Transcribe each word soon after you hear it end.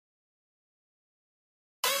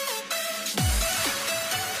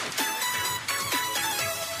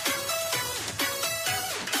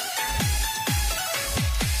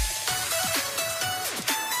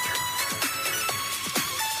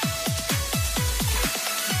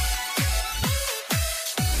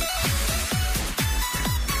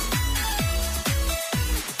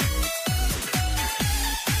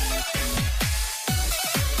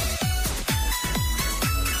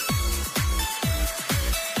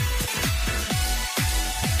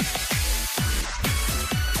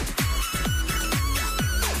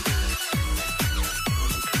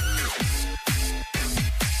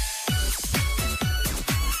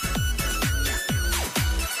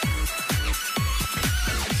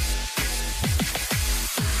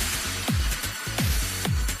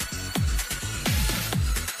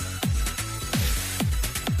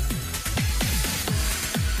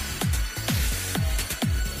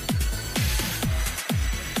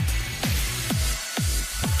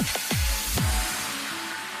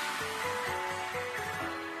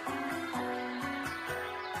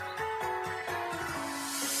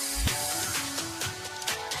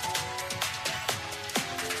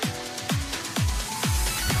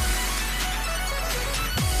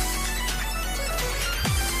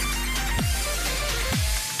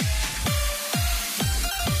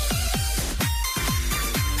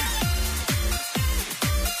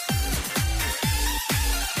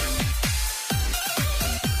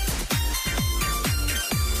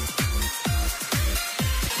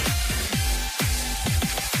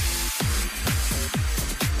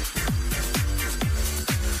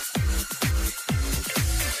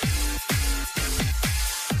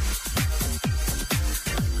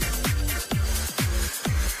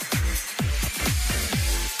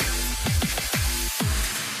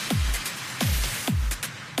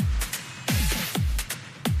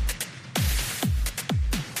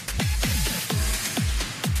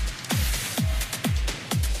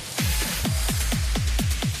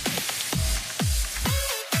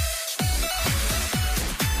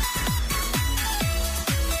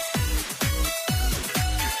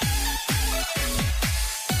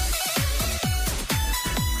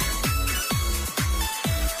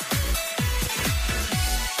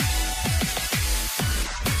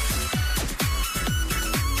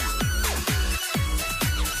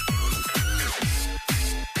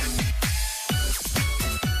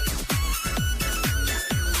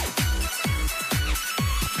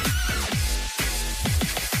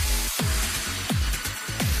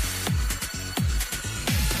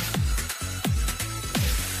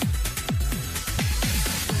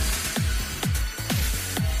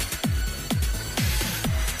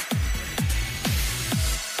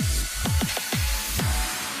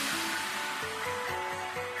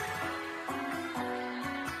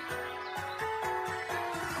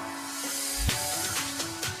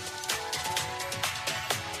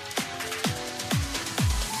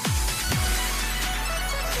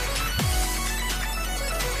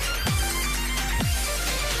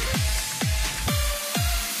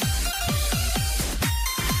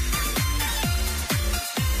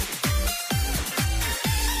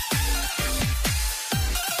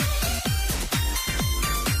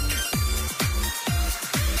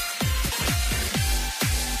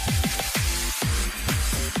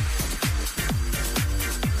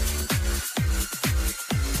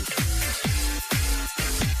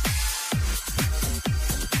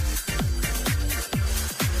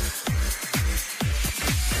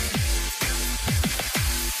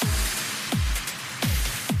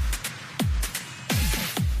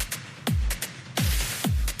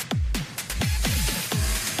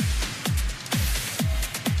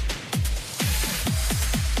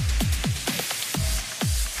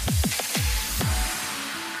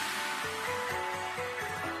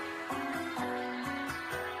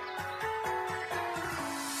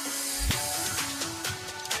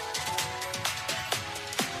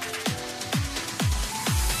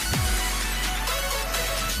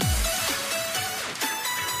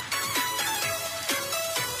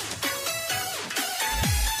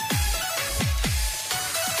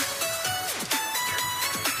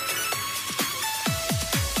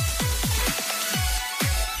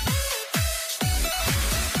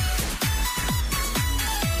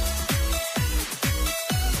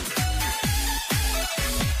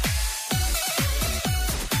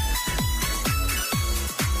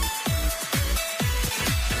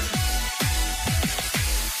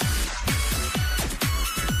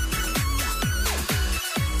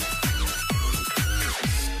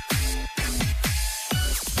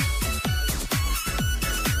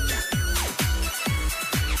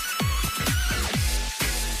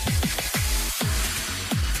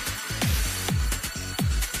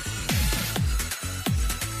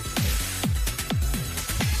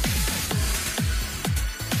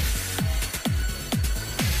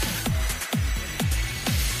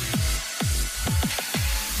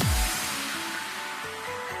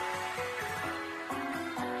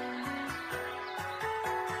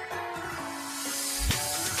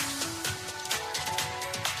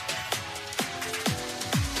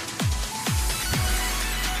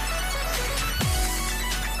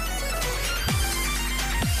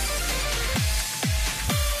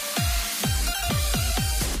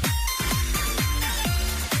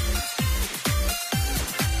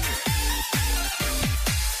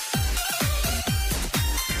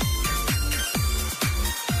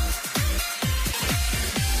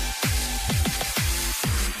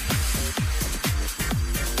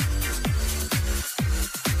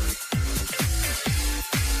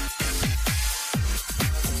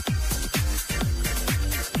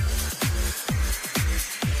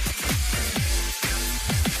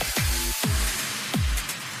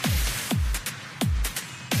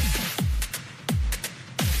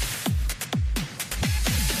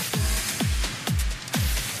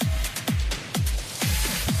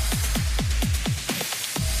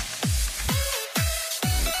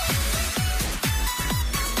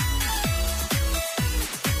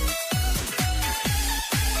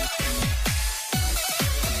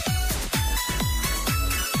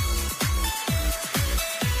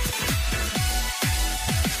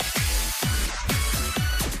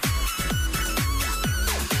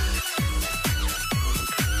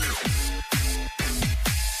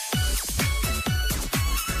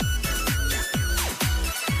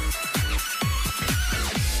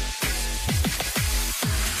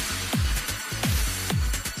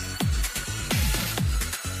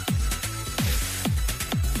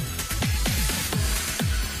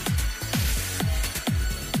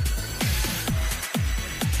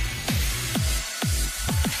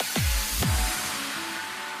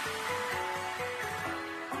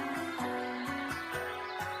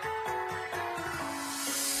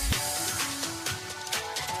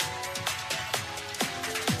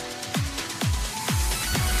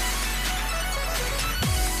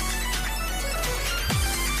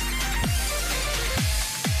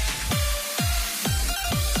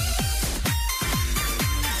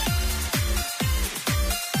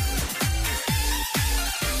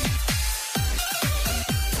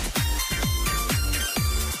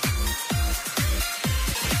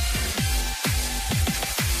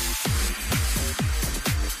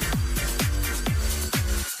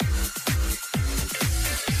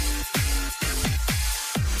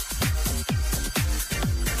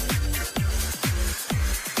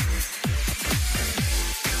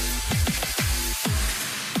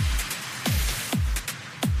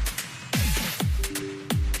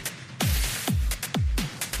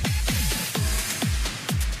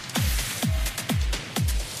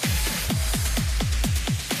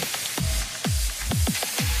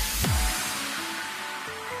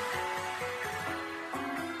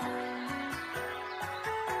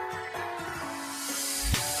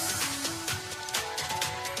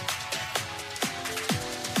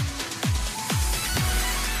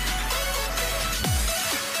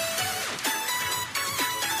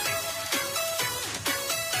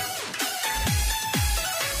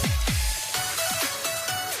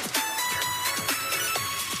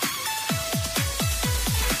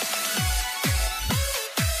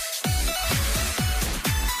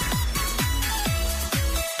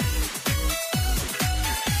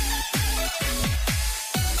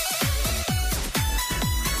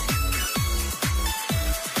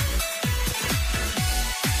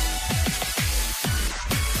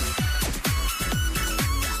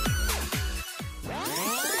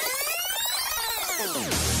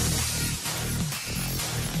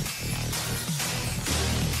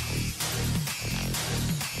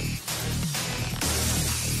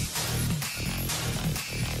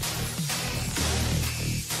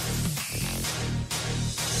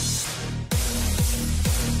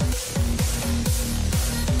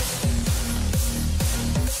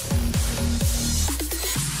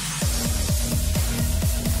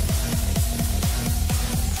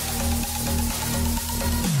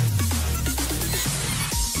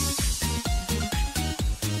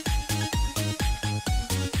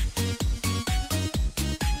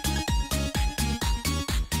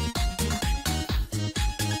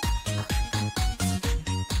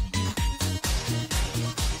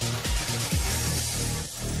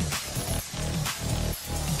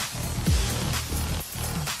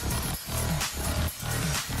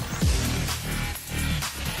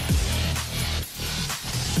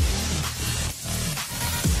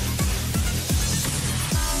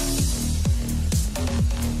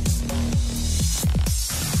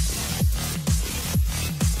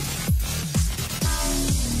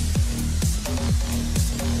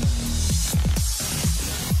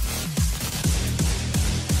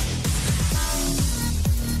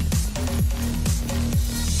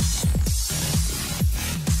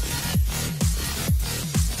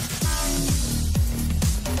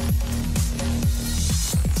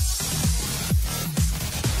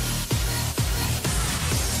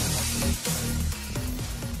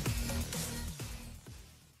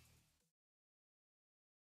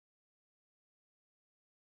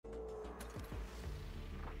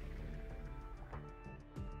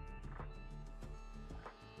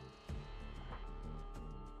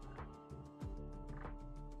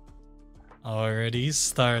Already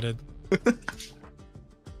started.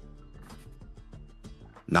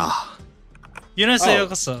 Nah. Yunaseo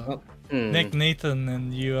koso. Nick, Nathan,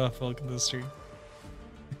 and you welcome to the stream.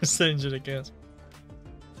 Stranger to guess.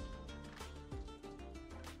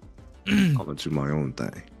 I'm gonna do my own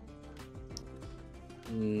thing.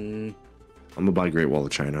 I'm gonna buy Great Wall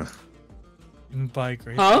of China. You can buy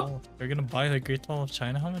Great Wall. You're gonna buy the Great Wall of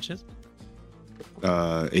China? How much is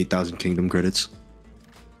it? 8,000 Kingdom credits.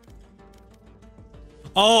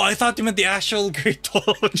 Oh, I thought you meant the actual Great Wall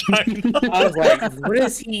of China. I was like, what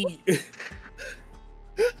is he?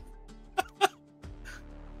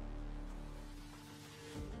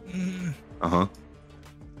 Uh-huh.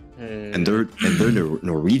 And they're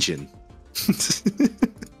Norwegian.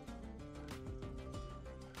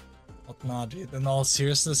 Nah, dude, in all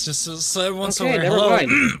seriousness, just so everyone's Okay, aware. never Hello.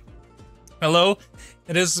 mind. Hello,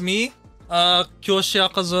 it is me, Kyoshi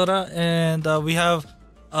Akazura, and we have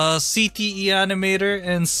CTE animator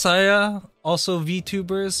and Saya, also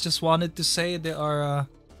VTubers. Just wanted to say there are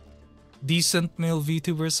decent male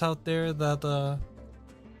VTubers out there that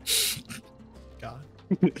God.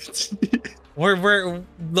 we're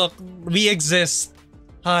look, we exist.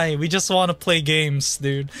 Hi, we just want to play games,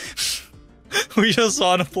 dude. We just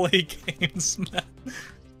want to play games, man.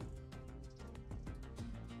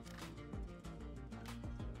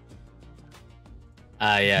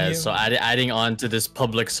 Yeah, so adding on to this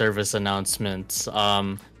public service announcement,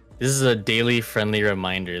 this is a daily friendly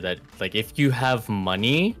reminder that, like, if you have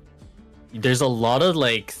money, there's a lot of,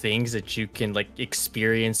 like, things that you can, like,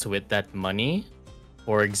 experience with that money.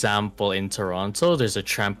 For example, in Toronto, there's a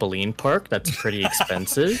trampoline park that's pretty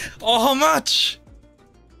expensive. Oh, how much?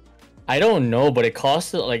 I don't know, but it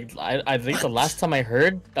costs, like, I think the last time I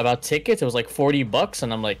heard about tickets, it was like $40,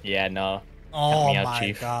 and I'm like, yeah, no. Oh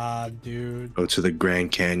my god, dude. Go to the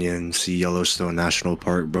Grand Canyon, see Yellowstone National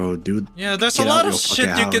Park, bro, dude. Yeah, there's a lot of shit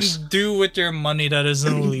you can do with your money that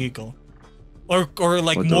isn't illegal. Or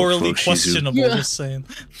like morally questionable, just saying.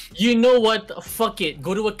 You know what? Fuck it.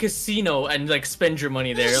 Go to a casino and like spend your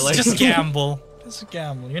money there. Like just gamble. Just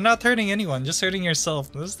gamble. You're not hurting anyone, just hurting yourself.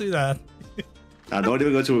 Let's do that. Nah, don't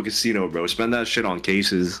even go to a casino, bro. Spend that shit on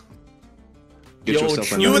cases. Get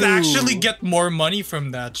yourself you would actually get more money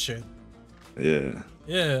from that shit. Yeah.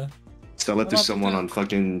 Yeah. Sell it to someone on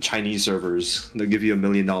fucking Chinese servers. They'll give you $1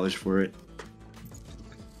 million for it.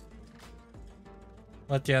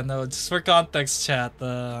 But yeah, no, just for context, chat.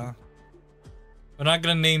 We're not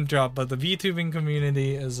gonna name drop, but the VTubing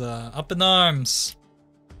community is up in arms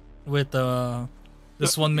with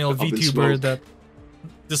this one male VTuber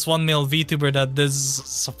that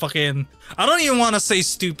does fucking. I don't even want to say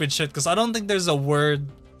stupid shit because I don't think there's a word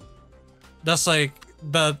that's like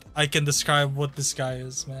that I can describe what this guy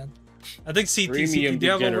is, man. I think CT, do you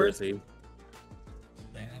have a word?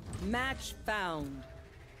 Match found.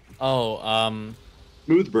 Oh,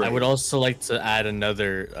 Smooth brain. I would also like to add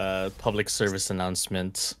another public service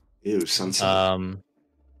announcement. Ew, sunset.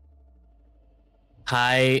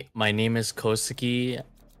 Hi, my name is Kosuki.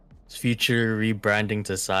 Future rebranding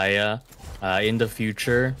to Saya. In the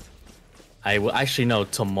future, I will actually no.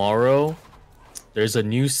 Tomorrow, there's a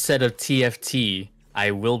new set of TFT.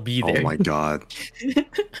 I will be there. Oh my god.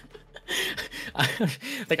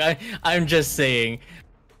 I'm just saying.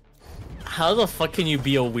 How the fuck can you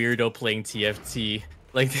be a weirdo playing TFT?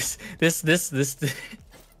 Like this. It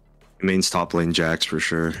means top lane Jax for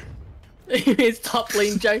sure. It's top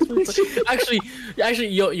lane Jax. Actually,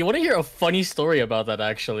 you want to hear a funny story about that?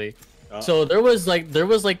 Actually, so there was like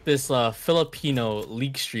this Filipino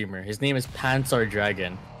league streamer. His name is Pansar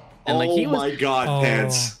Dragon, and like he was. Oh my god,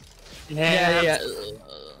 Pants. Yeah.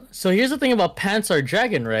 So here's the thing about Pansar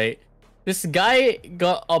Dragon, right? This guy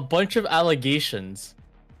got a bunch of allegations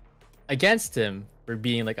against him for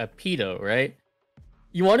being like a pedo, right?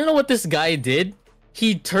 You want to know what this guy did?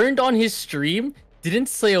 He turned on his stream, didn't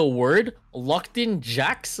say a word, locked in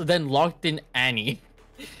Jax, then locked in Annie.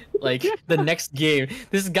 Like the next game,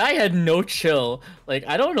 this guy had no chill. Like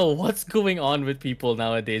I don't know what's going on with people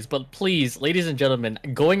nowadays, but please, ladies and gentlemen,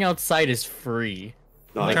 going outside is free.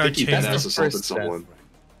 No, Like, I think he that's has the assaulted first someone.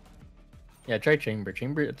 Yeah, try Chamber.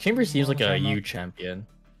 Chamber seems like a U champion.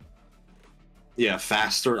 Yeah,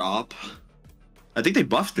 faster up. I think they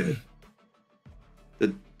buffed it.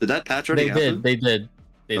 Did that patch already happen? They did.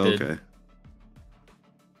 Okay.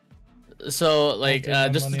 So like, Okay,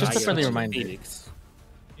 just money a on friendly Switch. reminder.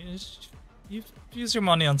 You use your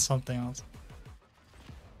money on something else.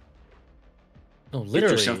 No, Get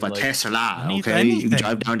literally. yourself a like, Tesla, need okay? You anything.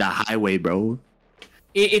 drive down the highway, bro.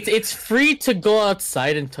 it's free to go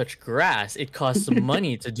outside and touch grass. It costs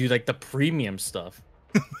money to do like the premium stuff.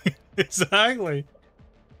 Exactly.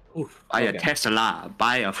 Buy a Tesla,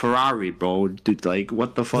 buy a Ferrari, bro. Dude, like,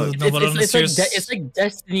 what the fuck? No, but on a serious- It's like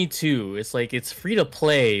Destiny 2. It's like it's free to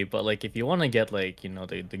play, but like if you want to get like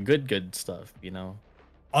the good stuff,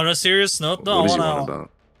 On a serious note, though, What is he I on wanna,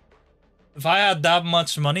 about? if I had that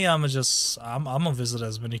much money, I'm gonna visit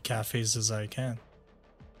as many cafes as I can.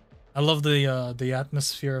 I love the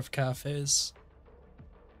atmosphere of cafes.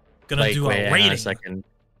 Gonna Like do wait, a hang on rating. a second.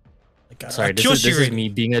 Like a Sorry, this Kyoshi is rating. me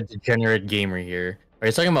being a degenerate gamer here. Are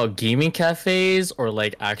you talking about gaming cafes or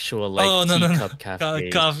like actual like teacup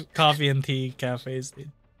cafes? Coffee and tea cafes, dude.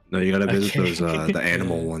 No, you gotta visit Okay. those the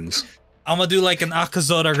animal ones. I'm gonna do like an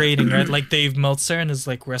Akazora rating, right? Like Dave Meltzer and his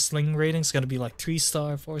like wrestling rating is gonna be like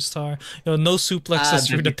 3-star, 4-star. No suplexes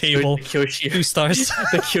through the table. The Kyoshi, 2 stars.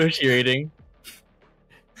 the Kyoshi rating.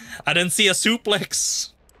 I didn't see a suplex.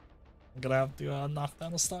 I'm gonna have to knock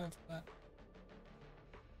down a star for that.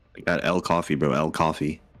 Like that L Coffee, bro. L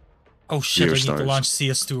Coffee. Oh shit! 0 I need to stars. launch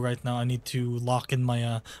CS2 right now. I need to lock in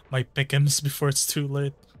my my pick'ems before it's too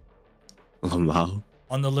late Wow.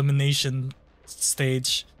 on the elimination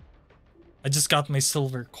stage. I just got my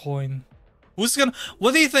silver coin. Who's gonna?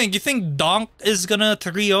 What do you think? You think Donk is gonna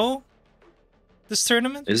 3-0 this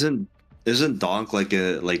tournament? Isn't Donk like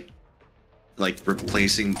a like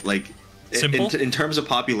replacing like Simple? in terms of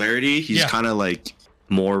popularity? He's Yeah. kind of like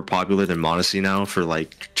more popular than Modesty now for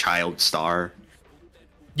like child star,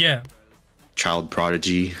 Yeah. child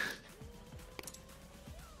prodigy.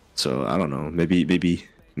 So I don't know. Maybe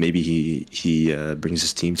he brings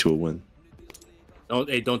his team to a win.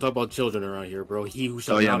 Don't talk about children around here, bro. He who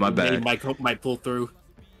shall Oh, yeah, not my be named bad. might pull through.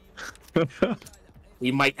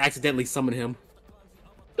 We might accidentally summon him.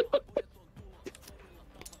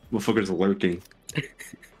 Motherfucker's lurking.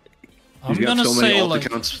 I'm He's got gonna so many say alt like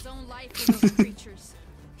accounts. His own life was of creatures.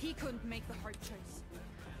 He couldn't make the hard choice.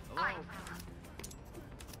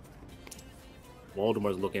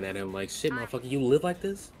 Voldemort's looking at him like, shit, motherfucker, you live like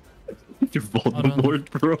this? You're Voldemort,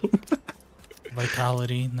 bro.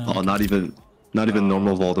 vitality. No. Oh, not even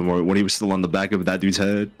normal Voldemort when he was still on the back of that dude's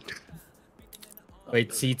head. Wait,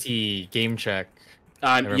 CT game check.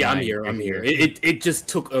 Never Yeah, I'm mind. here. I'm here. It just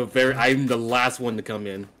took a very. I'm the last one to come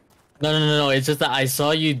in. No. It's just that I saw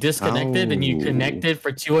you disconnected and you Oh. connected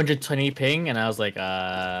for 220 ping, and I was like,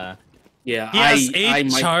 Yeah, He has I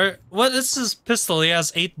 8 might. What is his pistol? He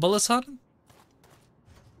has 8 bullets on him.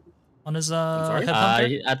 On his sorry?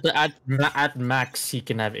 headhunter? at max he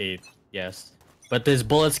can have 8. Yes, but his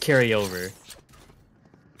bullets carry over.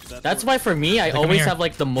 That's why for me, I Come always here. have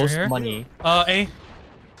like the most here? money. A.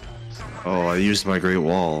 Oh, I used my Great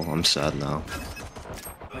Wall. I'm sad now.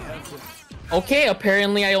 Okay,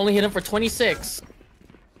 apparently I only hit him for 26.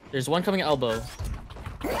 There's one coming elbow.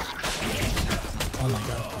 Oh my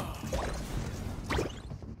god.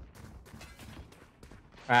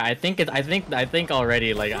 I think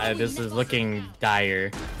already like this is looking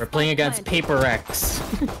dire. We're playing against Paper X.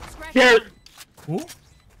 Here, Who?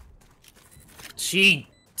 she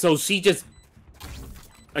just.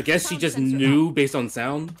 I guess she just knew based on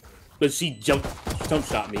sound, but she jump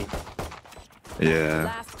shot me. Yeah.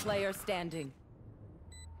 Last player standing.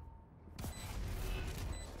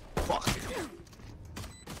 Fuck.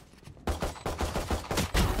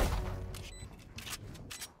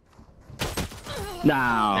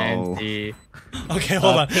 No. Fancy. Okay,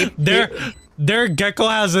 hold on. Their gecko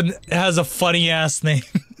has a funny ass name.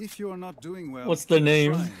 If you are not doing well, What's the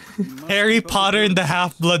name? Harry Potter and the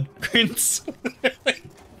Half-Blood Prince.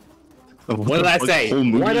 What did I say?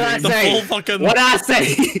 What did I The say? full fucking What did I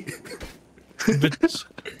say? bitch.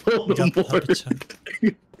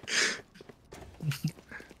 Voldemort.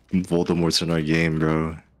 Voldemort's in our game,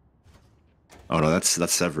 bro. Oh no, that's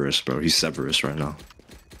Severus, bro. He's Severus right now.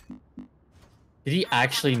 Did he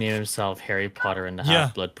actually name himself Harry Potter and the Yeah.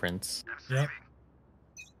 Half-Blood Prince? Yep.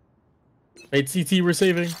 Wait, CT, we're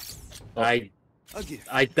saving. I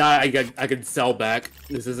thought I could sell back.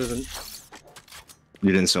 This isn't.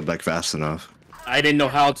 You didn't sell back fast enough. I didn't know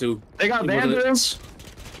how to. They got It wasn't- vandals.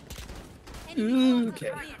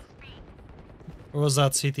 Okay. Where was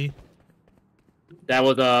that, CT? That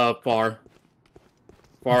was far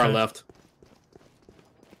Okay. left.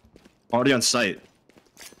 Already on site.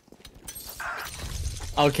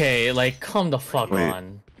 Okay, like, come the fuck Wait.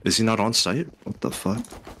 on. Is he not on site? What the fuck?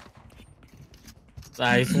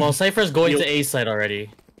 Well, Cypher's going to A site already.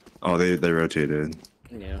 Oh, they rotated.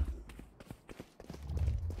 Yeah.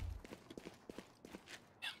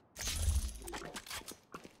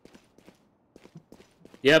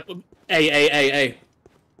 Yep. Hey.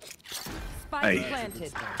 Spike Hey.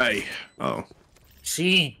 planted. Hey. Oh.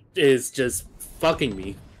 She is just fucking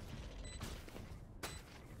me.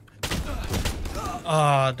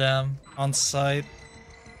 Ah, damn. On site.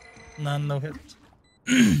 None, no hit.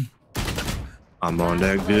 I'm on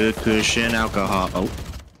that good cushion alcohol. Oh.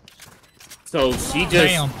 So she just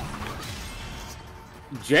Damn.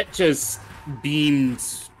 Jet just beamed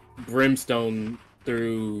brimstone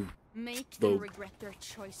through Make them The- regret their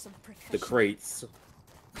choice of profession. the crates.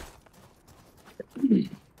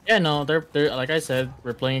 Yeah, no, they're like I said,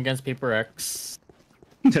 we're playing against Paper X.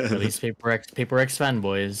 At least Paper X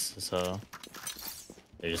fanboys, so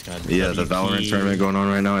they're just gonna. Yeah, the Valorant tournament going on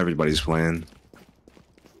right now. Everybody's playing.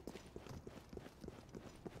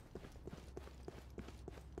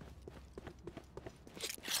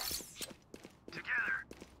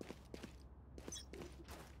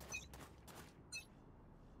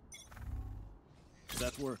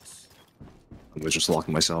 that works. I was just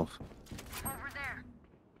locking myself. Over there.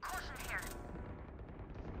 Caution here.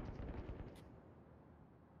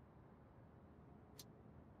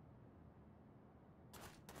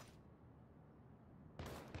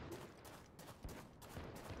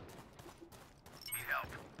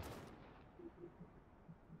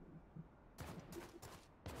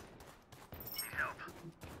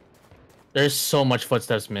 There's so much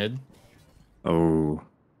footsteps mid. Oh.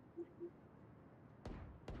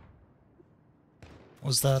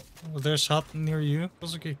 Was there a shot near you?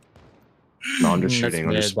 Was okay. No, I'm just That's shooting.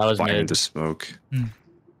 I'm mid. just That was fighting mid. into smoke.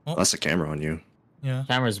 Oh. That's a camera on you. Yeah.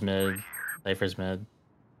 Camera's mid. Cypher's mid.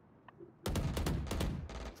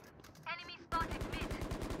 Enemy spotted mid.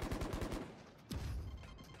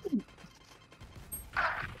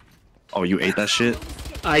 Oh, you ate that shit?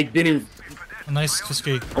 I didn't. Nice,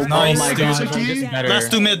 Kosuke. Oh nice, my dude. god, I'm just better.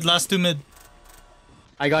 Last two mid.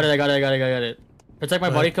 I got it. Protect my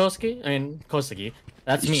body, Kosuke. I mean, Kosuke.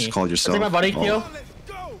 That's You me. just called yourself. Protect my body, Oh.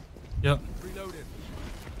 Kyo. Yep. Reloaded.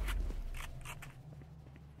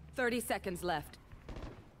 30 seconds left.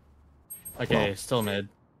 Okay, Well. still mid.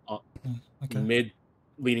 Okay. Mid,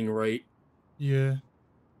 leading right. Yeah.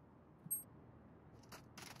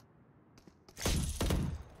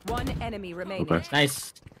 One enemy remaining. Okay.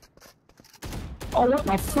 Nice. Oh, what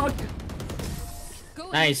the fuck?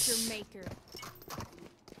 Go Nice. Mr. Maker.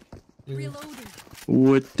 Reloading.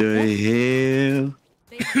 What the hell?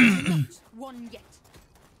 They have not won yet.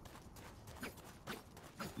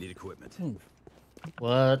 Need equipment.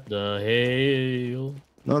 What the hell?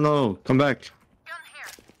 No, come back. Gun here.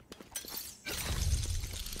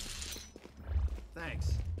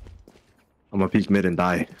 Thanks. I'm gonna peek mid and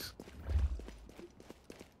die.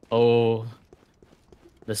 Oh,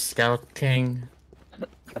 the Scout King.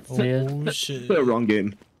 Oh shit. Wrong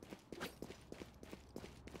game.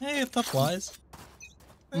 Hey, if that flies.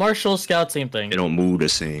 Marshall Scout, same thing. They don't move the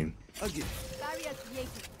same. Again. Barriers created.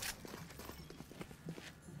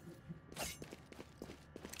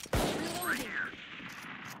 Reloading.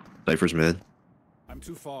 Cypher's mid. I'm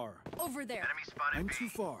too far. Over there. I'm too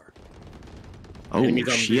far. Oh Enemies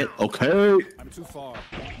on shit. mid. Okay. I'm too far.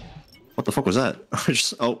 What the fuck was that?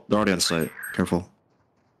 Oh, they're already on site. Careful.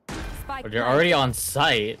 Spike Spike They're already on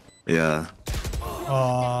site. Yeah.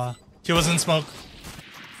 She was in smoke.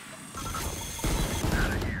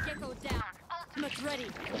 Gecko down. Ultimate ready.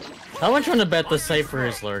 Someone trying to bet the Cypher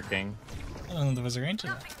is lurking. I don't know there was a range of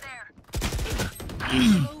that.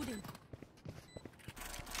 Loading.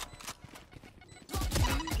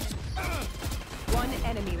 One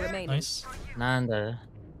enemy remaining. Nice. Nanda.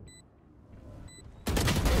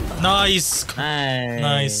 Nice. Nice.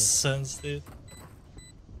 Nice sense, dude.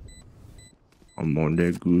 I'm on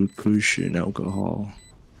that good pushing alcohol.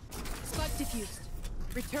 Spike diffused.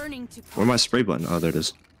 Returning to. Where's my spray button? Oh, there it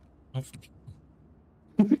is. Oh.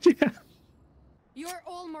 Yeah. You're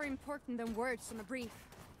all more important than words on a brief.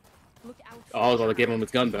 Look out. Oh, I was gonna give him his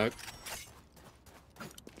gun back.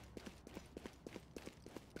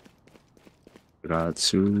 Got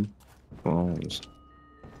 2 phones.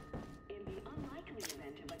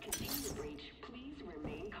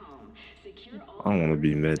 I don't want to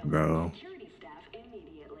be mid, bro.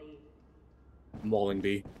 I'm walling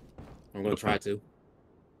B. I'm gonna try to.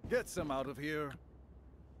 Get some out of here.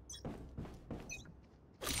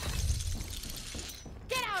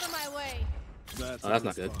 Get out of my way. That's, Oh, that's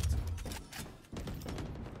not good.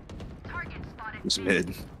 It's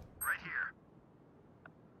mid.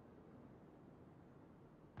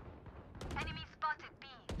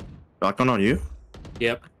 Shotgun on you?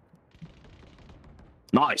 Yep.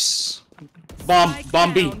 Nice.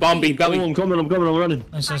 Bomb B, bomb B. I'm coming, I'm running.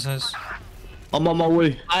 Nice, nice, nice. I'm on my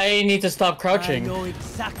way. I need to stop crouching.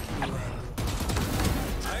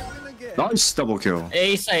 Nice double kill.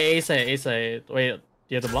 A side. Wait, do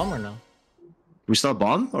you have the bomb or no? We start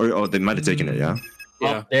bomb? Or oh, they might have taken it, yeah?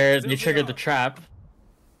 Yeah. Oh, there, you triggered the trap.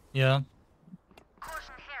 Yeah.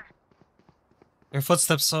 Your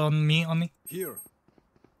footsteps on me, here.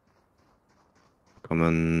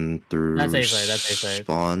 Coming through That's A side, that's A side.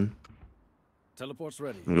 spawn. Teleport's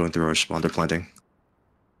ready. I'm going through our spawn. They're planting.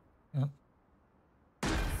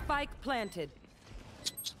 Spike planted.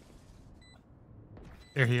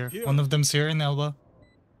 They're here. Here. One of them's here in Elba.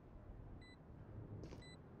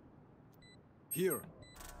 Here.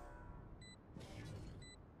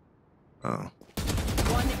 Oh.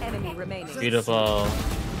 One enemy remaining. Beautiful.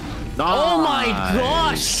 Oh my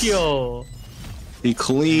gosh, yo! He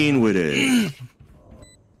clean with it.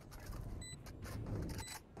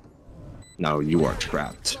 Now you are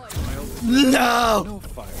trapped. No! No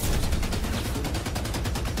fire.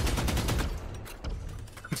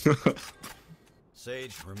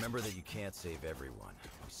 Sage, remember that you can't save everyone.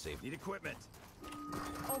 You save Need equipment.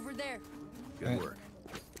 Over there. good Alright. work.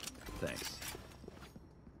 Thanks.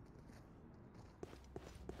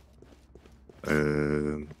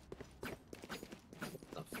 The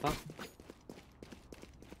fuck?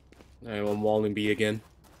 I'm walling B again.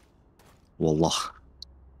 Wallah.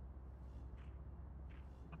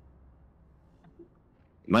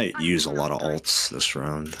 Might use a lot of alts this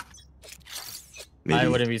round. Maybe. I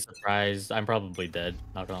wouldn't be surprised. I'm probably dead,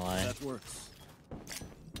 not gonna lie. That works.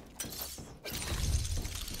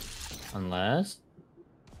 Unless...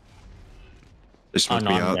 They smoked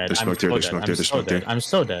me I'm out. dead. They smoked here. They smoked here. They smoked here. I'm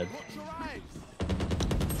so dead. Watch your eyes.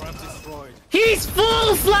 Trap destroyed. He's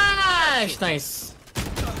full flash! Nice.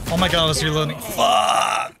 Oh my god, I was reloading.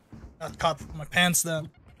 Fuck! Got caught with my pants down.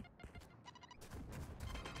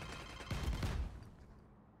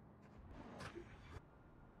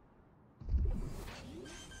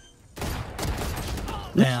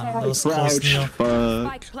 Damn, that was close, Neil.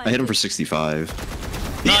 Fuck. I hit him for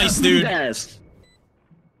 65. Nice, dude. Yes.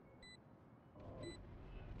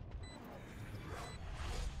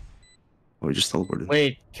 Oh, he just teleported.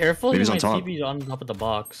 Wait, careful, Maybe he he's might on top. TP on top of the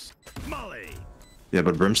box. Molly. Yeah,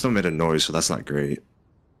 but Brimstone made a noise, so that's not great.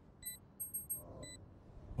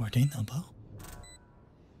 Were they Nabo?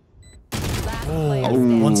 Last Oh, player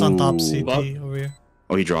standing. one's on top Oh. CT over here.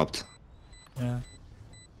 Oh, he dropped. Yeah.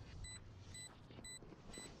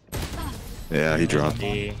 Yeah, he dropped.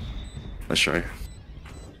 The- Let's try.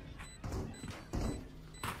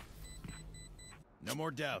 No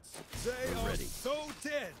more doubts. They are ready. so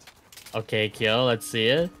dead. Okay, kill, let's see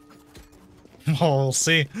it. Oh, we'll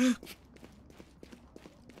see.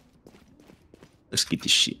 Let's get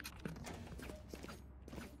this shit.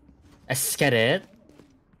 Let's get it.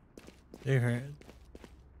 They hurt.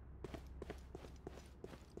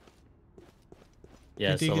 Yeah,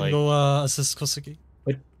 Think you so can like, go assist Kosuke.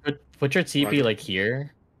 put your TP Roger. like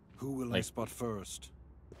here. Who will I Like- spot first?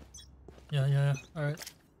 Yeah. Alright.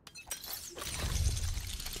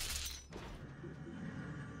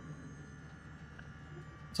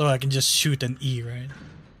 So I can just shoot an E, right?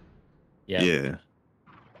 Yeah. Yeah.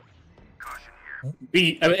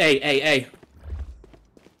 B, A.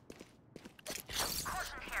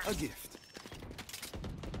 A gift.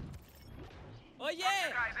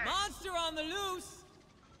 yeah! Monster on the loose!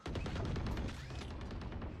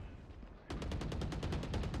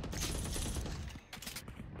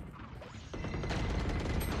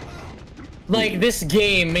 Like, this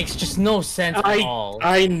game makes just no sense at all.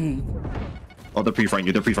 Oh, they're pre-firing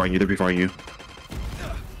you. They're pre-firing you. They're pre-firing you.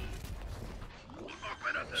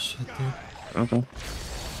 Shit, dude. Okay.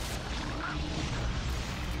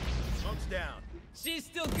 Smoke's down. She's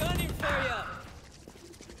still gunning for you!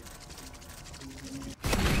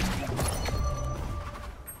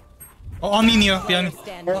 Oh, on me, Neo. Behind me.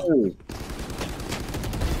 Standing. Oh.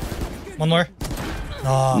 One more.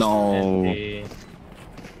 Ah. No.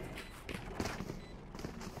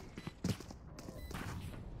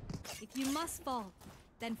 If you must fall,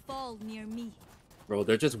 then fall near me. Bro,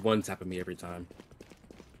 they're just one tapping me every time.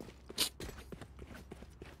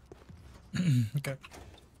 Okay.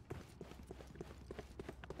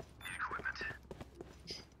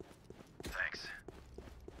 Thanks.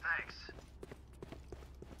 Thanks.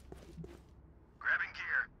 Grabbing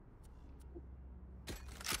gear.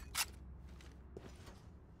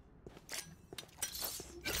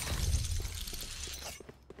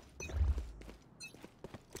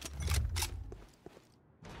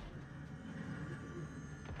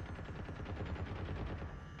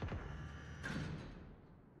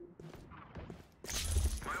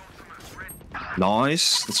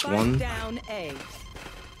 Nice. That's Spike one. down A.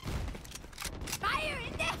 Fire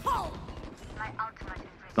in the hole!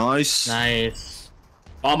 Nice. Nice.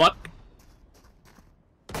 Bomb up.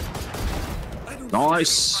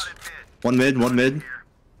 Nice. One mid. One mid.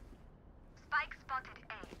 Spike spotted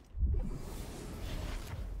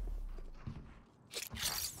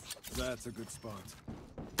A. That's a good spot.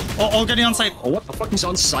 Oh, getting on site. Oh, what the fuck? He's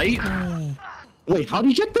on site? Wait, how did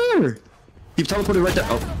he get there? He teleported right there.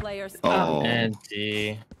 Oh. Players. Oh. And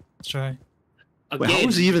D. Let's try. Wait, how Again,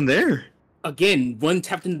 was he even there? again, one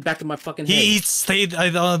tapped in the back of my fucking head. He stayed.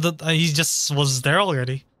 He just was there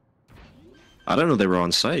already. I don't know they were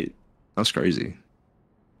on site. That's crazy.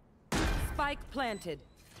 Spike planted.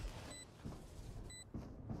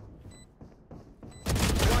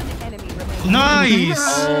 One enemy remaining. Nice.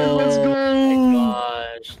 Oh, let's go.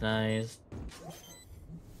 My gosh, nice.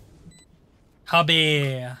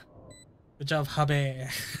 Hubby. Good job, hubby.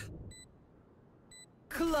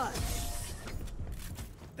 Clutch.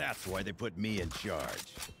 That's why they put me in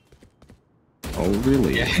charge. Oh,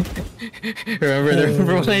 really? Yeah.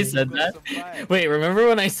 remember when I said that? Wait, remember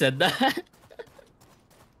when I said that?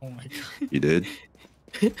 Oh my god. You did?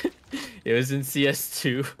 It was in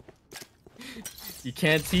CS2. You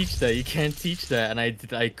can't teach that. You can't teach that. And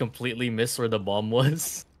I completely missed where the bomb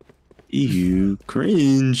was. Ew,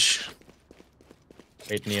 cringe.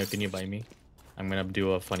 Wait, Neo, can you buy me? I'm gonna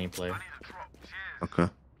do a funny play. Okay.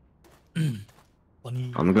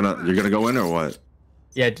 Funny. You're gonna go in or what?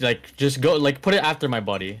 Yeah, like just go, like put it after my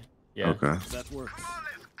body. Yeah. Okay. That works.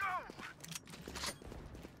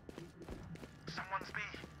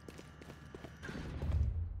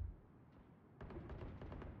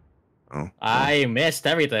 Oh. I missed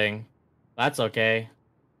everything. That's okay.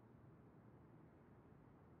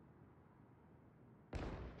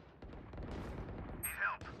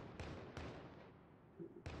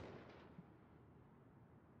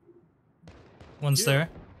 One's there.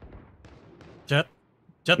 Jet.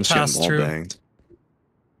 Jet I'm just getting passed wall through. banged.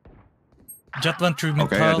 Jet went through mid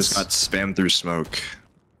Okay, I tiles. just got spammed through smoke.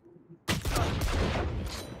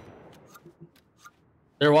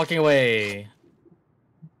 They're walking away.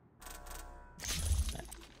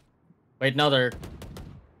 Wait, no, they're.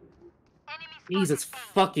 Jesus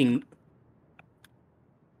fucking.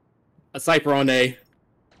 A Cypher on A.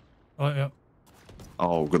 Oh yeah.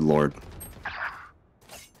 Oh, good lord.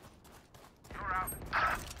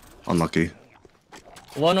 Unlucky.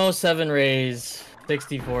 107 raise,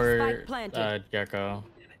 64 Spike planted. Gecko.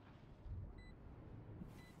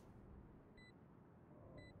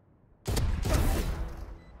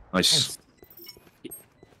 Nice.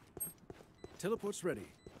 Teleport's ready.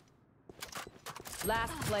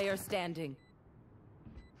 Last player standing.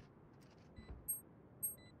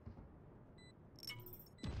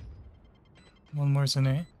 One more's in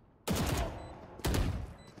A.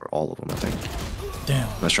 For all of them, I think. Damn.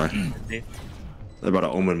 Nice try. They're about to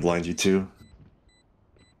omen blind you too.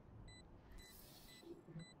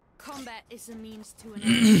 Combat is a means to an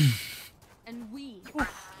end. And we are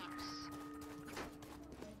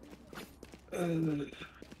means.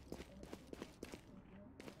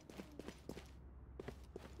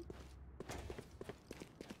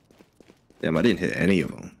 Damn, I didn't hit any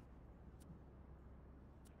of them.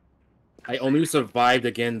 I only survived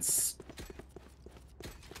against.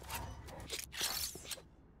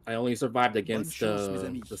 I only survived against Bonne chance, mes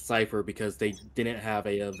amis. the Cypher because they didn't have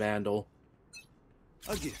a Vandal.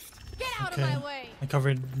 A gift. Get out Okay. of my way. I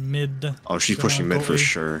covered mid. Oh, she's So pushing I'll mid go for A.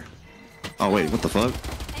 sure. Oh wait, what the fuck?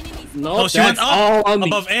 Enemies No, Oh, she went that's all up on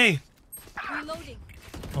above me. A. reloading.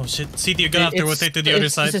 Oh shit, CT, you're gonna have to It's- rotate to the other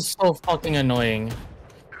it's- side. This is so fucking annoying.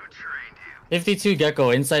 52 Gecko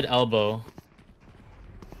inside elbow.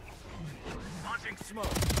 Launching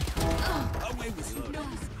smoke. Away with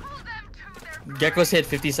you. Gecko's hit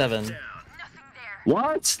 57.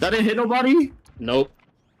 What? That didn't hit nobody? Nope.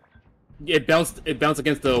 It bounced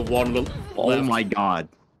against the wall on the Oh left. my god.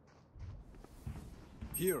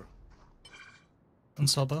 Here. On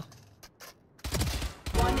Saba.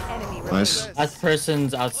 One enemy remaining. Nice. That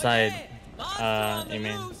person's outside. Monster on the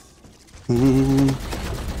Amen. loose. Ooh.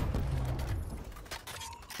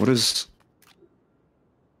 What is...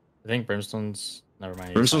 I think Brimstone's. Never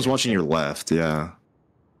mind. Brimstone's watching your left, yeah.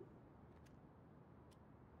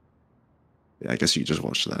 Yeah, I guess you just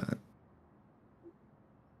watched that.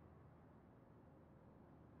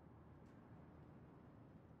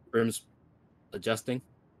 Brim's adjusting.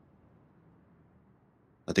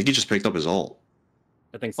 I think he just picked up his ult.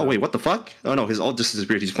 I think so. Oh wait, what the fuck? Oh no, his ult just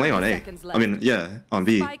disappeared. He's playing on A. Seconds I mean, yeah, on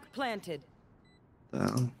B. Spike planted. I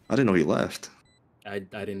didn't know he left. I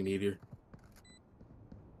didn't either.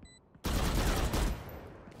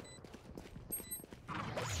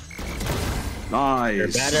 Nice. You're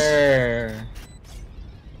better.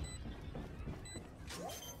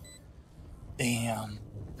 Damn.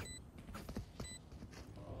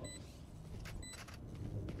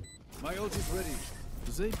 My ult is ready.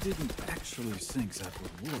 They didn't actually think that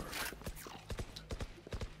would work.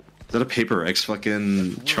 Is that a Paper X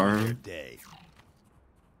fucking charm? Day.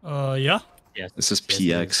 Yeah. Yes. This is yes,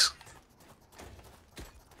 PX.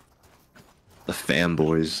 The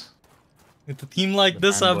fanboys. With a team like The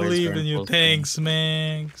this, I fanboys believe are in you. full Thanks,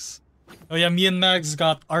 Max. Oh yeah, me and Max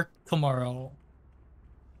got Arc tomorrow.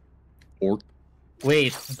 Or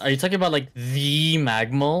Wait, are you talking about like the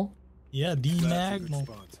Magmal? Yeah, the That's a good Magma.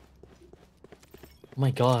 spot. Oh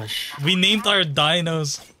my gosh. We named our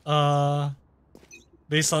dinos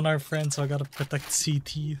based on our friends, so I gotta protect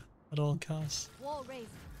CT at all costs. Wall raised.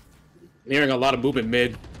 I'm hearing a lot of movement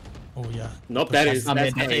mid. Oh yeah. Nope, that is I'm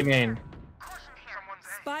that's in. A. Main.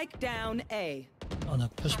 Spike down A. Oh no,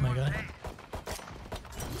 push my guy.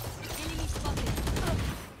 Enemy spotted.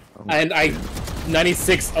 And I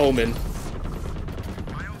 96 Omen.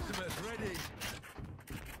 My ultimate ready.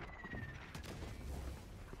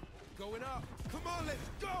 Going up. Come on, let's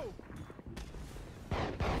go.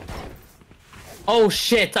 Oh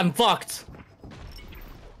shit, I'm fucked.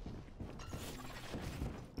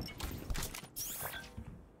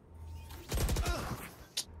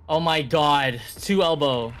 Oh my god, 2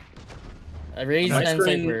 elbow. I raised My and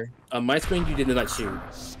screen- Cypher. On my screen, you did not shoot.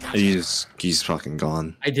 he's fucking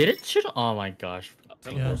gone. I did it? Shoot. Oh my gosh.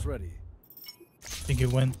 Teleport's ready. I think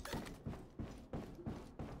it went.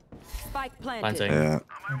 Spike planted. Planting. Yeah.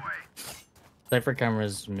 Cypher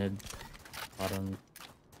cameras mid. Bottom.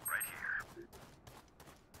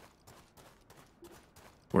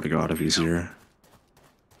 Swear to God, if he's here.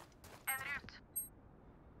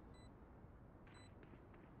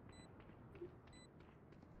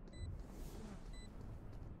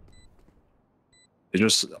 It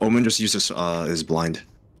just Omen just uses his blind.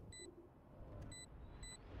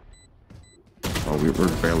 Oh, we're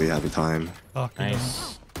barely having time. Fuck.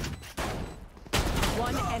 Nice.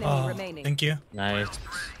 One enemy Oh, remaining. thank you. Nice.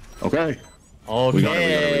 Okay. Okay. We got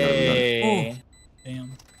it.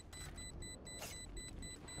 Damn.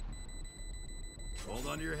 Hold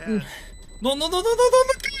on to your hat. No, no, no, no, no, no,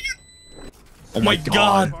 no. Oh my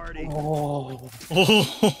god. Party. Oh.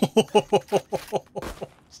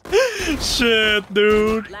 Shit,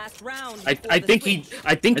 dude. Last round. I before the think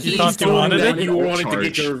switch. he thought you told wanted that it? you wanted to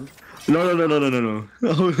get Charge. your No, no, no, no, no,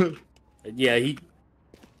 no, no. yeah he.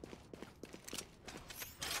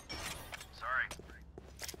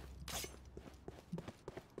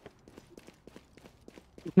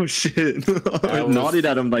 Oh shit. I was- nodded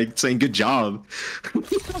at him like saying good job.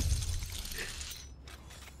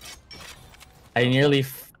 Oh,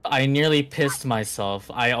 I nearly pissed myself.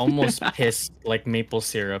 I almost pissed like maple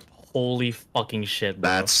syrup. Holy fucking shit, bro.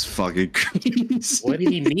 That's fucking crazy. What did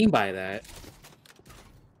he mean by that?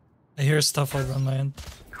 I hear stuff over on my end.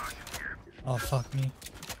 Oh, fuck me.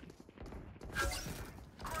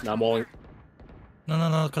 No, I'm all. No, no,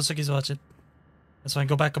 no. Kosuki's watching. That's fine.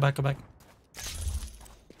 Go back, go back, go back.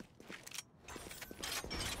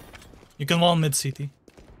 You can wall mid CT.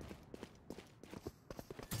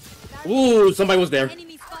 Ooh, somebody was there.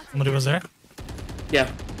 Enemy spotted. Somebody was there. Yeah.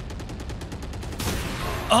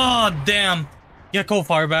 Oh, damn. Gecko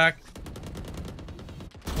far back.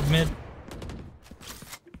 Mid.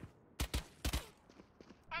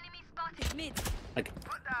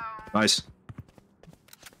 Nice.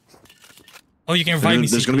 Oh, you can revive me.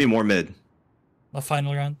 There's gonna be more mid. The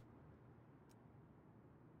final round.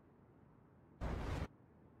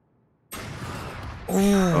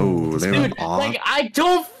 Oh, they went Dude, off. like I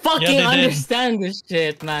don't fucking understand this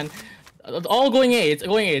shit, man. All going A. It's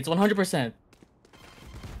going A. It's 100%.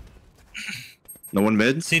 No one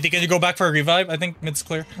mid? CT, can you go back for a revive? I think mid's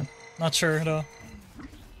clear. Not sure though.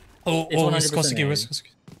 Oh, It's West Coast 100% West Coast.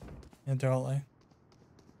 Yeah, they're all A.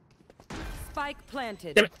 Spike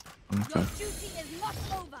planted. Your duty is not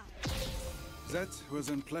over. That was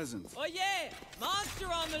unpleasant. Oh yeah! Monster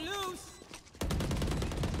on the loose!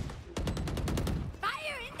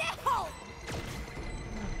 Fire in the hole!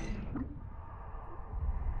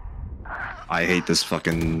 I hate this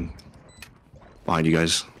fucking... Behind you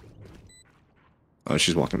guys. Oh,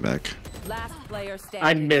 she's walking back. Last player standing.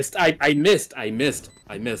 I missed. I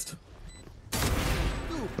missed.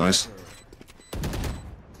 Nice.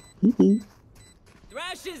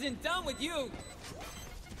 Thrash isn't done with you!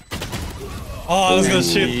 Oh, I was gonna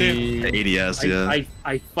shoot dude. ADS, yeah.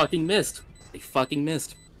 I fucking missed. I fucking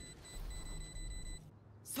missed.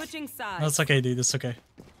 Switching sides. That's okay, dude. It's okay.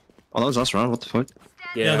 Oh, that was us round. What the fuck?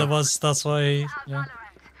 Yeah, that was. That's why. Yeah.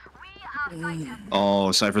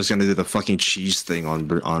 Oh, Cypher's gonna do the fucking cheese thing on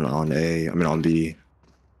A. I mean on B.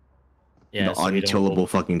 Yeah, the so unkillable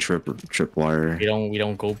fucking tripwire. We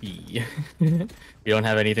don't go B. We don't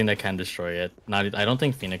have anything that can destroy it. I don't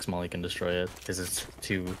think Phoenix Molly can destroy it because it's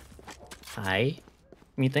too high.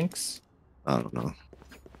 Methinks. I don't know.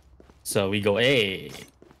 So we go A.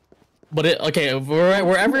 But okay,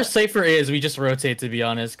 wherever Cypher is, we just rotate, to be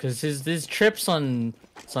honest, because his trips on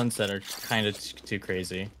Sunset are kind of too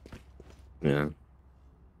crazy. Yeah.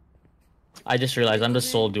 I just realized I'm the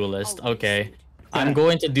sole duelist. Okay. I'm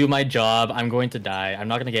going to do my job. I'm going to die. I'm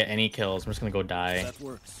not going to get any kills. I'm just going to go die. That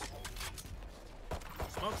works.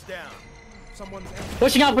 Smoke's down. Someone's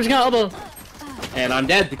Pushing out, elbow. And I'm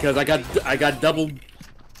dead because I got doubled.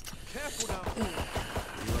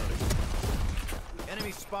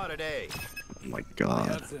 enemy spotted A. Oh my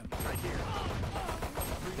god.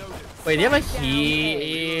 Wait, do you have a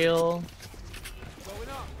heal?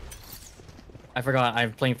 I forgot.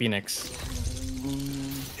 I'm playing Phoenix.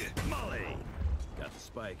 Molly. Got the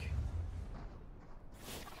spike.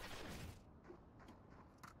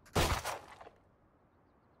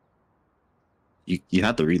 You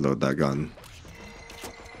had to reload that gun.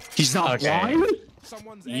 He's not Okay. blind?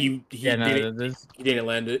 He didn't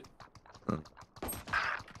land it.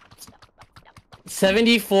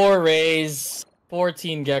 74 Rays,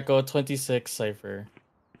 14 Gecko, 26 Cypher.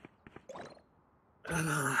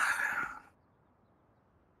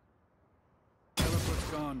 Teleport's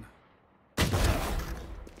gone.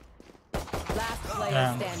 Last player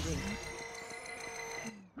Damn. standing.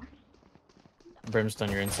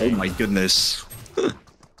 Brimstone, you're Oh insane. my goodness.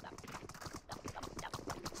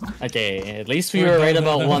 Okay, at least we were right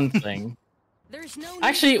about one thing. There's no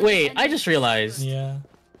Actually, wait, I just realized. Yeah.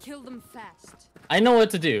 Kill them fast. I know what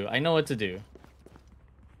to do.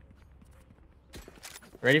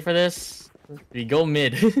 Ready for this? We go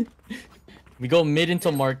mid. We go mid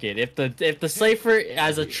into market. If the Cypher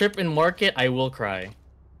has a trip in market, I will cry.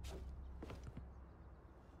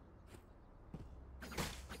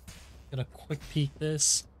 Get a quick peek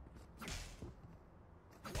this.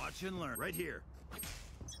 Watch and learn. Right here.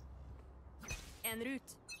 En route.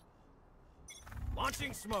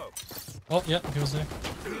 Launching smoke. Oh, yeah, he was there.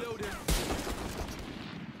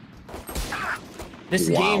 This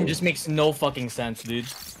game just makes no fucking sense, dude.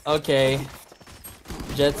 Okay.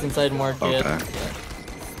 Jets inside market. Okay.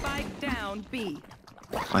 Spike down B.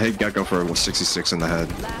 I hit Gecko for 66 in the head.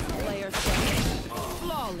 Last player standing.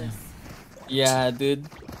 Flawless. Yeah, dude.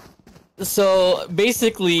 So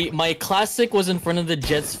basically, my classic was in front of the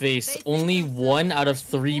Jet's face. Only 1 out of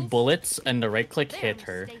 3 bullets, and the right click hit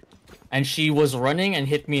her. And she was running and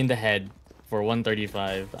hit me in the head for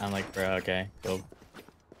 135. I'm like, bro, okay, go.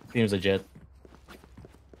 Seems legit.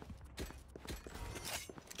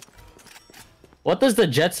 What does the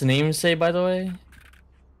Jet's name say, by the way?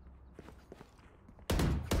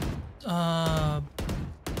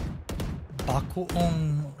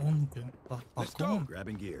 Let's go.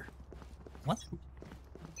 Grabbing gear. What?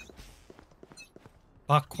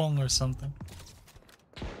 Bakong or something.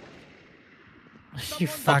 You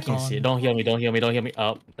fucking see it. Don't heal me.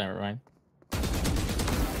 Oh, never mind.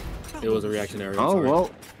 It was a reactionary. Oh, well.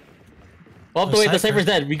 Oh, the way the Cypher's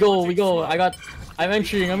dead. We go. I'm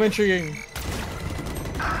entering.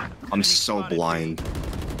 I'm so blind.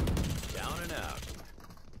 Down and out.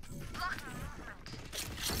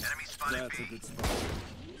 That's a good spot.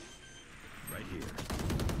 Right here.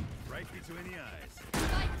 Right between the eyes.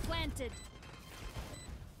 Spike planted.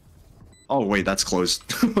 Oh wait, that's closed.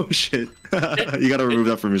 Oh shit. You gotta remove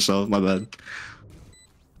that from yourself. My bad.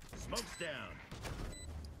 Smoke's down.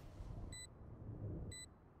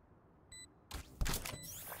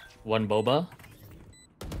 One boba.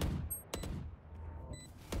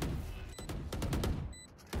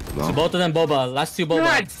 No. So both of them boba. Last two boba.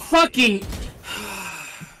 God fucking.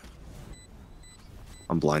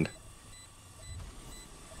 I'm blind.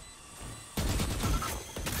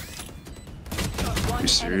 One You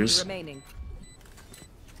serious? enemy remaining.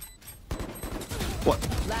 What?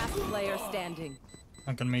 Last player standing.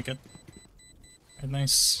 I can make it. Right,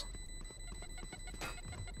 nice.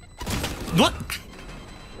 What?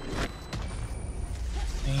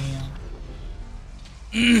 Damn.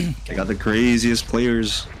 I got the craziest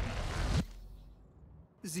players.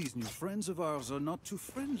 These new friends of ours are not too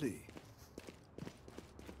friendly.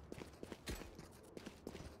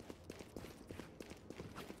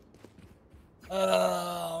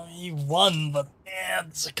 He won, but man,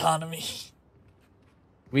 this economy.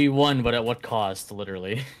 We won, but at what cost?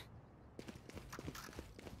 Literally.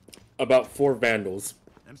 About 4 vandals.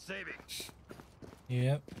 I'm saving.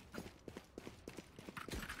 Yep.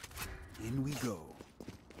 In we go.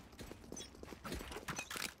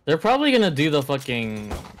 They're probably gonna do the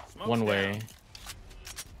fucking one way.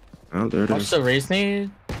 Oh, there it Watch is. the race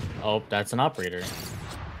nade. Oh, that's an operator.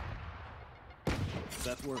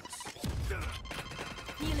 That works.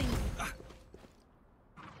 Healing.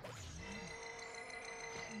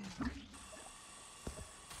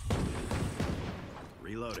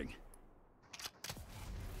 Reloading.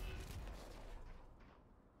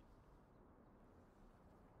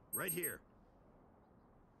 Right here.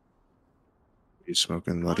 You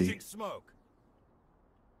smoking, buddy? Launching smoke.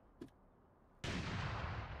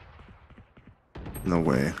 No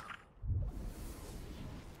way.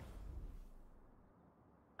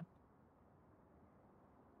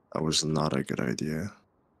 That was not a good idea.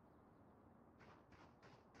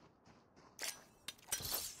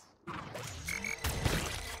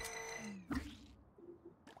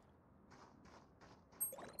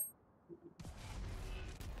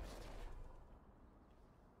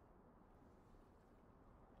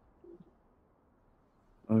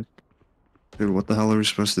 Dude, what the hell are we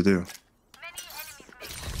supposed to do?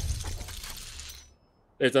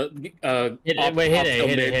 There's a Hit A, hit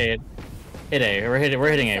A. Hit A. We're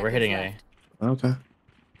hitting A. We're hitting A. Okay.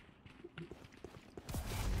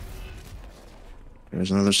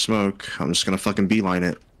 There's another smoke. I'm just gonna fucking beeline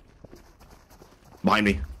it. Behind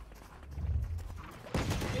me.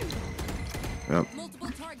 Yep.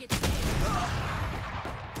 Multiple targets.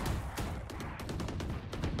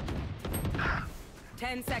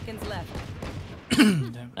 10 seconds left.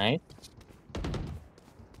 Nice.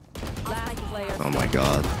 Last player. Oh my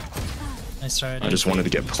god. Nice try. I just wanted to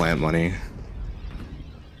get plant money.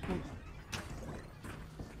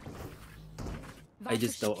 I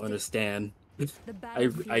just don't understand. I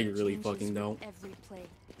really fucking don't. Every play.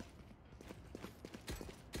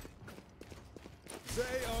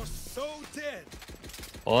 They are so dead.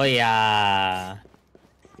 Oh yeah.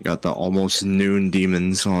 Got the almost noon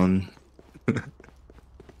demons on. Right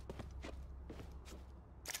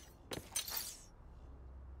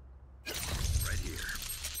here.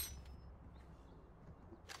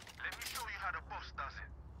 Let me show you how the boss does it.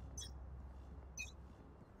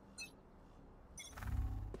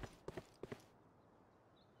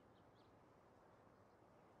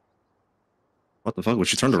 What the fuck? Was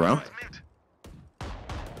she turned around?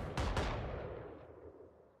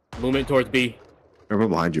 Movement towards B. Careful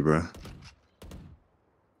behind you, bro.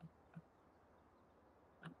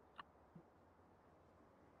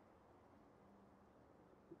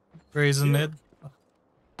 Raise in mid.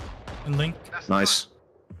 And Link. Nice.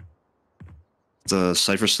 The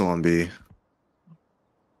Cypher's still on B.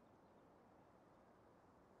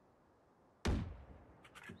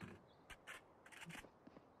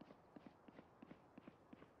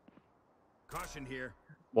 Caution here.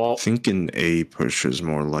 Wall. I think an A push is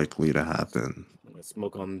more likely to happen.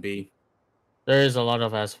 Smoke on B. There is a lot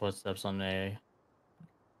of ass footsteps on A.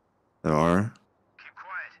 There are. Keep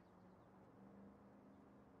quiet.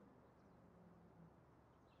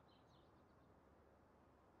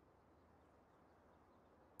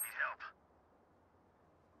 Need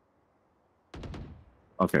help.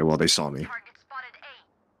 Okay, well, they saw me. Target spotted A.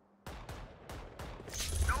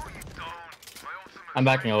 No, you don't. My ultimate I'm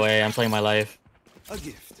backing away. I'm playing my life. A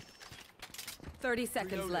gift. 30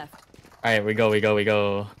 seconds left. All right, we go.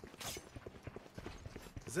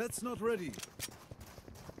 That's not ready.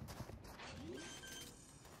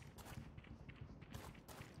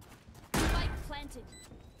 planted.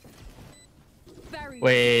 Very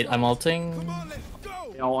Wait, I'm ulting.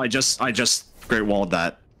 Oh, I just great walled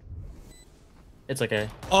that. It's okay.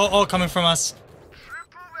 Oh, coming from us.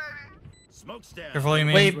 Careful, you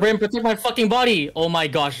mean. Wait, Brim, protect my fucking body! Oh my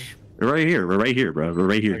gosh. We're right here. We're right here, bro. We're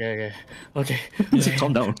right here. Okay.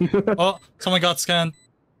 Calm down. Oh, someone got scanned.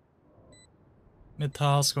 Mid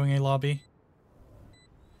house going A lobby.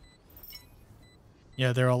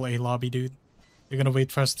 Yeah, they're all A lobby, dude. They're gonna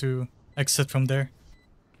wait for us to exit from there.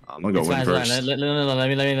 I'm gonna go in first. No, let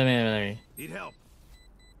me. Need help.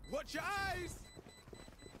 Watch your eyes.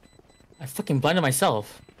 I fucking blinded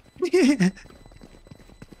myself. Good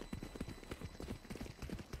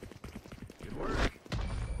work.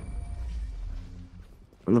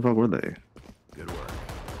 Where the fuck were they? Good work.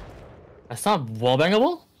 That's not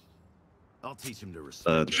wallbangable? I'll teach him to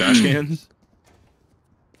respect. The trash cans?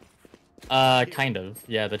 Kind of.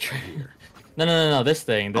 Yeah, the No, this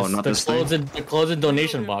thing. This, not this thing? The clothes and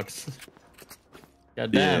donation box.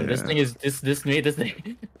 God damn, Yeah. this thing is this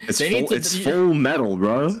thing. It's full metal,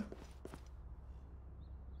 bro.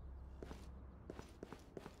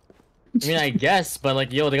 I mean, I guess, but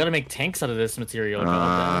like, yo, they gotta make tanks out of this material.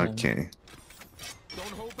 God damn. Okay. Don't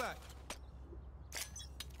hold back.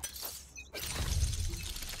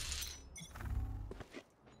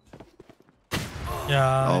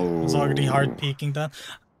 Yeah, it was already hard peeking that.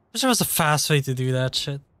 Wish there was a fast way to do that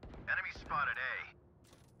shit. Enemy spotted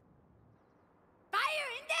A. Fire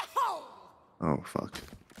in the hole! Oh fuck.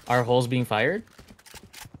 Are holes being fired?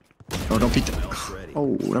 Oh, don't peek that.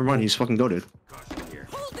 Oh, never mind. He's fucking goated.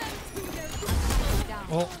 Hold them to their down.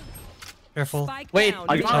 Oh, careful. Spike Wait, down.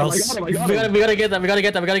 I got him. We gotta get that. We gotta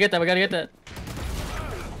get that.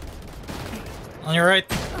 On your right.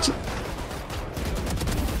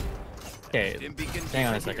 Okay, hang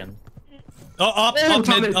on a second. Oh, up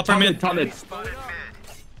mid, upper mid. Top mid.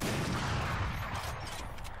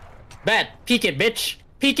 Bet, peek it, bitch.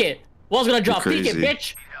 Peek it. Wall's gonna drop. Peek it, crazy.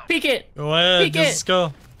 bitch. Peek it. Go ahead, Peek let's it.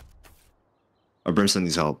 go. Brimstone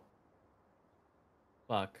needs help.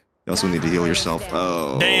 Fuck. You also need to heal yourself.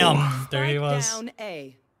 Oh. Damn, there he Spike was. down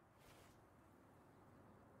A.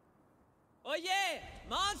 Oh yeah!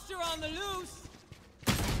 Monster on the loose!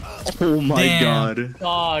 Oh my Damn. god.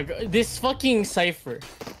 Dog, this fucking cipher.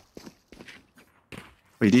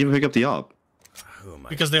 Wait, you didn't even pick up the op. Oh, my,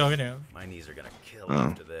 Because they already have. my knees are gonna kill Oh.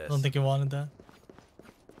 after I this. don't think you wanted that.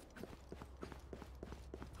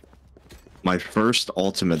 My first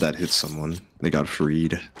ultimate that hit someone. They got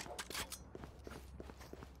freed.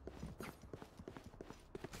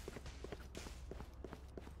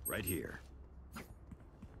 Right here.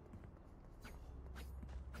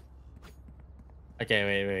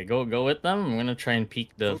 Okay, wait. Go with them. I'm gonna try and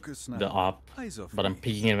peek the Focus now. op, Eyes off but I'm me.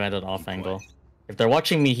 peeking it at an off angle. If they're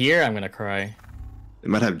watching me here, I'm gonna cry. They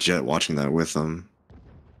might have Jet watching that with them.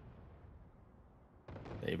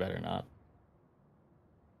 They better not.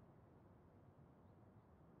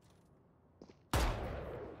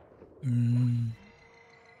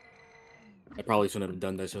 I probably shouldn't have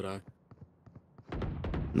done that, should I?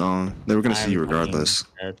 No, they were gonna see you I'm regardless.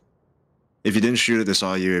 fucking dead. If you didn't shoot it, they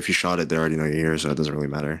saw you. If you shot it, they already know you're here, so it doesn't really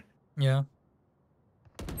matter. Yeah.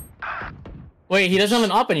 Wait, he doesn't have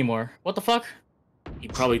an op anymore. What the fuck? He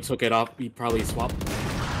probably took it off. He probably swapped.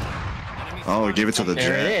 Oh, he gave it to the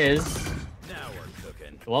There Jet. it is. Now we're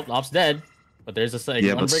cooking. Well, op's dead. But there's a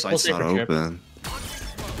Yeah, but unbreakable sight's not safer trip. open.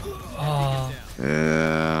 Oh,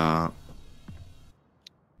 Yeah.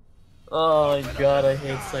 Oh my god, I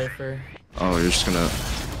hate Cypher. Oh, you're just gonna.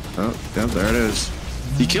 Oh, yeah, there it is.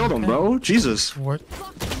 He killed him, bro. Jesus. what?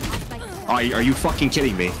 Are you fucking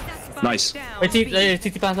kidding me? Nice. Down Wait, B.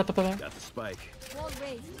 TT pants up. Got the spike. Wall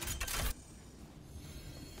raised.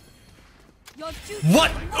 You're too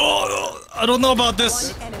What? Oh, I don't know about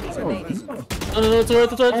this. One enemy remaining. No, it's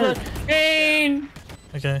worth. Pain!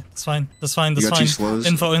 Okay, it's fine. That's fine. You That's got fine. G-slows?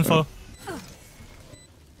 Info.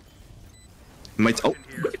 Might. Oh.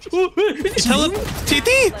 Tell him, TT.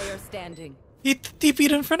 Player standing. He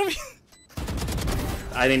TP'd in front of you.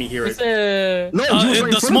 I didn't hear it. No, he was right in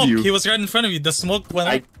the front smoke. of you. He was right in front of you. The smoke went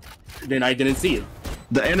up. Then I didn't see it.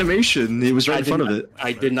 The animation, he was right in front of it.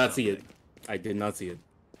 I did not see it. I did not see it.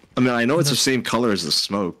 I mean, I know it's the same color as the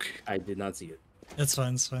smoke. I did not see it. It's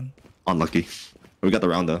fine. It's fine. Unlucky. We got the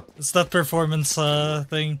round though. It's that performance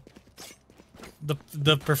thing.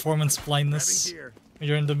 The performance blindness. Here. When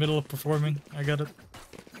you're in the middle of performing. I got it.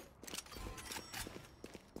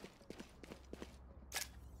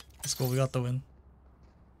 Let's go. We got the win.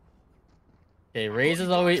 Okay, Raze is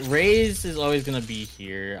always gonna be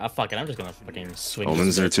here. Ah, fuck it. I'm just gonna fucking swing. this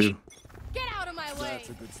Omen's there bitch. too. Get out of my way. That's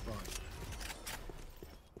a good spot.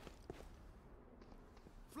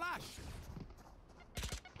 Flash.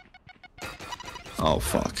 Oh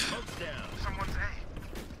fuck. Someone's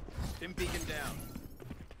A. Dim beacon down.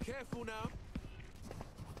 Careful now.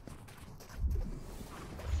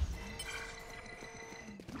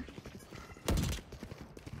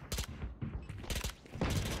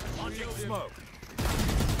 Launching smoke.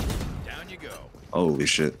 Down you go. Holy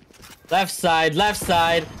shit. Left side, left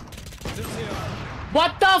side.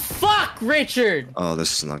 What the fuck, Richard? Oh,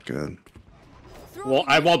 this is not good. Well,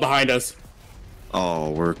 I wall behind us.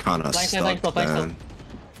 Oh, we're kind of Flank, stuck, flank, flank, flank, man.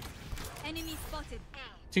 Enemy spotted.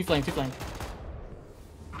 Two flank, two flank.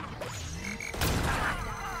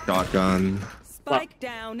 Shotgun. Spike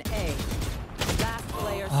down A. Last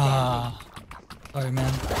player standing. Ah, sorry,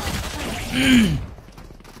 man.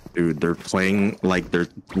 Dude, they're playing like their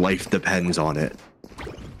life depends on it.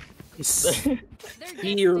 Their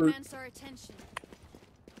game Here. demands our attention.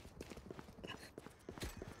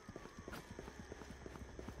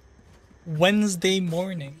 Wednesday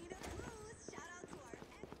morning.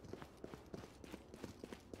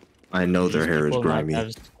 I know their hair is People not grimy.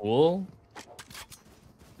 have school?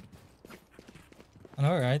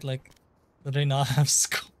 All right, like, do they not have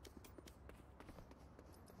school?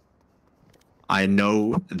 I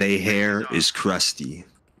know their hair is crusty.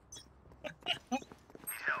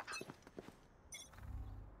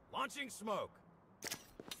 Launching smoke.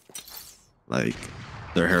 Like,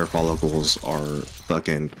 their hair follicles are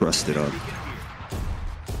fucking crusted up.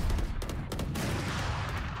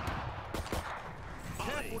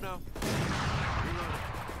 Careful now.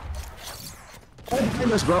 Oh,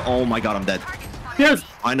 behind us, bro. Oh my god, I'm dead. Yes.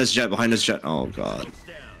 Behind us, jet. Behind us, jet. Oh god.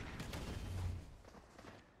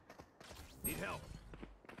 Need help.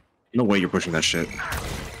 No way you're pushing that shit.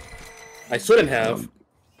 I shouldn't have.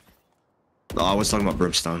 Oh, I was talking about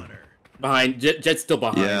Brimstone. Behind. Jet's still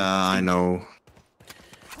behind. Yeah, I know.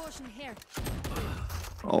 Caution here.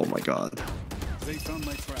 Oh my god. They found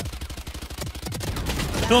my trap.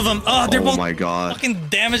 Two of them. Oh, they're Oh both my god. fucking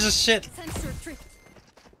damaged as shit. Sensor tripped.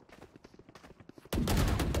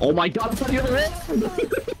 Oh my god, it's on the other end.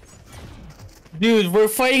 Dude, we're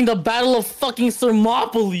fighting the Battle of fucking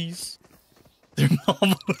Thermopylae.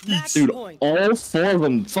 Match Dude, point. all four of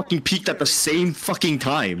them fucking peaked at the same fucking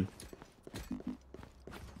time.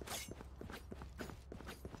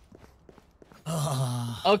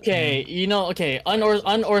 Okay, you know, okay,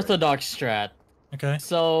 unorthodox strat. Okay.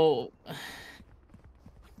 So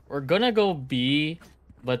we're gonna go B,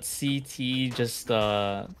 but CT just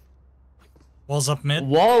Walls up mid.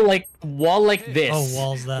 wall like this. Oh,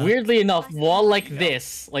 walls that. Weirdly enough, wall like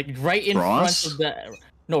this, like right in Cross? front of the.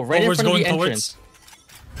 No, right Oh, in we're front of going the entrance.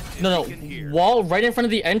 towards. No, wall right in front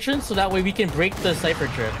of the entrance, so that way we can break the cipher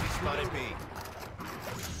trip. Spotted B.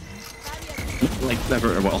 Like,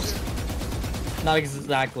 never, well. Not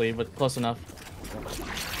exactly, but close enough.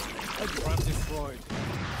 Trap destroyed.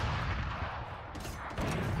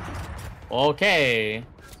 Okay.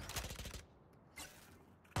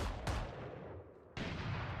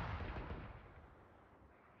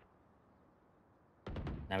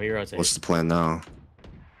 Now we rotate. What's the plan now?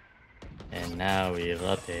 And now we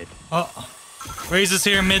rotate. Oh, Raze is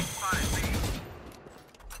here mid.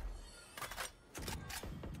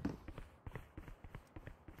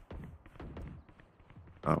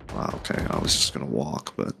 Oh, wow, okay. I was just gonna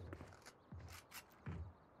walk, but...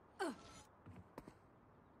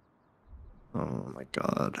 Oh my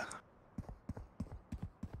god.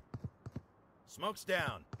 Smoke's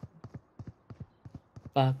down.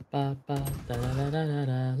 Ba ba ba da da da da da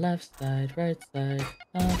da. Left side, right side.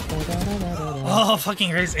 Da, da, da, da, da, da, da. Oh,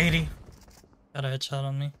 fucking Raze 80. Got a headshot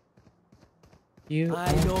on me. You.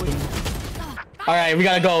 I know you. All right, we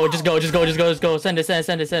gotta go. Just go. Just go. Just go. Just go. Send it. Send it.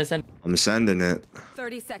 Send it. Send it. Send it. I'm sending it.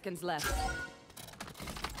 30 seconds left.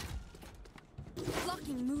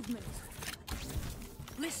 Blocking movement.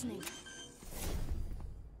 Listening.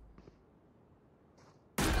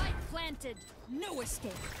 Spike planted. No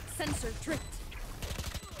escape. Sensor tripped.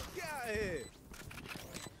 Get out of here.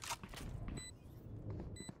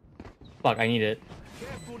 Fuck, I need it.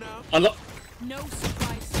 Careful now. No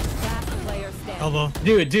surprise. Last player standing. Elbow.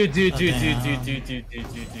 Dude, dude, dude, Oh, dude, dude, damn. dude, dude, dude,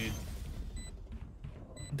 dude, dude, dude.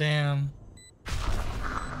 Damn.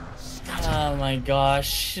 Oh my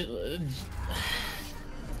gosh.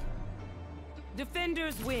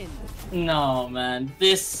 Defenders win. No, man.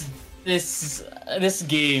 This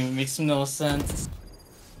game makes no sense.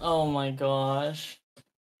 Oh my gosh.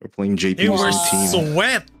 We're playing They JP's were team.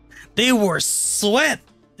 sweat. They were sweat,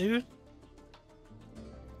 dude.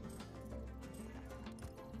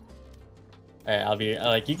 Alright, I'll be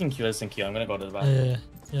like, you can queue this and queue. I'm gonna go to the bathroom.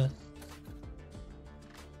 Yeah.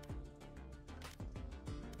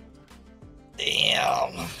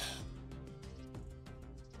 Damn.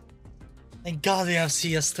 Thank God we have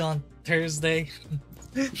siesta on Thursday.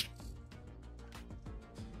 Let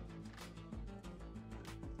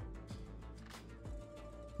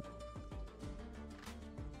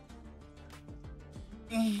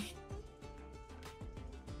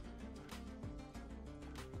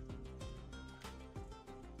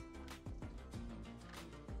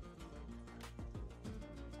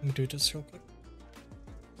me do this real quick.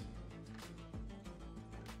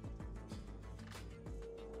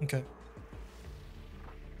 Okay.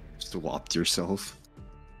 Just whopped yourself.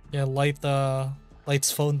 Yeah,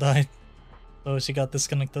 Light's phone died. So she got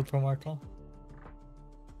disconnected from our call.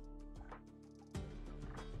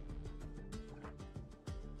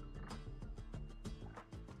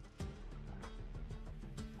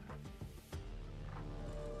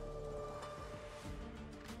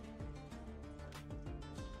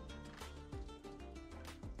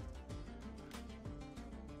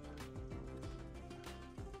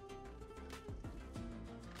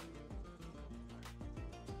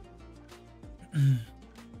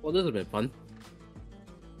 Well, this has been fun.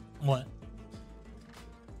 What?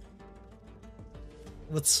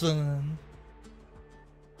 What's fun?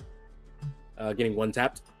 Getting one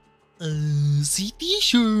tapped. See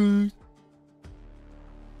t-shirt.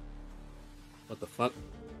 What the fuck?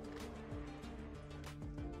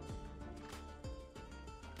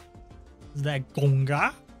 Is that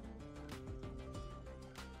Gonga?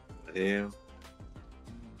 Yeah.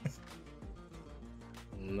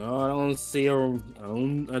 No, I don't see a.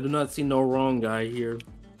 I do not see no wrong guy here.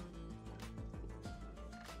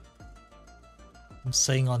 I'm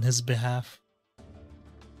saying on his behalf.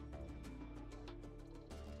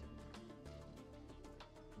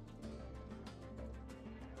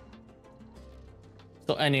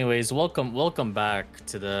 So, anyways, welcome back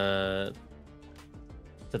to the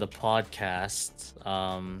podcast.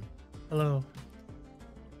 Hello.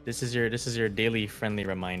 This is your daily friendly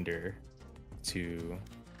reminder to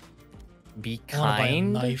be I wanna buy a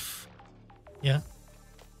kind. knife. Yeah.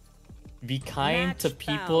 Be kind Match to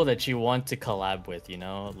people found. that you want to collab with, you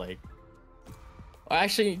know, like, or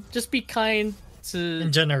actually just be kind to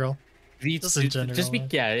In general. just Just in general. just be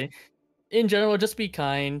yeah. In general, just be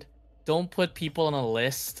kind. Don't put people on a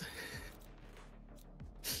list.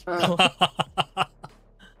 Oh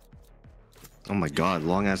my god,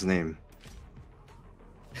 long ass name.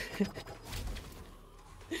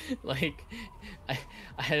 Like,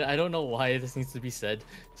 I don't know why this needs to be said.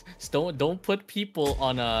 Just don't put people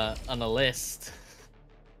on a list.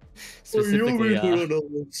 Specifically,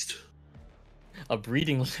 a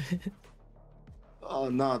breeding list. Oh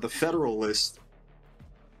no, the federal list.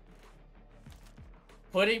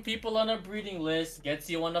 Putting people on a breeding list gets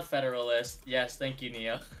you on a federal list. Yes, thank you,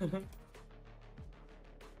 Nia.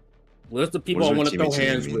 List of people I What want does to our throw team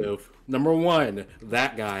hands mean? with. Number one,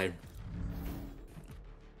 that guy.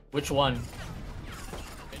 Which one?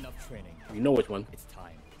 Enough training. You know which one. It's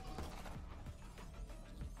time.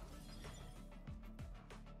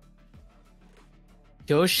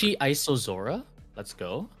 Yoshi Isozora? Let's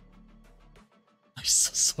go. I'm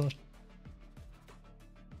so sorry.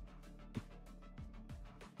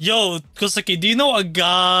 Yo, Kosaki, do you know a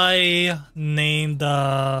guy named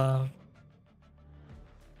what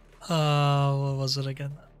was it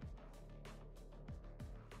again?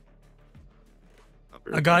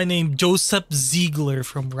 A guy named Joseph Ziegler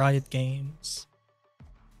from Riot Games.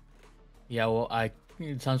 Yeah, well,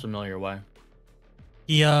 it sounds familiar. Why?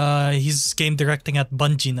 He's game directing at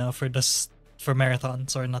Bungie now for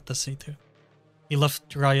marathons, or not the C2. He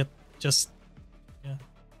left Riot just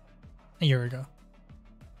a year ago.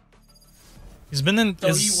 He's been in.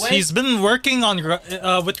 So He's been working on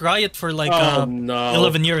with Riot for like no.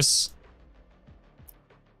 11 years.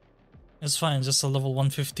 It's fine, just a level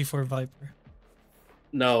 154 Viper.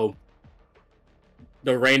 No.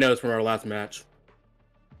 The Reynos from our last match.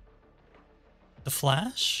 The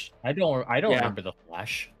Flash? I don't Yeah. remember the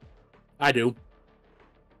Flash. I do.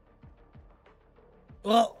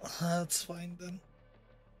 Well, that's fine then.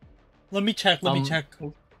 Let me check. Let me check.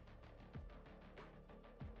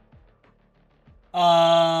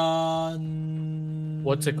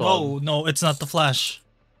 What's it called? No, it's not the Flash.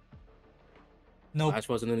 Nope. Flash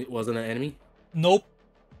wasn't an enemy. Nope.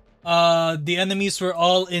 The enemies were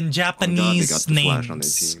all in Oh god, they Japanese got the Flash on their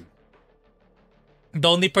names. team. The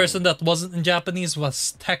only person that wasn't in Japanese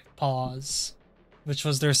was Tech Paws, which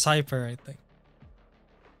was their Cypher, I think.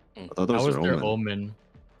 I thought that That was their their Omen. Omen.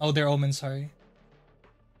 Oh, their Omen, sorry.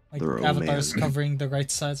 Like Their Avatar's Omen. covering the right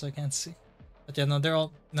side, so I can't see. But yeah, no, they're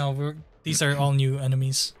all these are all new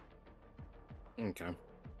enemies. Okay.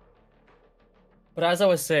 But as I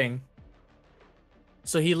was saying,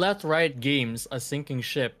 so he left Riot Games, a sinking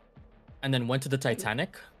ship, and then went to the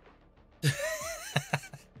Titanic.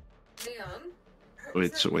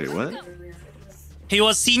 Wait, so wait, what? He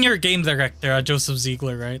was senior game director at Joseph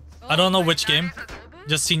Ziegler, right? I don't know which game.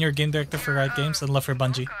 Just senior game director for Riot Games and left for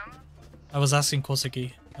Bungie. I was asking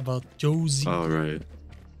Koseki about Joe Ziegler. Oh, right.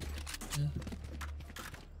 Yeah.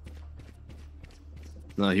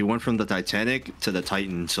 No, he went from the Titanic to the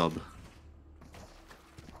Titan sub.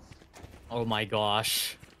 Oh my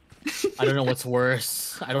gosh. I don't know what's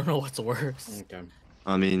worse. I don't know what's worse. Okay.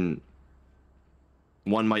 I mean,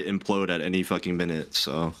 one might implode at any fucking minute,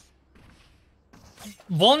 so...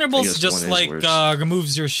 Vulnerable's just like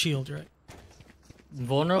removes your shield, right?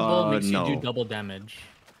 Vulnerable makes you do double damage.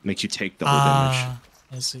 Makes you take double damage.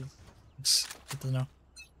 I see. It's good to know.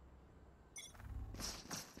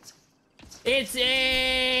 It's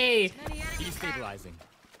a Destabilizing.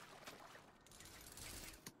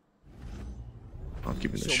 I'll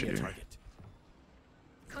give it a shit here.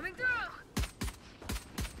 Coming through.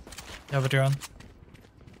 You have a drone.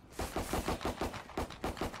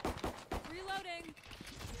 Reloading.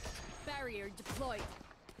 Barrier deployed.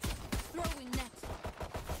 Throwing net.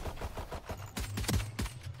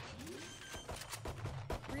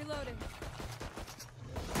 Reloading.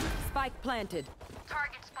 Spike planted.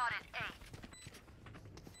 Target spotted. A.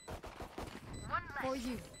 For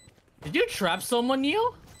you. Did you trap someone,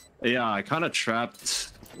 Neo? Yeah, I kind of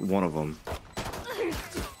trapped one of them.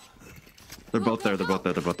 They're both there. They're both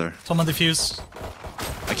there. They're both there. Someone defuse.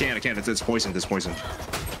 I can't. It's poisoned. It's poisoned.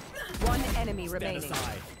 One enemy remaining.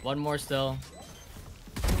 One more still.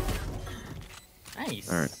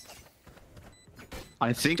 Nice. All right.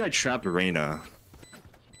 I think I trapped Reyna.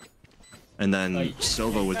 And then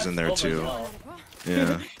Silva was in there too.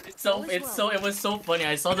 Yeah. It was so funny.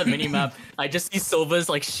 I saw the mini map. I just see Silva's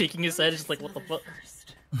like shaking his head, just like what the fuck.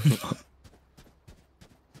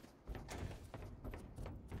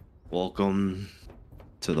 Welcome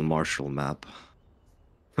to the Marshall map.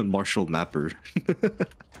 Marshall mapper.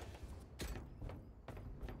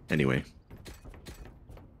 Anyway.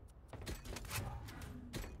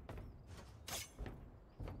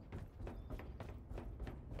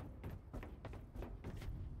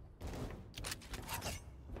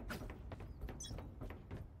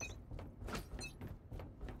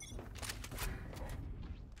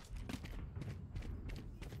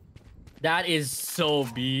 That is so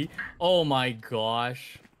B. Oh my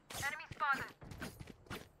gosh. Enemy spotted.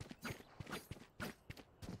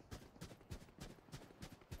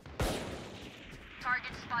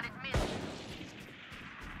 Target spotted mid.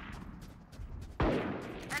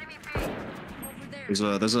 Enemy B. Over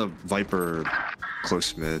there. There's a Viper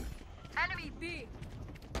close mid. Enemy B.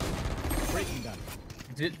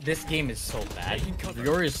 This game is so bad.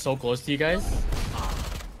 Yuri is so close to you guys.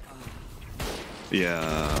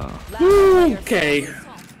 Yeah. Okay.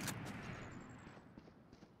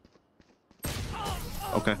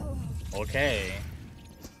 Okay. Okay.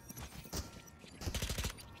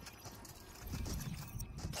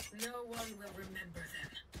 No one will remember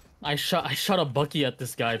them. I shot a Bucky at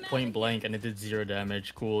this guy point blank and it did 0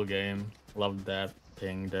 damage. Cool game. Loved that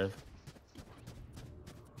thing, Dev.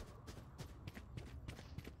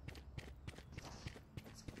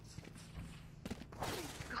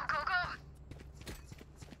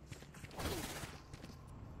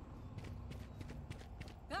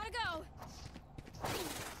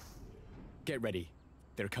 Get ready.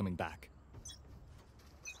 They're coming back.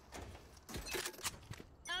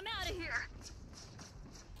 I'm out of here.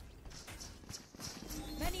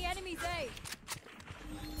 Many enemies A.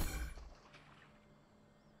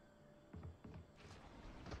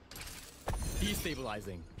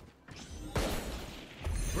 Destabilizing.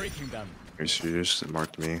 Breaking them. Are you serious? It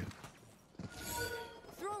marked me.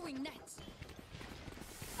 Throwing nets.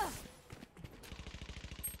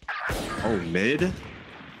 Oh, mid?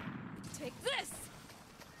 Take this.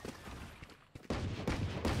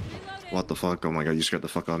 Reloading. What the fuck? Oh my god, you scared the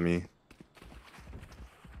fuck out of me.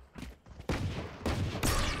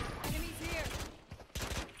 Enemies here.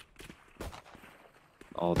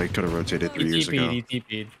 Oh, they could have rotated 3 years ago. He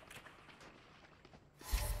TP'd.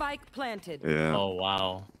 Spike planted. Yeah. Oh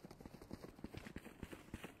wow.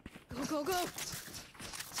 Go, go, go.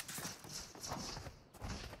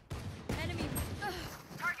 Enemy.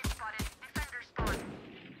 Target spotted. Defender spawn.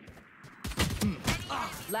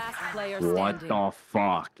 Last player standing. What the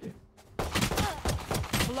fuck?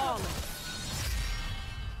 Flawless.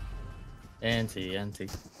 Anti.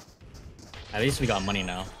 At least we got money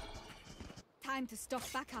now. Time to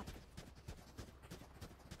stock back up.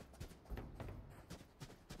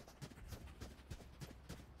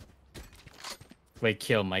 Wait,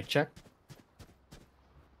 kill mic check.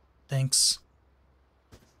 Thanks.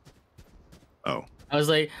 I was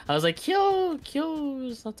like,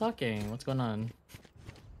 Kyo's not talking. What's going on?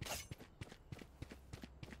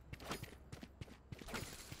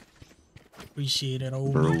 Appreciate it,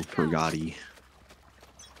 old Bro, Purgati.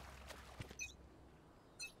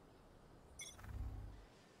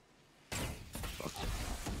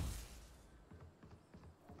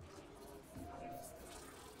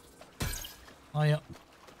 Oh yeah,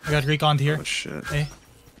 I got recon here. Oh shit. Hey.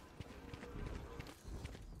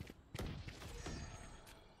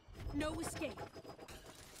 No escape.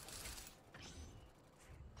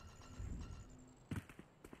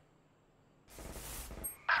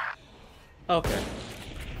 Okay.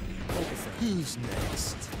 Who's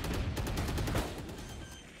next?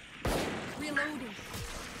 Reloading.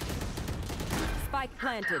 Spike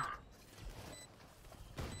planted.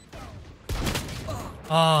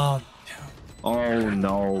 Oh, Oh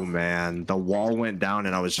no, man. The wall went down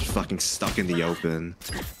and I was just fucking stuck in the open.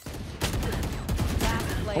 Last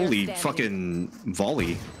player Holy standing. fucking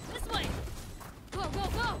volley. This way. Go, go,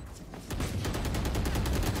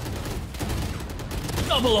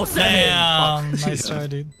 go. 007. damn! Nice try,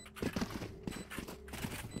 dude.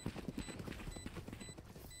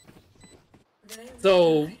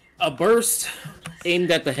 So a burst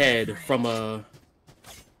aimed at the head from a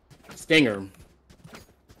stinger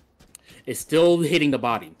is still hitting the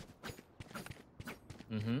body.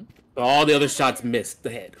 Mm-hmm. But all the other shots missed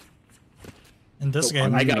the head. In this So,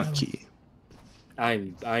 game, I got a Lucky.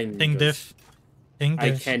 I'm Ping diff. Ping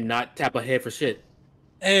I diff. cannot tap a head for shit.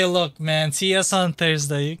 Hey, look, man. See us on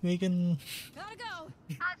Thursday. We can. Gotta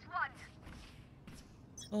go.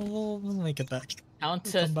 We'll make it back.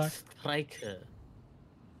 Counter Come back. striker.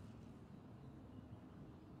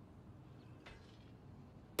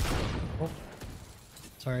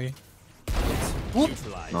 Sorry.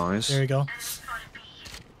 Nice. There we go.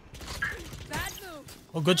 Bad move.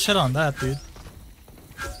 Oh, good shit on that, dude.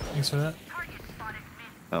 Thanks for that.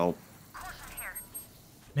 Help.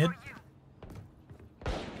 Mid.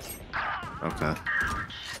 Okay.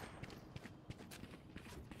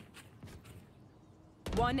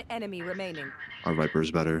 One enemy remaining. Our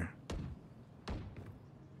Viper's better.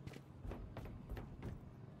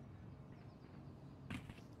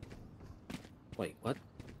 Wait, what?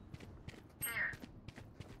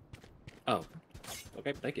 Oh.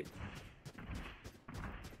 Okay, thank you.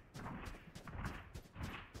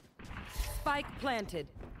 Spike planted.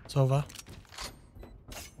 Sova.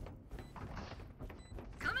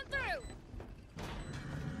 Coming through.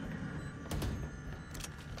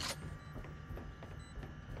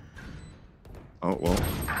 Oh, well.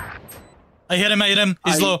 I hit him. I hit him.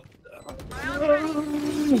 He's low.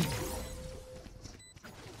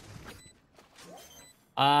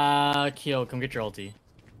 Kyo, come get your ulti.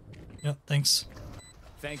 Yep. Thanks.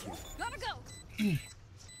 Thank you. Gotta go.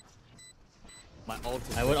 My ult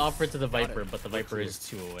is I would ready. offer to the Viper, but the Viper is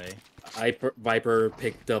 2 away. Viper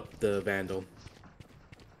picked up the Vandal.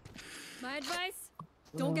 My advice: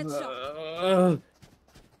 don't get shot.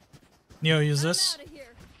 Neo, use I'm this. out of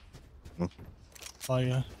here.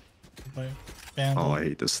 Fire. Fire. Bam. Oh, I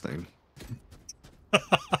hate this thing.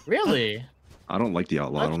 Really? I don't like the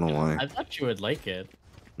Outlaw. I don't know why. I thought you would like it.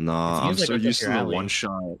 Nah, It I'm seems like so it's up used to your the alley. one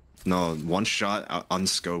shot. No, one shot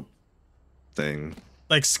unscope thing.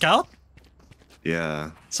 Like scout.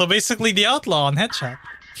 Yeah. So basically, the outlaw on headshot.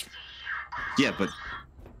 Yeah, but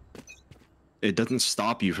it doesn't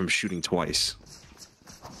stop you from shooting twice.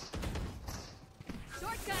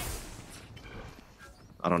 Shortcut.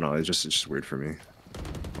 I don't know. It's just weird for me.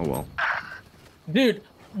 Oh well. Dude,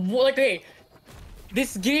 like, hey,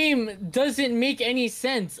 this game doesn't make any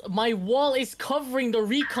sense. My wall is covering the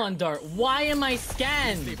recon dart. Why am I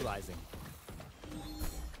scanned? Stabilizing.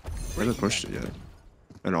 I haven't pushed it yet.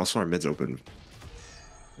 And also our mid's open.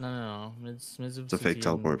 No. It's It's a fake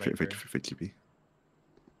teleport, fake TP.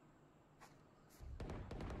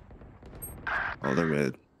 Oh, they're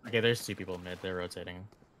mid. Okay, there's 2 people mid. They're rotating.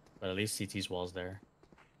 But at least CT's wall's there.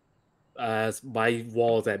 My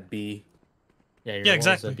wall's at B. Yeah, your Yeah, wall's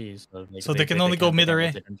at exactly. B, So they can only go mid or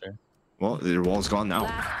A. can't enter. Well, their wall's gone now.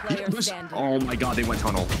 Last player Yes. standing. Oh my god, they went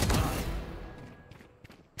tunnel.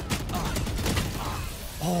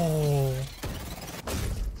 Oh.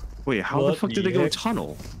 Wait, how the What fuck the did they go heck?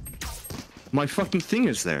 tunnel? My fucking thing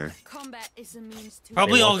is there. Combat is a means to.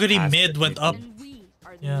 Probably They walked already past mid it, went up. And we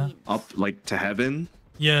are the Yeah. means. Up like to heaven,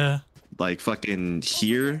 Yeah. like fucking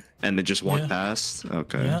here, and then just walk Yeah. past.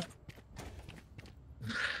 Okay. Yeah.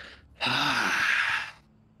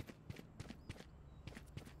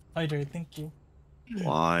 Hyder, thank you.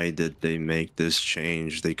 Why did they make this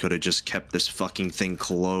change? They could have just kept this fucking thing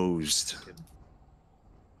closed.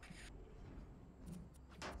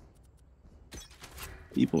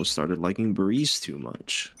 People started liking Breeze too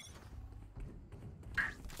much.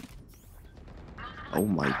 Oh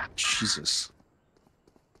my Jesus.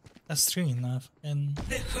 That's 3 enough. And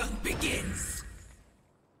The hunt begins.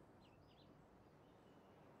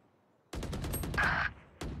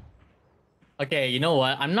 Okay, you know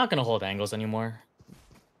what? I'm not gonna hold angles anymore.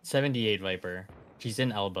 78 Viper. She's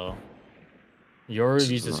in elbow.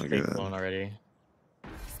 Yours uses straight phone already.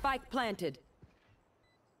 Spike planted.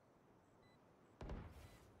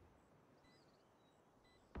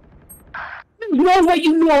 No way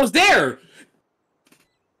you knew I was there!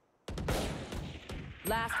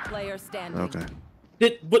 Last player standing. Okay.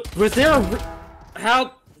 Was there a...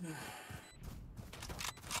 How...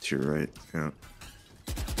 To your right, yeah.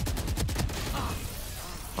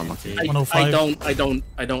 Unlucky. 105. I don't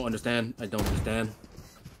understand. I don't understand.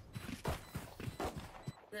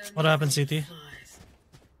 what happened, CT?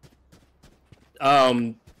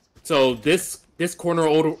 So this corner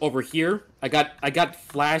over here, I got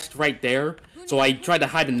flashed right there. So I tried to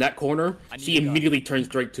hide in that corner. She immediately turned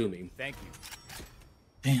straight to me. Thank you.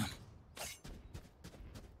 Damn.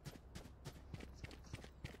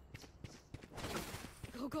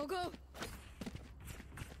 Go, go, go.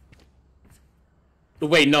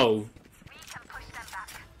 Wait, no.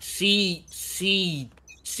 She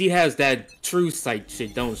has that true sight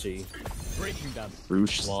shit, don't she? Breaking them. True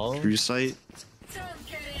Whoa. sight. Don't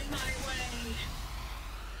get in my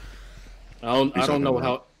way.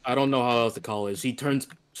 I don't know how else to call it. She turns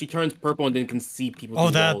purple and then can see people. Oh,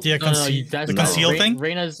 through that walls. yeah, that's the conceal thing.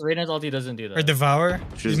 Reyna's ulti doesn't do that. Or devour.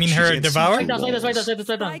 You mean She her can't see devour? through walls. Right down.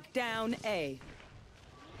 Spike down A.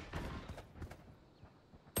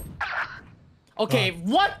 Okay,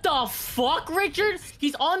 what the fuck, Richard?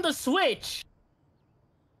 He's on the switch.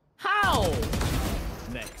 How?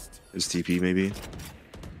 Next. Is TP maybe?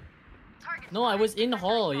 No, I was in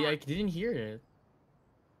hall. I didn't hear it.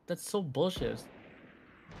 That's so bullshit.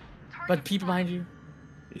 But people behind you.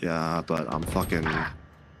 Yeah, but I'm fucking.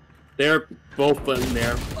 They're both in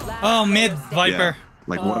there. Oh, mid Viper. Yeah.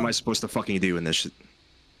 Like, what am I supposed to fucking do in this shit?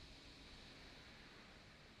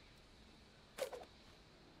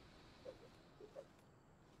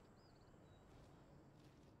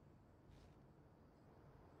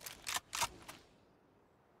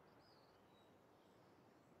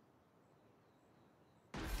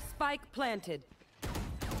 Spike planted.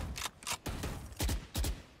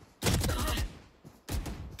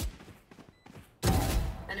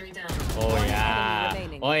 Enemy down. Oh yeah.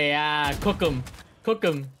 remaining. Oh yeah. Cook him. Cook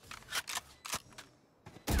him.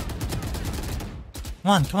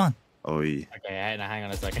 Come on. Oh, yeah. Okay, now hang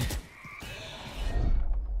on a second.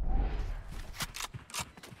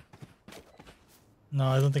 No,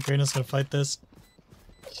 I don't think Reyna's gonna fight this.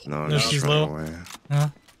 No, No, she's low. Away. Huh?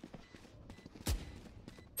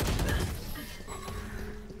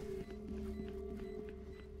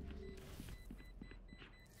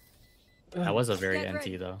 That was a very Get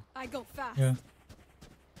ready. NT though. I go fast. Yeah.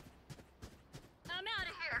 I'm out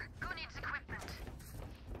of here. Who needs equipment?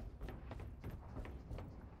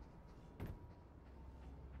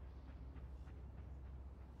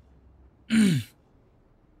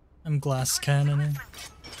 I'm glass cannoning.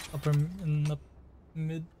 Upper in the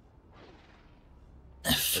mid.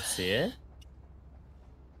 Let's see it.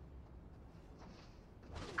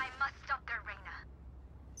 I must stop their Reyna.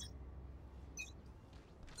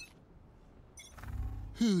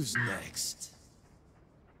 Who's next?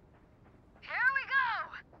 Here we go.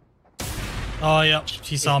 Oh yeah,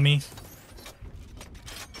 she saw me.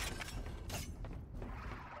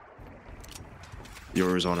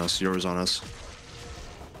 Yours on us. Yours on us.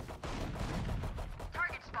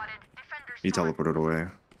 Target spotted. Defenders. He teleported away.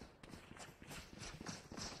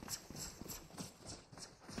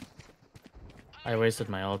 I wasted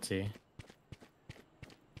my ulti.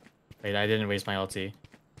 Wait, I didn't waste my ulti.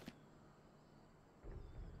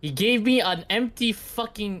 He gave me an empty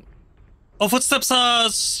fucking. Oh, footsteps.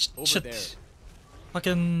 Over Shit. there.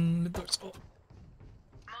 Fucking mid doors. Oh,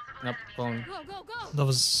 Nope, phone. Go, go, go. that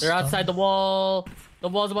was. They're outside the wall. The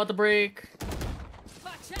wall's about to break.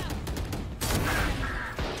 Watch out.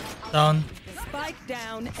 Down. Spike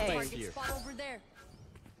down A. Target spot over there.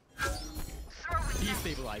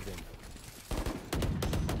 Destabilizing.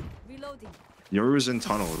 Reloading. Yours in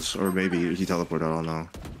tunnels, or maybe he teleported. I don't know.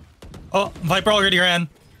 Oh, Viper already ran.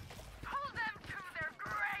 Pull them to their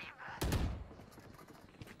grave.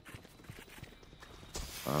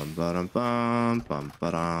 Bum, bum, bum,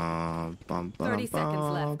 ba-dum, bum, 30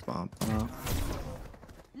 seconds left. bum, ba-dum.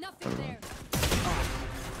 Nothing there.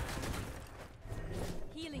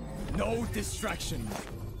 Healing. No distraction.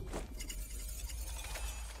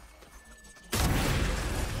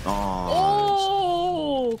 Oh.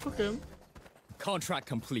 cook him. Contract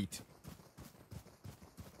complete.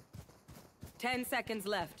 10 seconds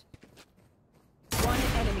left. One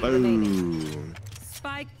enemy remaining.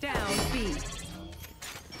 Spike down B.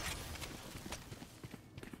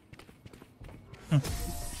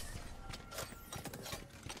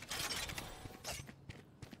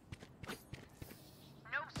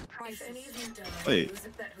 Wait,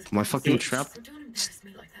 my fucking trap.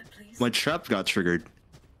 My trap got triggered.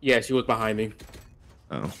 Yeah, she was behind me.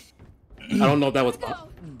 Oh. I don't know if that was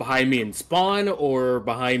behind me in spawn or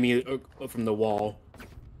behind me from the wall.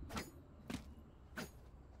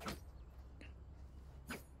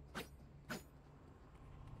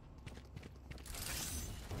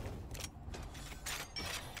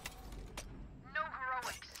 No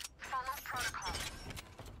heroics. Follow protocol.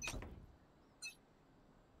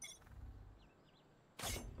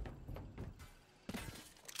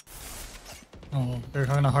 Oh, they're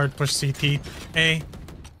gonna hard push CT. A.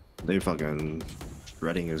 They fucking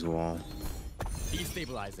shredding his wall.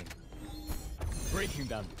 Destabilizing. Breaking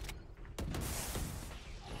them.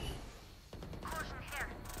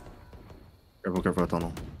 Careful, careful,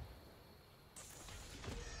 tunnel.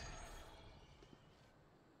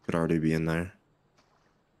 Could already be in there.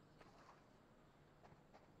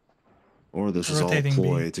 Or this is all Rotating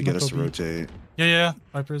ploy B, to get not us to go B. rotate. Yeah, yeah.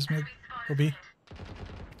 Viper's mid. Go B.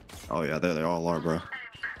 Oh yeah, there they all are, bro.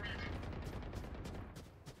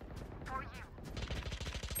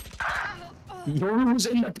 Yoru's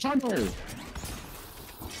in the tunnel!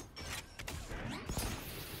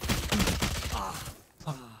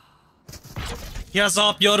 He has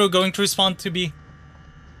up. Yoru going to respawn to B.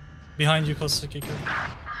 Behind you, Kosuke.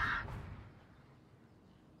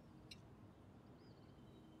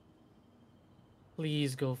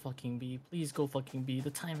 Please go fucking B. Please go fucking B.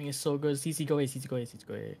 The timing is so good. CC go A, CC go A, CC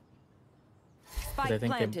go A. Spike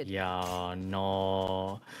planted. Yeah,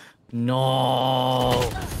 no. No.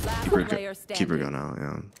 Last player standing. Keep her gun out,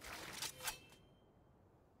 yeah.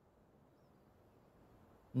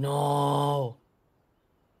 No.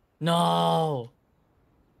 No.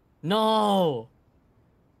 No.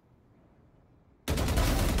 Go,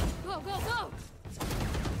 go, go!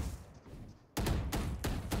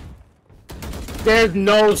 There's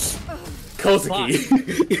no Kosuke.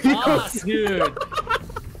 Fuck, dude.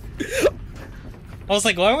 I was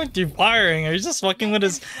like, why weren't you firing? Are you just fucking with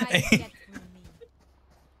his...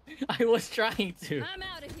 I was trying to. I'm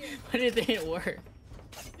out of here. But it didn't work.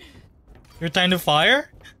 You're trying to fire?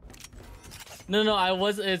 No, no, I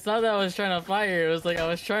was. It's not that I was trying to fire. It was like I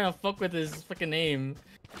was trying to fuck with his fucking name.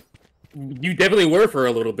 You definitely were for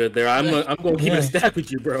a little bit there. I'm gonna keep it stacked with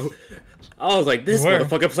you, bro. I was like, this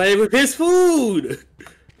motherfucker playing with his food.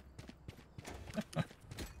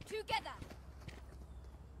 Together.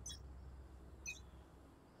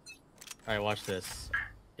 All right, watch this.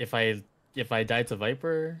 If I die to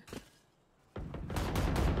Viper.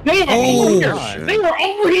 They were over here. Shit. They were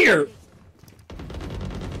over here.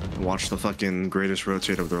 Watch the fucking greatest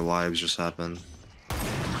rotate of their lives just happen.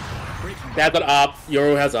 That's an op.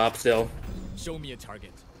 Yoru has op still. Show me a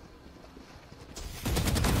target.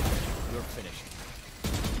 You're finished.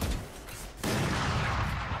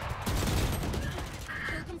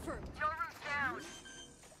 Kill confirmed. Yoru's down.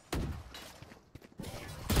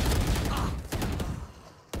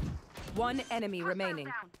 One enemy remaining.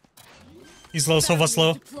 He's low, Sova's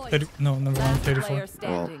low. 30, no, never mind, Last 34. player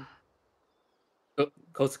standing.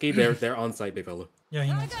 Kosuke, they're on site, big fella. Yeah,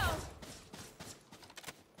 he knows.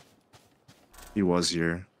 He was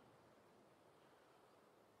here.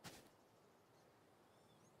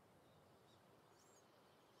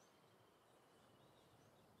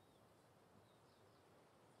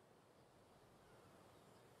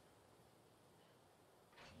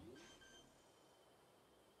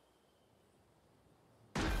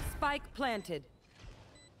 Spike planted.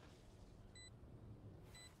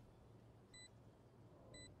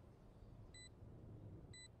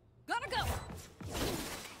 Gotta go.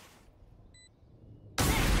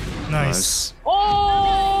 Nice.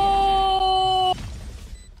 Oh!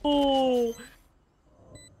 Oh!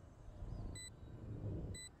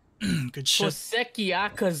 Good shit. Koseki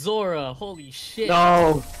Akazora. Holy shit.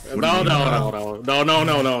 No. What do you No, mean? no, no, no, no, no,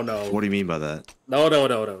 no, no, no. What do you mean by that? No, no,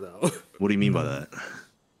 no, no, no. What do you mean by that?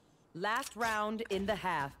 Last round in the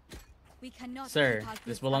half. We cannot Sir, keep up this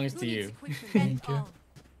with belongs to Abdul's you. quick prevent Thank you. all.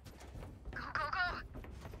 Go, go, go.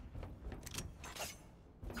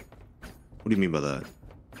 What do you mean by that?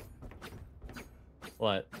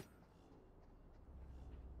 What?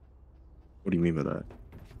 What do you mean by that?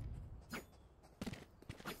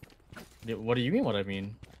 What do you mean what I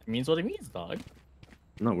mean? It means what it means, dog.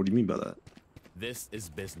 No, what do you mean by that? This is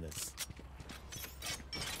business.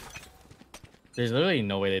 There's literally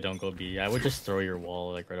no way they don't go B. I would just throw your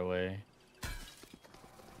wall like right away.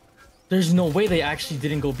 There's no way they actually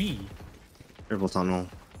didn't go B. Careful tunnel.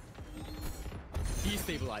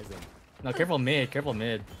 Destabilizing. No, careful mid. Careful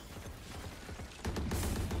mid.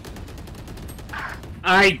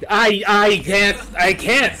 I can't.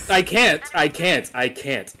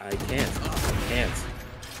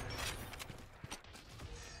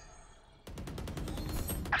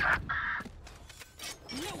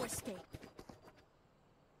 No escape.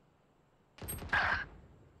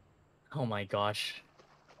 Oh my gosh.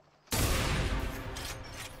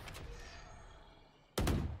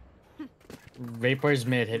 Vapor's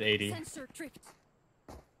mid hit 80. Sensor tripped.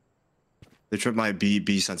 They tripped my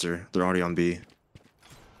B sensor. They're already on B.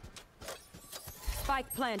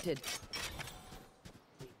 Spike planted.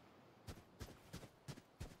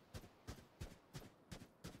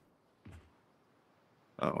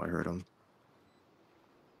 Oh, I heard him.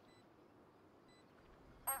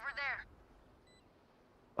 Over there.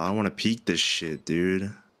 I don't want to peek this shit,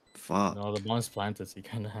 dude. Fuck. No, the bomb's planted, so you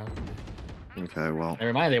kind of have to. Okay, well.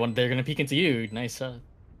 Never mind. They're gonna peek into you. Nice.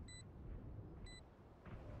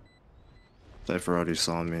 Cypher already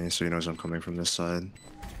saw me, so he knows I'm coming from this side.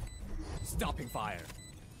 Stopping fire.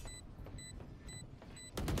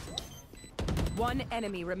 One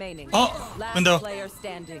enemy remaining. Oh, Last window. player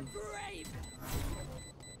standing.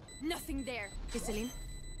 Nothing there. Iselin,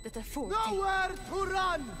 that I fought. Nowhere to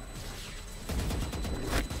run.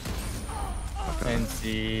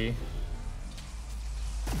 NC.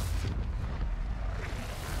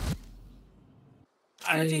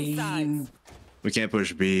 We can't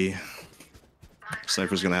push B.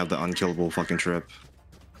 Cypher's gonna have the unkillable fucking trip.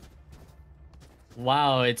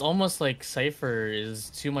 Wow, it's almost like Cypher is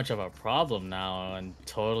too much of a problem now and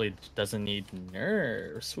totally doesn't need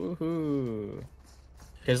nerfs. Woohoo!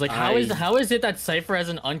 Because like, how is it that Cypher has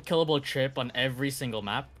an unkillable trip on every single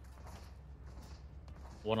map?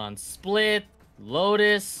 One on Split,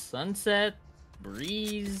 Lotus, Sunset,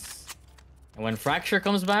 Breeze. And when Fracture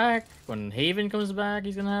comes back, when Haven comes back,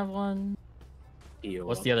 he's gonna have one. Yo,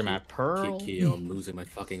 What's the other map? Pearl? I'm losing my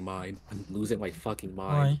fucking mind. I'm losing my fucking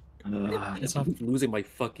mind. I'm losing my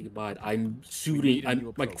fucking mind. I'm shooting.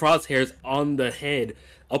 My crosshairs on the head.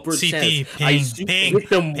 Upper CT, chest. ping, I shoot, ping, hit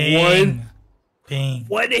them ping, ping,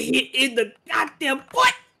 one hit in the goddamn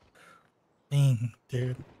butt. ping,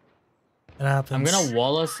 dude. It happens. I'm gonna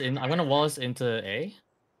wall us in. I'm gonna wall us into A.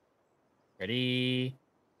 Ready?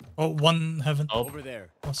 Oh, one heaven. Oh, Over there.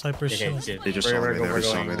 Oh, Cypress. okay, shield. They just saw me. They already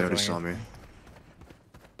saw me. They already saw me.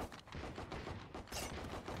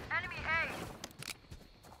 Enemy A.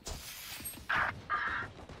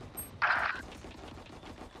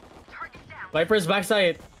 Target down. Viper's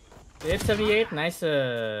backside. Hit 78. Nice.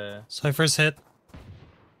 Cypher's hit.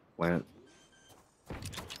 Plant.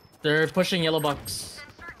 They're pushing yellow box.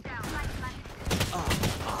 Sensor down.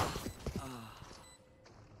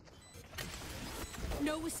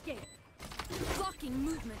 No escape. Blocking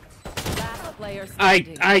movement. Last player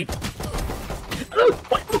standing.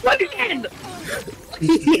 What again?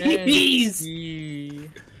 Please.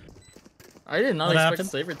 I did not What expect happened?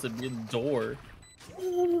 Cypher to be a door.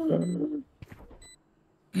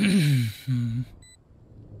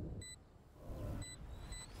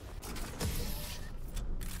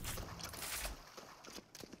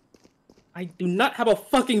 I do not have a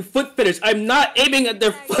fucking foot finish. I'm not aiming at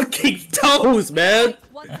their fucking toes, man.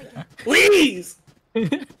 One second. Please.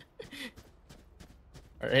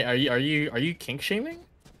 Are you kink shaming?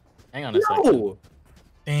 Hang on a second. No.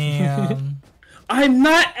 Damn. I'm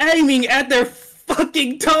not aiming at their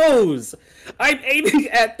fucking toes. I'm aiming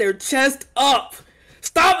at their chest up.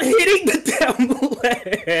 Stop hitting the damn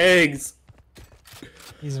legs.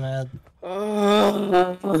 He's mad.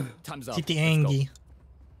 Time's up. CT Let's go. Angie.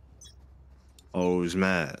 Hoes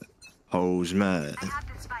mad. Hoes mad. I have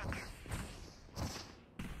the spike.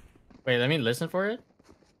 Wait, let me listen for it.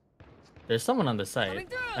 There's someone on the site.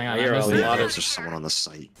 Hang on, I hear I'm a listening. lot There's just someone on the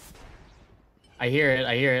site. I hear it.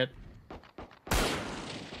 I hear it.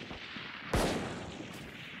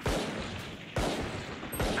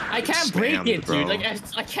 I can't break Spammed, it, dude. bro. Like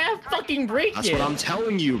I can't fucking break That's it. what I'm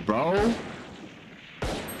telling you, bro.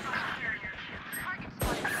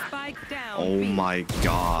 Spike down. Oh B. my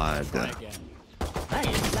god. Try again.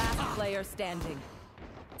 Nice. Last player standing.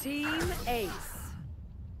 Team Ace.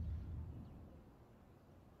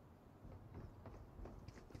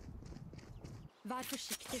 Var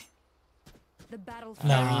försiktig. The battle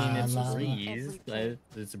Nah, I mean, it's nah. Breeze.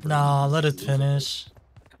 It's Breeze. Nah, let it finish.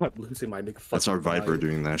 I'm losing my big That's our fucking Viper mind.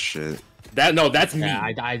 doing that shit. That's me.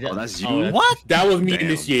 Yeah, Oh, that's you? What? That was me Damn.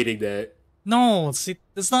 initiating that. No, see,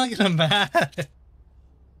 it's not gonna matter.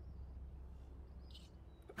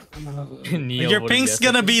 Neo Your voted ping's yes.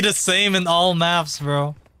 gonna be the same in all maps,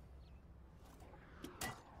 bro.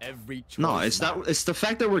 Every choice No, it's not. It's the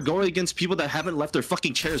fact that we're going against people that haven't left their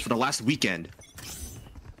fucking chairs for the last weekend.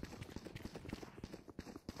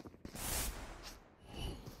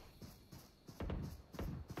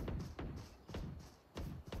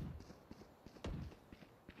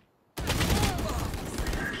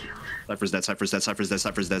 Cypher's dead. Cypher's dead. Cypher's dead.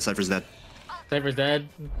 Cypher's dead. Cypher's dead. Cypher's dead.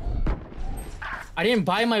 I didn't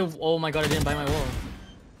buy my. Oh my god! I didn't buy my wall.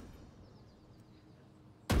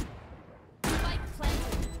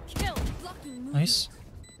 Nice.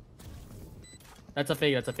 That's a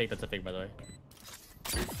fake. That's a fake. That's a fake, by the way.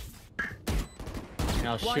 And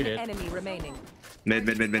I'll One shoot it. enemy remaining. Mid.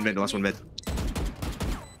 Last one mid.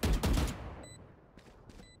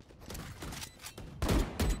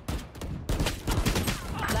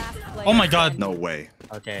 Last player Oh my god. No way.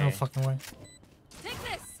 Okay. No fucking way. Take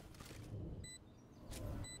this.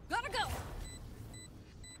 Gotta go.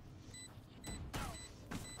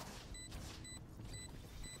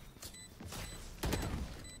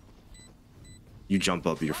 You jump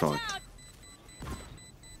up, you're fucked.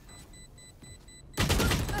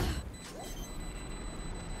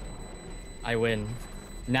 I win.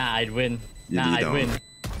 Nah, I'd win. You Nah, I'd don't. win.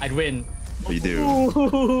 I'd win. You do.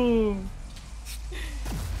 Ooh.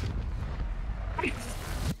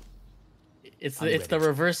 It's the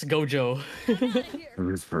reverse Gojo.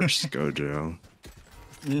 Reverse Gojo.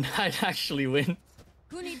 I'd actually win.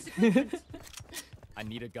 Who needs equipment? I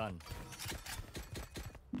need a gun.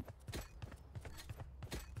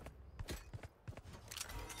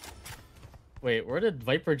 Wait, where did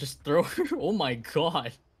Viper just throw her? Oh my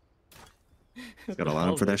god. Gotta line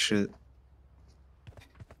up for that shit.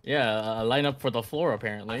 Yeah, line up for the floor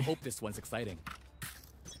apparently. I hope this one's exciting.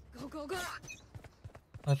 Go, go, go.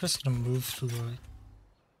 I'm just gonna move to the right.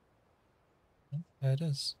 Oh, there it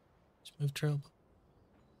is. Just move trail.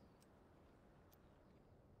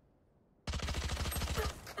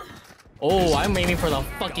 Oh, I'm aiming for the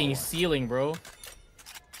fucking ceiling, bro.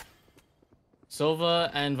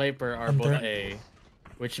 Sova and Viper are both Under. A,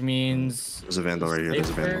 which means There's a Vandal right here. There's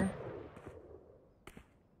a Vandal.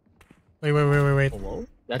 Wait. Hello?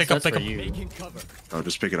 That's Pick up. for you. Making cover. Oh,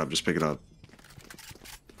 just pick it up. Just pick it up.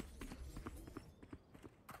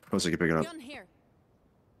 Oh, so you can pick it up. Gun here.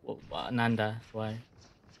 Well, Nanda, why?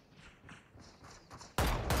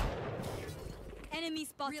 Enemy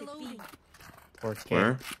spotted. B. 4K.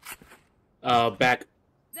 Where? Back.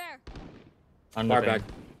 There. On Far the back.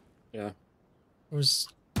 thing. Yeah. Where's...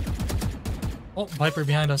 Oh, Viper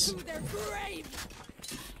behind us. They're brave.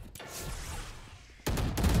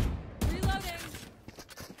 Reloading.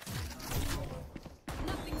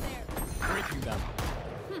 Nothing there. Breaking them.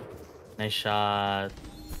 Nice shot.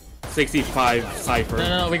 65 Cypher.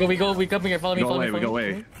 No, we come here. Follow me, Go follow me. away. We follow go me.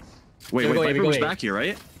 away. Wait, We go away, we Viper go was away. back here,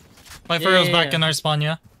 right? Viper Yeah, was yeah, back yeah. in our spawn,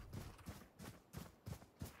 yeah?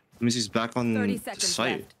 That means he's back on 30 the seconds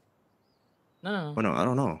site. left. No. Oh no, I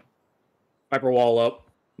don't know. Viper wall up.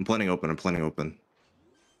 I'm planning open.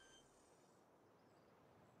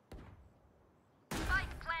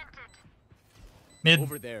 Spike planted. Mid.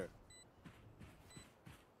 Over there.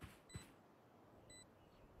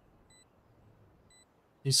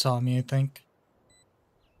 He saw me, I think.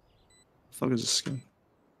 The fuck is this skin?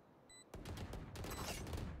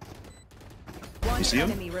 One You see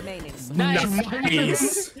him? enemy remaining.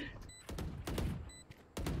 Nice.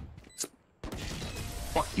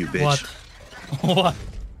 Fuck you, bitch. What? What?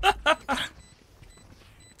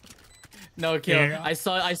 No, kill. Yeah. I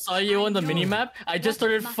saw you on the minimap. I just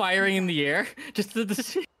started firing in the air. Just to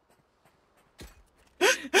the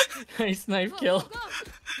nice knife kill.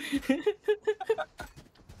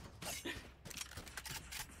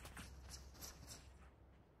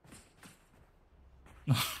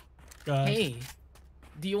 God. Hey,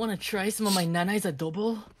 do you want to try some of my nanai's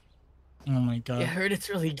adobo? Oh my god. I heard it's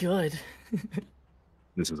really good.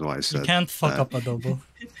 This is why I said. You can't fuck that. up adobo.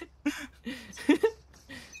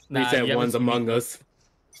 They said you one's haven't seen among me. us.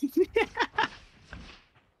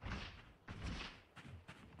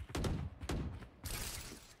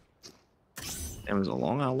 It was a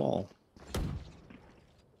long out wall.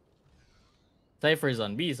 Cypher's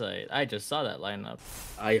on B side. I just saw that lineup.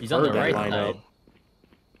 I He's on heard the that right lineup. side.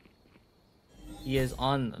 He is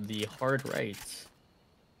on the hard right.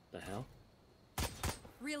 The hell?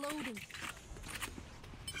 Reloading.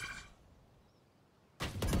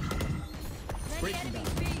 Breaking them.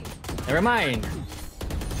 Never mind.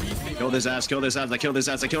 Kill this ass. Kill this ass. I killed this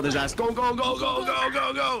ass. I killed this ass. Go, go, go, go, go,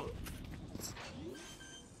 go, go.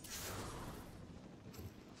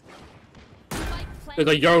 There's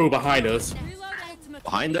a Yoru behind us. Reload ultimate.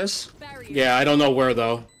 Behind us? Barrier. Yeah, I don't know where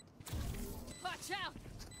though.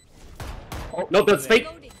 No, that's fake.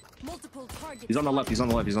 Multiple targets. He's on the left. He's on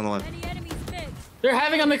the left. He's on the left. Any enemies mid. They're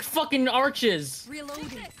having a McFucking arches.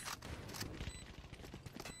 Reloading.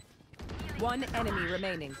 One enemy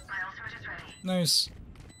remaining. Nice.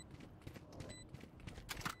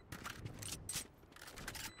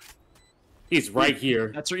 He's right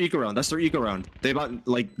here. That's their eco round. That's their eco round. They got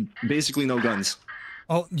like basically no guns.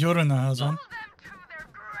 Oh, Yoruna has one.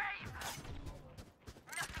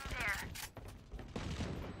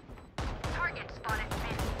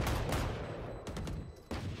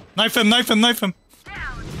 Knife him, knife him, knife him!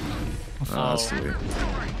 Sweet.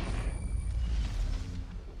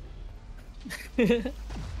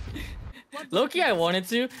 Loki, I wanted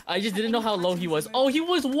to. I just didn't know how low he was. Oh, he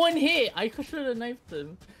was one hit. I should have knifed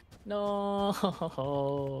him.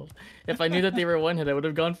 No. If I knew that they were one hit, I would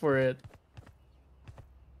have gone for it.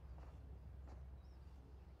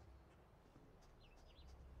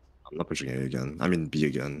 I'm not pushing A again. I mean B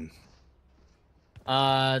again.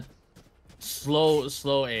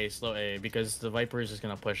 Slow A, because the Viper is just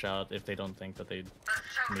gonna push out if they don't think that they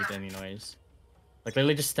made any noise. Like,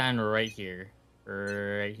 literally just stand right here.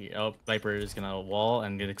 Right here. Oh, Viper is gonna wall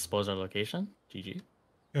and expose our location. GG.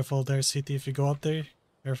 Careful there, CT, if you go up there.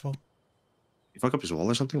 Careful. He fuck up his wall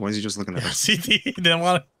or something? Why is he just looking at us? CT, he didn't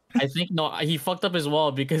want to. I think, no, he fucked up his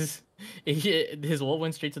wall because his wall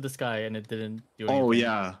went straight to the sky and it didn't do anything. Oh,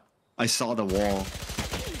 yeah. I saw the wall.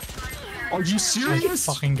 Are you serious?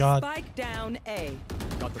 Oh, fucking god. Spike down A.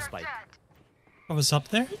 Got the spike. I was up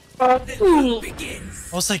there? I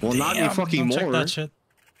was like, well, not any fucking don't check more. that shit.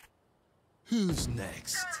 Who's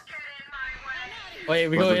next? Wait,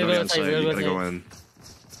 we go inside. We gotta go in.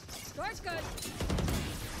 Door's good.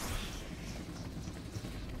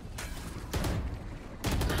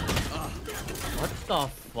 What the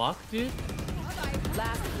fuck, dude?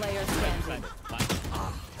 Last player standing.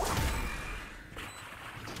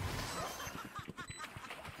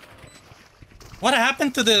 What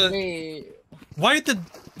happened to the... Wait. Why did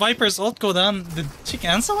Viper's ult go down? Did she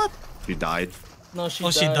cancel it? She died. No, she Oh,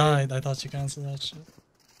 died. she died. I thought she canceled that shit.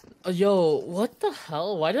 Yo, what the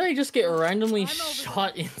hell? Why did I just get randomly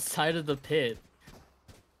shot inside of the pit?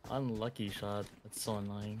 Unlucky shot. That's so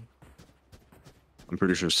annoying. I'm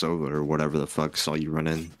pretty sure Sova or whatever the fuck saw you run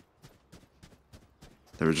in.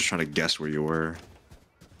 They were just trying to guess where you were.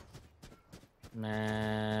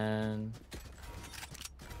 Man.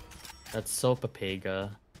 That's so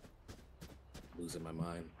Papega. Losing my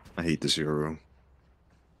mind. I hate this hero.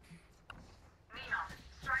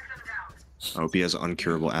 I hope he has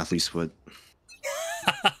uncurable athlete's foot.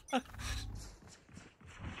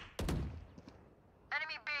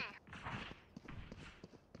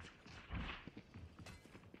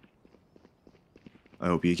 I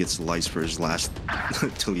hope he gets lights for his last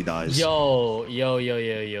till he dies. Yo.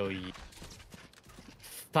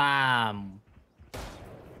 Bam.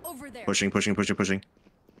 Over there. Pushing. Close.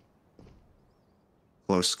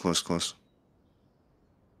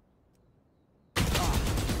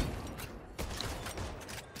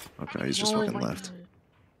 Okay, he's just fucking left.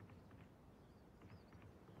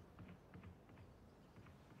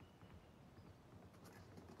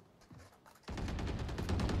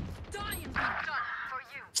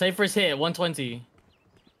 Cypher's hit, 120.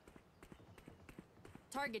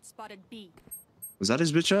 Target spotted B. Was that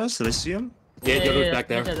his bitch ass? Did I see him? Yeah, Yodo's back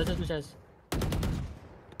there. That's his chest.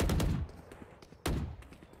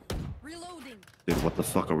 Reloading. Dude, what the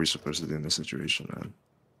fuck are we supposed to do in this situation, man?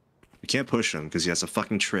 We can't push him because he has a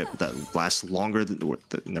fucking trip that lasts longer than...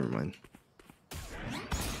 Never mind.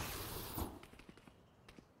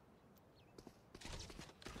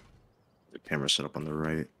 The camera set up on the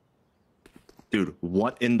right. Dude,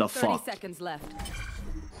 what in the 30 fuck? seconds left.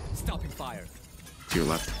 Stopping fire. To your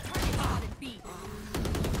left. Spotted B.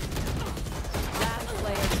 Last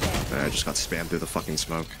player standing. I just got spammed through the fucking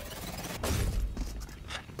smoke.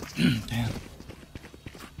 Damn.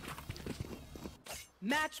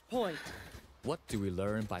 Match point. What do we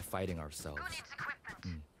learn by fighting ourselves?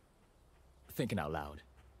 Thinking out loud.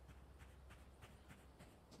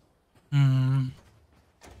 Hmm.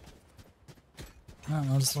 I don't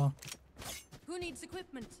know, just well. Who needs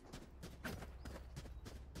equipment?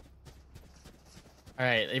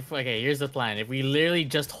 Alright, okay, here's the plan. If we literally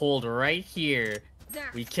just hold right here,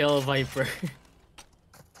 we kill Viper.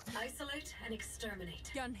 Isolate and exterminate.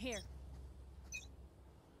 Gun here.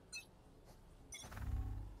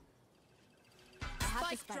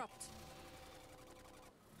 Spike dropped.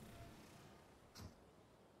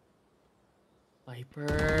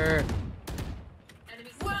 Viper.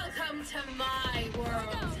 Welcome to my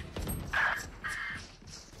world.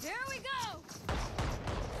 There we go.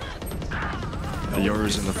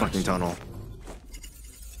 Yours in the fucking tunnel.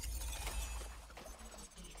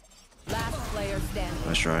 player standing.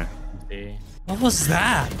 Nice try. What was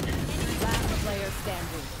that? Last player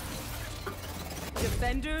standing.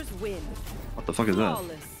 Defenders win. What the fuck is that?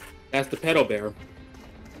 Flawless. That's the pedo bear.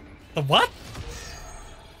 The what?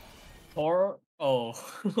 Or oh,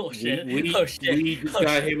 oh shit! We Oh shit! We just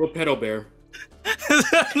got Halo pedo bear.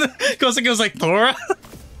 Goes like Thora.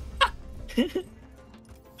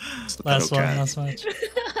 It's the Last pedo one, cat. last match.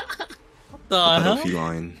 What the Pedo hell?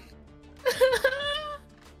 feline.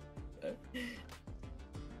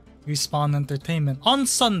 Respawn Entertainment. On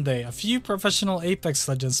Sunday, a few professional Apex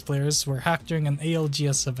Legends players were hacked during an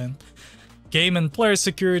ALGS event. Game and player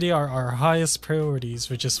security are our highest priorities,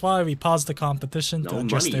 which is why we paused the competition to No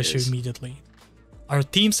address the money issue is. immediately. Our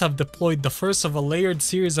teams have deployed the first of a layered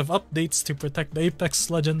series of updates to protect the Apex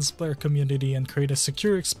Legends player community and create a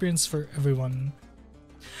secure experience for everyone.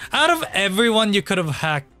 Out of everyone you could have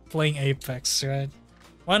hacked playing Apex, right?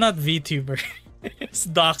 Why not VTuber? It's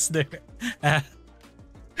docs there.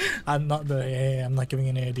 I'm not I'm not giving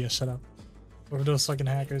any idea. Shut up. What are those fucking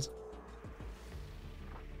hackers?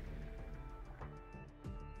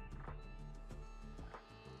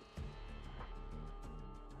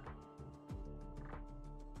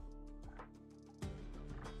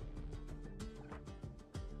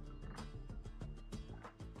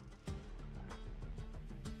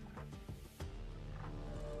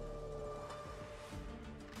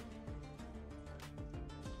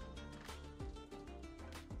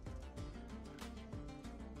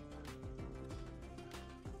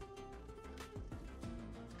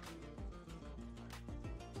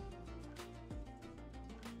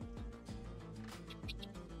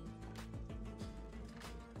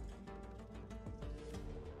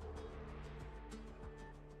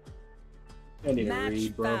 I need to Match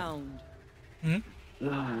read, bro. found.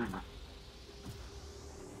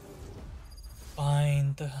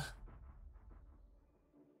 Find. The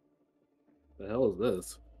hell is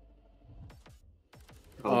this?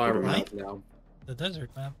 Oh, I put it remember right. now. The desert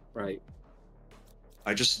map. Right.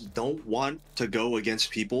 I just don't want to go against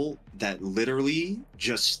people that literally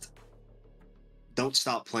just don't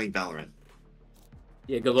stop playing Valorant.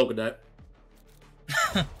 Yeah, good luck with that.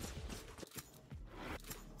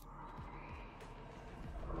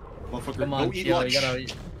 Motherfucker, Come on, go eat chill, lunch. you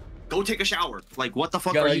gotta- Go take a shower. Like, what the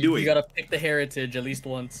fuck You are gotta, you doing? you gotta pick the heritage at least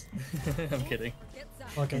once. I'm kidding.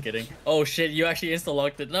 Okay. I'm kidding. Oh shit! You actually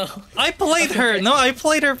insta-locked it. No. I played her. No, I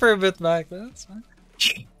played her for a bit back. That's fine.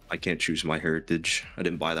 I can't choose my heritage. I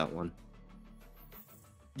didn't buy that one.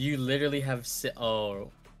 You literally have oh,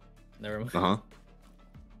 never mind. Uh-huh.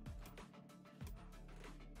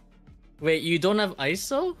 Wait, you don't have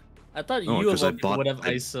ISO? I thought No, you 'cause I of all people bought- would have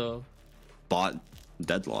I- ISO. Bought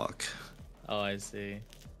Deadlock. Oh, I see.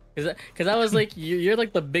 Cause I was like, you're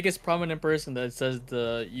like the biggest prominent person that says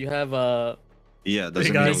you have a Yeah, doesn't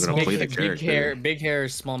Big mean I'm eyes, gonna play the big character. big hair,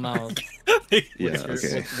 small mouth. Yeah,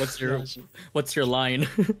 okay. What's your line?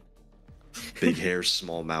 Big hair,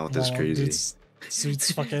 small mouth is Oh, crazy. dude's-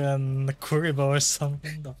 Dude's fucking Kuribo or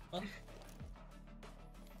something. The fuck?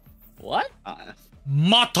 What?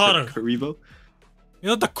 Matar! Karibo? You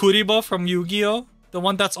know the Kuribo from Yu-Gi-Oh? The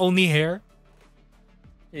one that's only hair?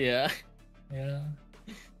 Yeah. Yeah.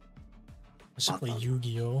 I should play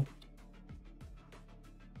Yu-Gi-Oh.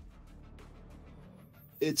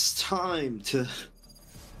 It's time to...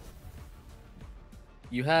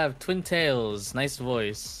 You have twin tails. Nice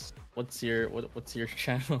voice. What's your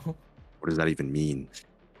channel? What does that even mean?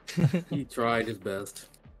 He tried his best.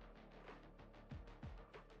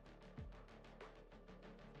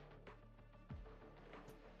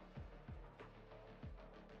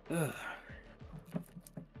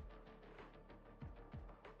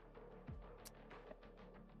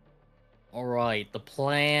 All right, the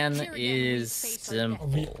plan is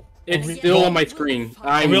simple. It's still on my screen.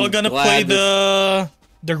 Are we all gonna play the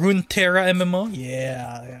Runeterra MMO?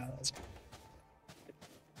 Yeah, yeah.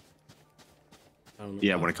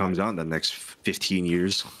 Yeah, when it comes out in the next 15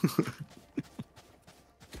 years.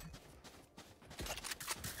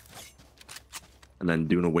 And then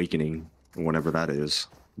Dune Awakening, whatever that is.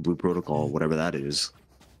 Blue Protocol, whatever that is.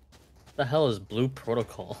 What the hell is Blue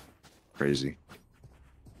Protocol? Crazy.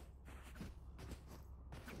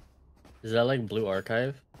 Is that like Blue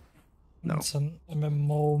Archive? No. It's an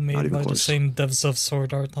MMO Not made even by the close. same devs of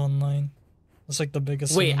Sword Art Online. It's like the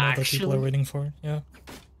biggest Wait, MMO that people are actually? waiting for. Yeah.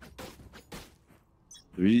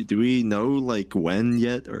 Do we know like when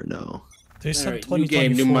yet or no? They said Alright, new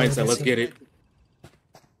game, new 2024, mindset. they Let's said. get it.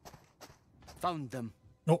 Found them.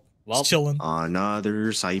 Nope. Well, It's chilling.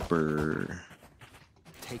 Another Cyper.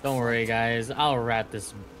 don't worry, guys. I'll rat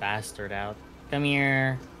this bastard out. Come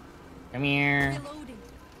here. Come here.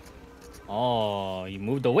 Oh, he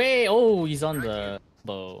moved away. Oh, he's on the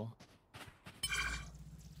bow.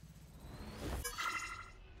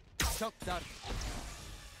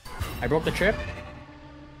 I broke the trip.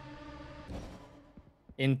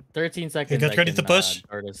 In 13 seconds, get ready to push.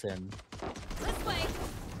 Dart us in. This way.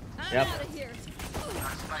 I'm Yep. out of here.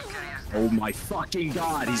 Oh my fucking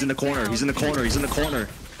god! He's in the corner. He's in the corner. He's in the corner.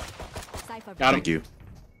 Got him. Thank you.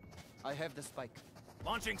 I have the spike.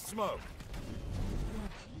 Launching smoke.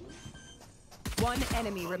 One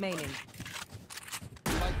enemy remaining.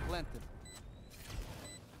 Spike planted.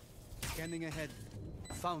 Scanning ahead.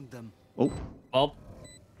 Found them. Oh. Well,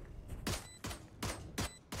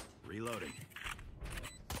 Reloading.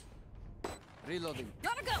 Reloading.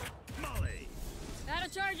 Gotta go. Molly. Out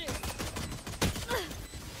of charges.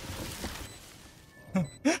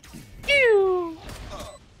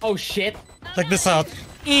 oh shit. Check this out.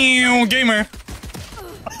 Ew, gamer.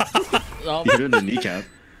 Oh, You hit it in the kneecap.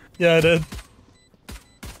 Yeah, I did.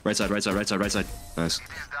 Right side, right side, right side, right side. Nice.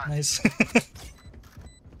 Nice.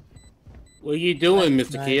 What are you doing,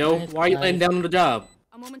 Mr. Keo? Why are you laying down on the job?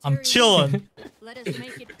 A momentary I'm chilling. Let us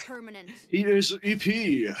make it permanent. He is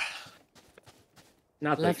EP.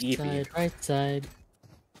 Not the left EP. side, right side.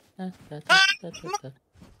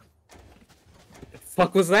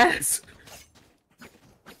 Fuck was that?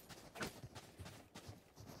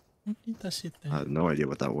 I have no idea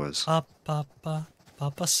what that was.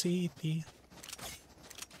 Papa City.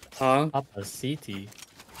 Huh? Papa City.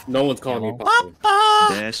 No one's calling me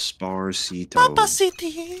Papa. Despacito. Papa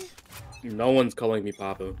City. No one's calling me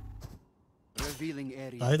Papa. Revealing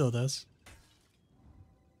area. I know this.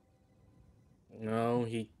 No,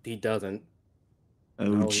 he doesn't.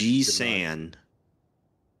 OG he did San.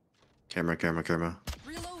 Camera.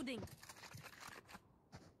 Reloading.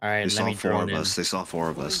 All right, They let saw me four drone of in. us. They saw four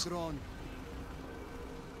of us. Drone.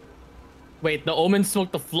 Wait, the Omen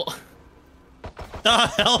smoked the floor. The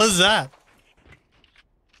hell is that?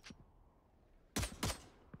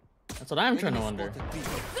 That's what I'm trying to wonder.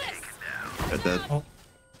 Dead. Oh.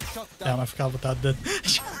 Damn, I forgot what that did.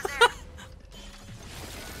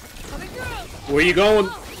 Where you going?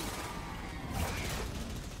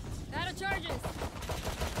 Out of charges.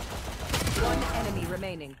 One enemy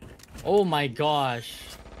remaining. Oh my gosh.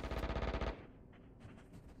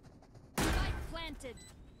 Spike planted.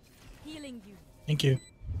 Healing you. Thank you.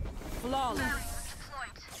 Flawless.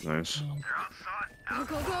 Nice. Go,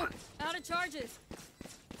 go, go. Out of charges.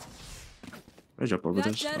 I jump over That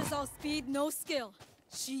this. jet is Oh. all speed, no skill.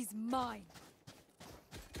 She's mine.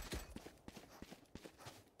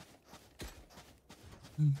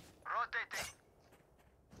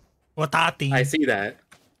 Rotating. I see that.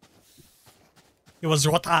 It was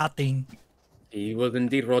rotating. He was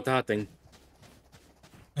indeed rotating.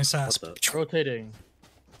 Nice ass. Rotating.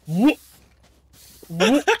 Clip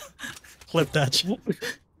that shit.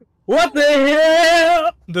 What the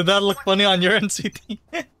hell? Did that look funny on your NCT?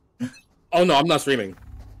 Oh no, I'm not streaming.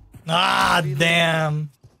 Ah, damn.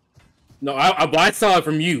 No, I saw it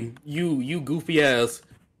from you. You goofy ass.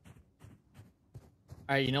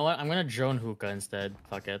 All right, you know what? I'm gonna drone hookah instead.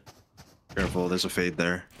 Fuck it. Careful, there's a fade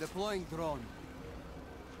there. Deploying drone.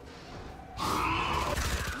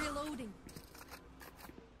 Reloading.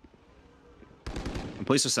 We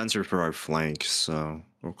placed a sensor for our flank, so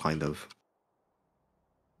we're kind of.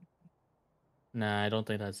 Nah, I don't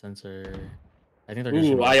think that's sensor. I think they're just.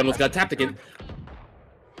 Ooh, I almost got tapped again.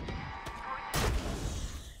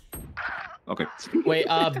 Okay. Wait,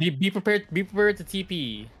 be prepared. Be prepared to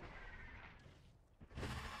TP.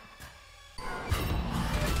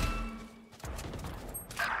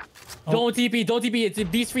 Oh. Don't TP. Don't TP. It's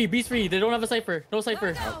B's free. B's free. They don't have a cipher. No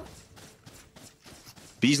cipher.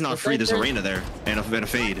 B's not free. There's a Reyna there and a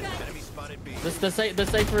fade. The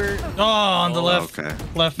cipher. Oh, on the left. Okay.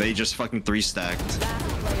 Left. They just fucking 3-stacked.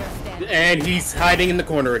 And he's hiding in the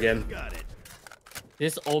corner again.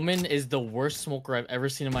 This Omen is the worst smoker I've ever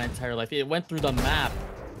seen in my entire life. It went through the map.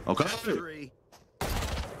 Okay.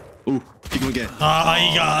 Ooh, keep him again. Ah,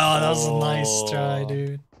 you got. That was a nice try,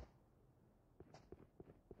 dude.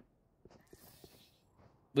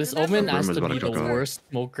 This Omen has Rumor's to about be to the cook up. worst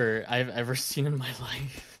smoker I've ever seen in my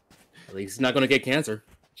life. At least he's not gonna get cancer.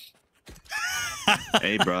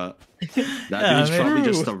 Hey, bro. That Yeah, dude's man. probably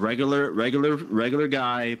just a regular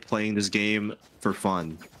guy playing this game for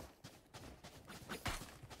fun.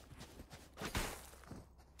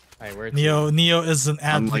 Alright, where Neo is an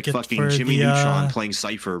I'm like advocate fucking for Jimmy the. Neutron playing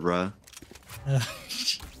Cypher, bro.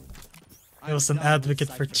 He was an advocate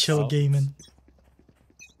for chill gaming.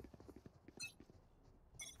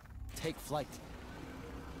 Take flight.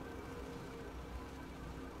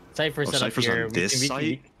 Cypher set up Cypher's here. on this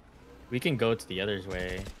site? We can go to the other's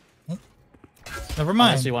way. Never I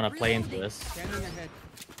mind. actually want to play into this.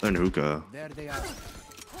 They're in hookah. There they are.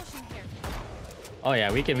 Oh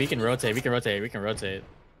yeah, we can rotate. We can rotate.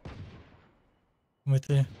 I'm with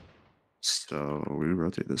you. So we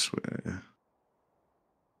rotate this way.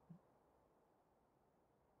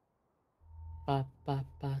 Ba, ba,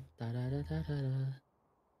 ba, da, da, da, da, da, da.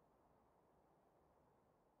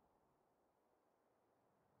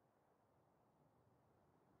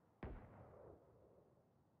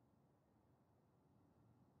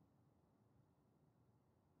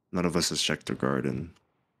 None of us has checked the garden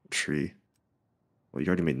tree. Well, you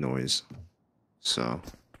already made noise. So.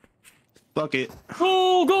 Fuck it.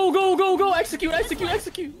 Go, go, go, go, go! Execute, execute,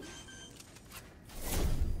 execute!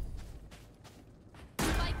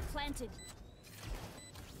 Spike planted.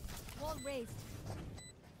 Wall raised.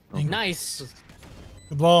 Nice!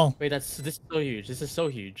 Good ball. Wait, this is so huge. This is so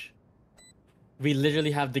huge. We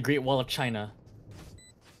literally have the Great Wall of China.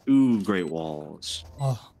 Ooh, great walls.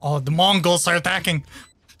 Oh, the Mongols are attacking.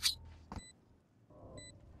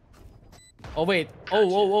 Oh wait. Oh,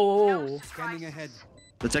 whoa, whoa, whoa, whoa. Scanning ahead.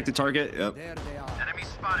 Detect the target. Yep. There they are. Enemy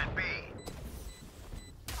spotted B.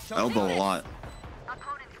 Elbow a lot.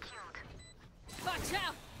 Watch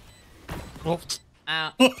out. Oh.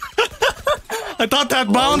 Ow. I thought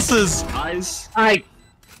that bounces. Eyes.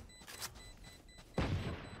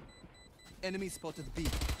 Enemy spotted B.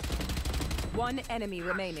 One enemy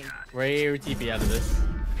remaining. Rare TP out of this.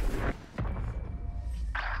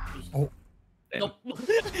 Oh. Nope.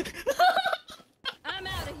 I'm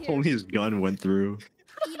out of here. Only his gun went through.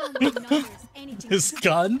 Even with numbers, anything His can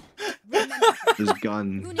gun? happen. His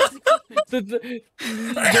gun. Who needs equipment?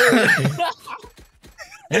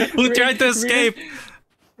 Who tried to escape?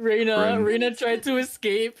 Reina tried to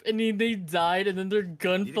escape and they died and then their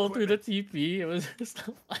gun fell through the TP. It was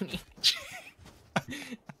so funny.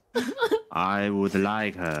 I would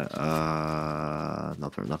like her.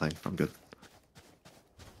 Nothing. I'm good.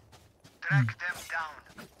 Track them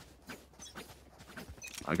down.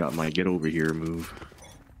 I got my get over here move.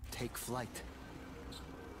 Take flight.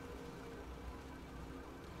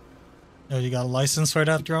 Yo, you got a license for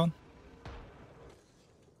that drone?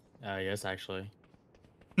 Yes, actually.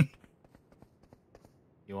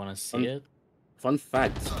 You want to see it? Fun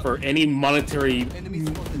fact: for any monetary Enemy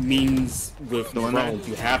spotted. means with The one that- drones,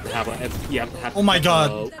 you have to have a Oh my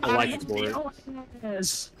God. a license for it. Throwing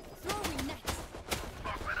nets.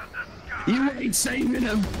 You ain't saving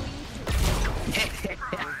him.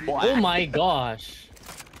 Oh my gosh.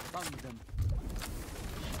 Found them.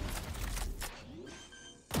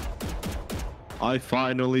 I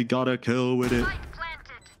finally got a kill with it.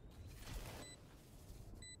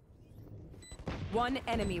 One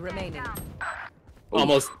enemy remaining.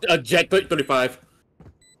 Almost a jet 35.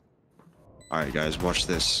 All right, guys, watch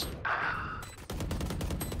this.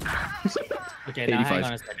 Okay, now hang 85.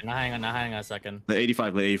 on a second. Now hang on a second. The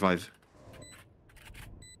 85, the 85.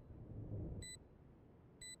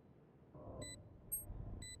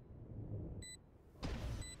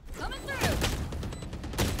 Coming through.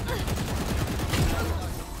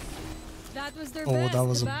 That was their Oh, best. that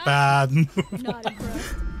was a Back. bad move. Not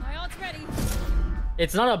impressed. My ult's ready.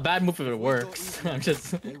 It's not a bad move if it works. I'm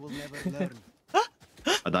just. They will never learn.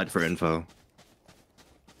 I died for info.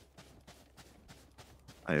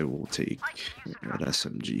 I will take that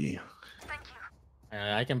SMG.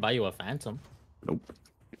 I can buy you a Phantom. Nope.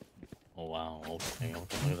 Oh wow. Okay.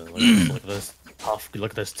 Look at this tough.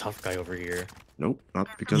 Look at this tough guy over here. Nope, not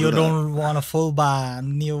because You of that. don't want a full buy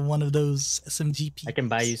near one of those SMG I can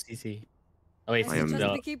buy you CC. Oh wait, I am- CC Just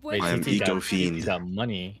got- to keep wait, I am CC got- eco fiend. CC got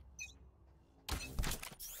money.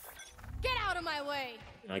 Get out of my way.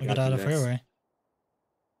 I Got out of you next. fairway.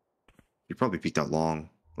 You probably peeked out long,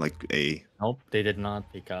 like A. Nope, they did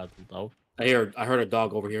not. They got. Nope. I heard a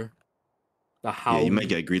dog over here. The howl. Yeah, you might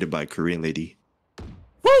get greeted by a Korean lady.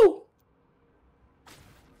 Woo!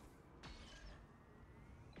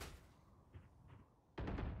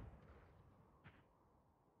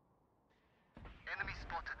 Enemy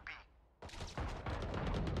spotted B.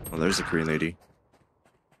 Oh, there's a Korean lady.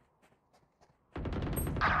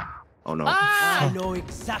 Oh no. Ah! I know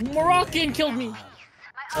exactly. Moroccan killed me.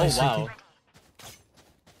 Oh wow.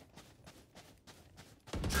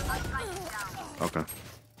 Okay.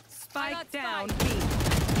 Spike down.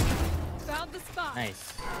 Found the spot.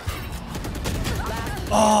 Nice.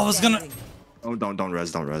 Oh, I was gonna. Oh, don't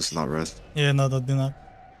res, not res. Yeah, no, do not.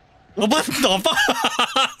 Oh, what the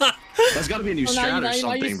fuck? That's gotta be a new Well, strat or now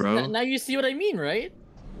something, you, bro. Now you see what I mean, right?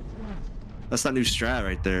 That's not new strat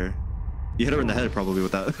right there. You hit her in the head probably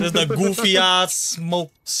with that. There's the goofy ass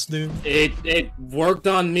smokes, dude. It worked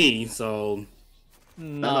on me, so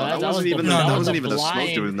No, that wasn't even the- that that wasn't a even the smoke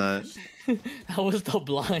blind- doing that. That was the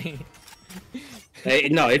blind. Hey,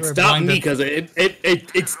 no, it stopped me because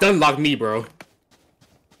it stun locked me, bro.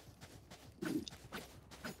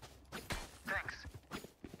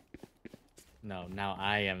 No, now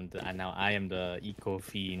I am the eco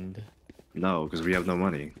fiend. No, because we have no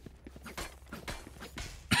money.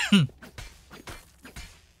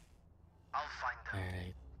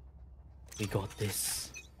 Alright. We got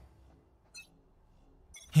this.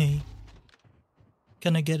 Hey,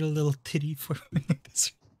 can I get a little titty for me?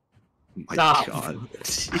 My Stop. God.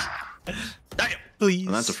 Please.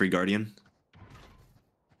 Well, that's a free guardian.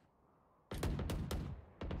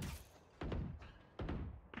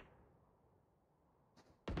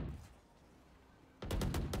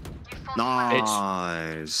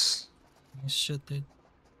 Nice. Nice shit, dude.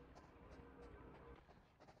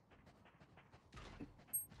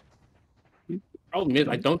 Problem is,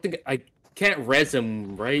 I can't res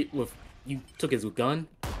him, right? With you took his gun.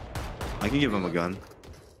 I can give him a gun.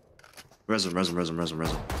 Res him. Your duty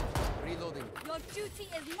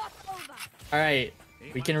is not over. Alright.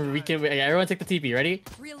 We can everyone take the TP, ready?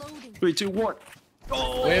 Reloading. 3, 2, 1.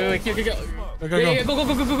 Oh. Wait, go. Go. Yeah,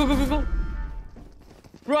 go.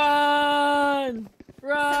 Run!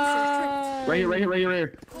 Right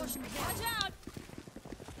here. Caution, watch out.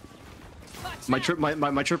 My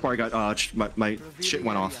trip bar got my shit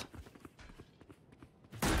went off.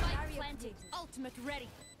 Spike planted. Ultimate ready.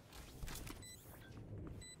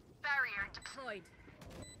 Barrier deployed.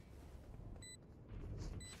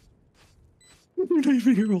 You're not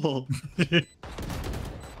even here, wall.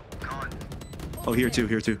 Oh, here too.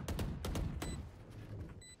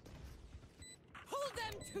 Pull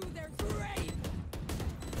them to their grave.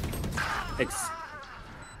 It's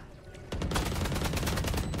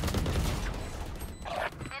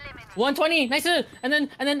 120, nice. And then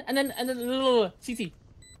little CT.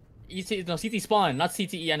 You see, no, CT spawn, not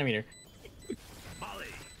CTE animator.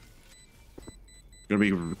 Gonna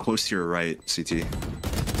be close to your right, CT.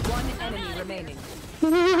 One enemy remaining.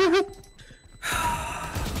 Oh!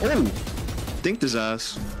 Dinked his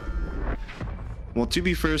ass. Well, to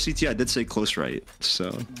be fair, CT, I did say close right,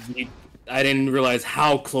 so. I didn't realize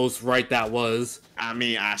how close right that was. I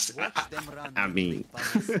mean.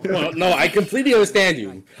 Well, no, I completely understand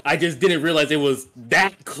you. I just didn't realize it was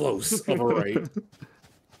that close of a right.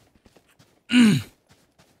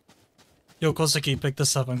 Yo, Kosaki, pick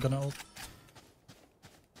this up. I'm gonna ult.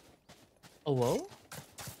 Oh, whoa?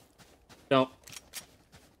 No.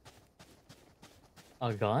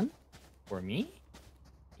 A gun? For me?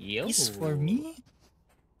 Yo. It's for me?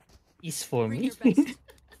 It's for Bring me. your best.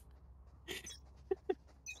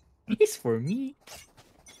 It's for me.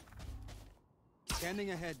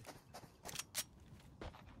 Scanning ahead.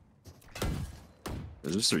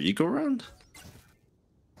 Is this their eco round?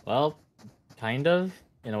 Well, kind of,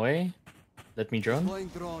 in a way. Let me drone. Deploying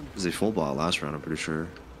drone. This is a full bot last round, I'm pretty sure.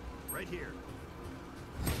 Right here.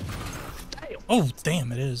 Oh,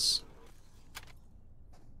 damn, it is.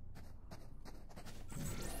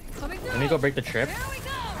 Coming through. Let me go break the trip. Here we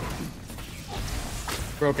go.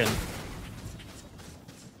 Broken.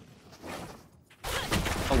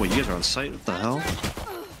 Oh wait, you guys are on site? What the hell?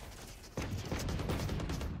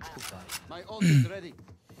 My ult is ready.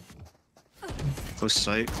 Close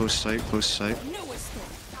sight. No escape.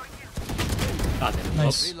 God damn it.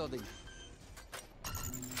 Nice. Reloading.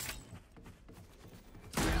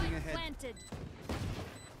 Scanning ahead. Planted.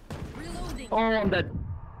 Reloading. Oh, I'm dead.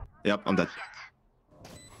 Yep, I'm dead.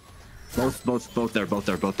 Both there.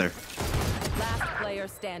 Last player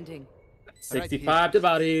standing. 65 to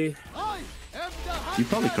body. I am the You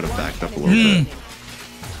probably could have backed up a little Enemy bit.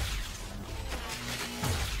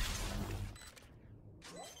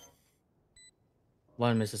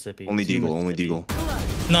 One Mississippi. Only Two Deagle, only Mississippi.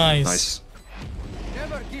 Deagle. Nice. Nice.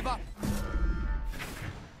 never give up.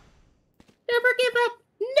 Never give up.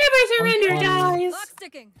 Never surrender, guys. Clock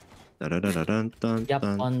sticking. Yap,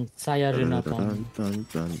 on saya rin na pang.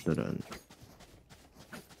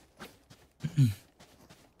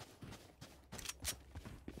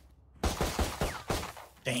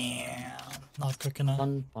 Damn. Not quick enough.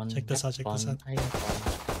 Check this out.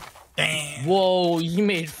 Damn. Whoa, you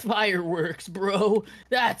made fireworks, bro.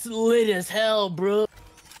 That's lit as hell, bro.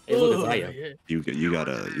 Hey, look at Ugh. Zaya. You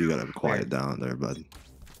gotta quiet down there, bud.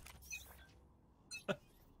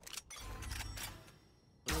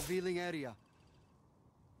 Revealing area.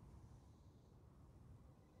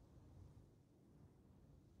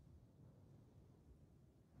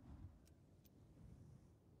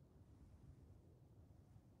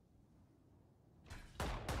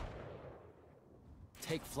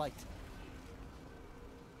 Take flight.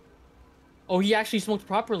 Oh, he actually smoked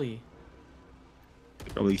properly.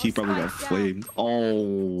 He probably got flamed.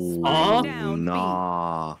 Oh,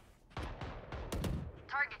 nah.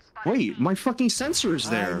 Wait, my fucking sensor is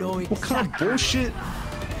there. What kind of bullshit?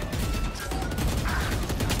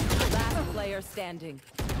 Last player standing.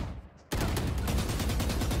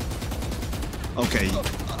 Okay.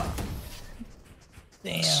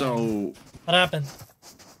 Damn. So, what happened?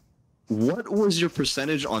 What was your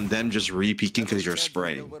percentage on them just re-peeking because you're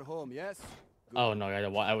spraying? Oh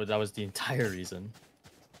no, that was the entire reason.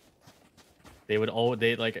 They would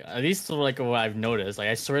like, at least like what I've noticed, like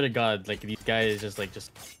I swear to God, like these guys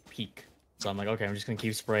just peek. So I'm like, okay, I'm just gonna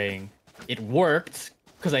keep spraying. It worked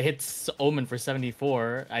because I hit Omen for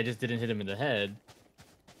 74. I just didn't hit him in the head.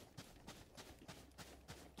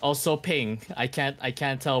 Also ping. I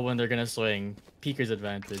can't tell when they're gonna swing. Peeker's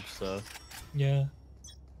advantage, so yeah.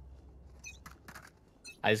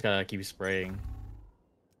 I just gotta keep spraying.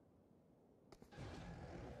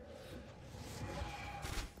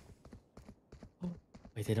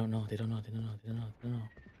 Wait, they don't know. They don't know.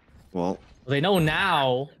 Well, they know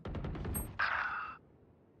now.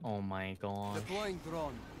 Oh my god.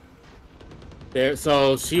 There,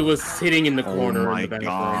 so she was sitting in the corner. Oh my in the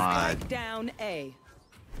god. Down A.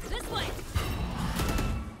 This way.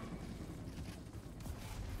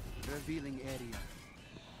 Revealing area.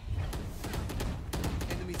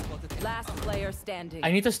 Last player standing.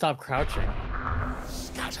 I need to stop crouching.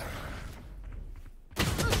 Scatter.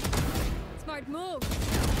 Smart move.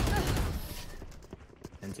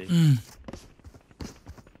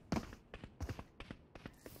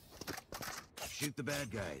 Shoot the bad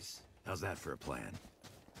guys. How's that for a plan?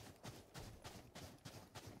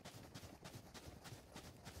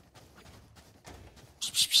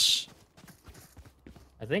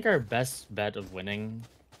 I think our best bet of winning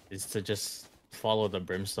is to just follow the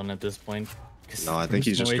Brimstone at this point. No, I think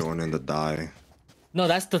he's just going in to die. No,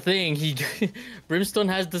 that's the thing. Brimstone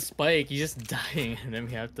has the spike. He's just dying, and then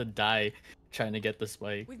we have to die trying to get the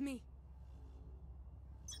spike. With me.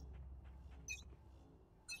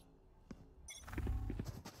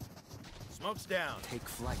 Smoke's down. Take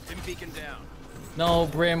flight. Dim beacon down. No,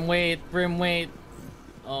 Brim, wait. Brim, wait.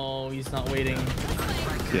 Oh, he's not waiting.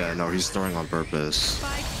 Yeah, no, he's throwing on purpose.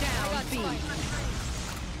 Spike down B.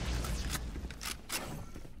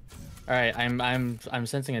 All right, I'm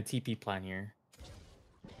sensing a TP plan here.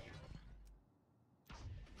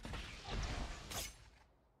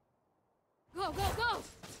 Go, go, go.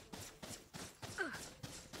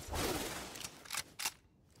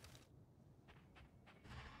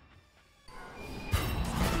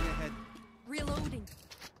 Reloading.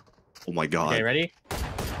 Oh my god. Okay, ready?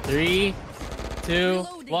 3, 2,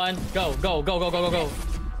 1, go, go, go, go, go, go, go.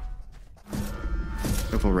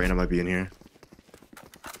 Careful, Reyna might be in here.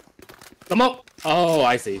 Come up. Oh,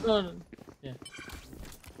 I see. Yeah.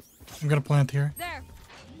 I'm gonna plant here. There.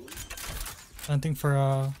 Planting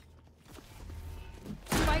for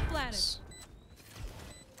Spike planted.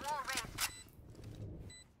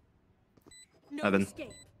 No Evan.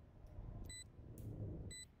 escape.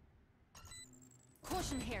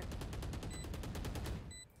 Caution here.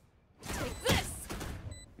 Take this.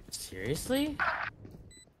 Seriously?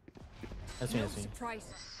 That's me, No that's me.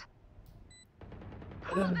 surprises.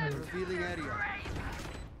 Revealing area.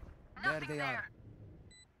 There they are.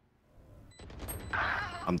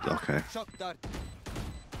 I'm okay. Shock dart.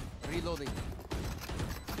 Reloading.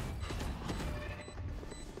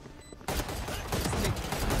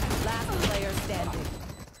 Last player standing.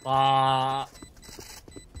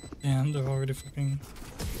 damn, they've already fucking.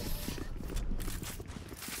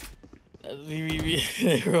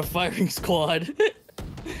 They're a firing squad.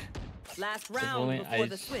 Last round before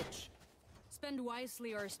the switch. Spend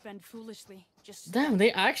wisely or spend foolishly. Just Damn,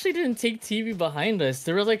 they actually didn't take TV behind us.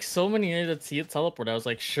 There were like so many near the teleport. I was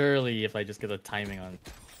like, surely if I just get the timing on.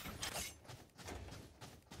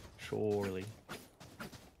 Surely.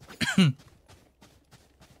 Who needs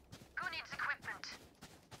equipment?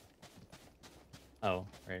 Oh,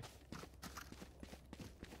 right.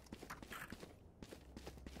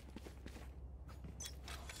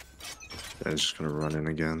 Yeah, just gonna run in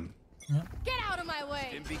again. get out of my way.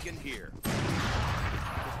 Dim beacon here.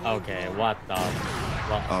 Okay, what the?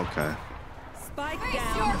 What? Okay. Spike Face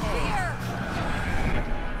down your A. fear.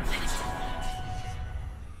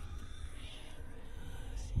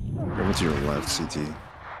 Over to your left, CT.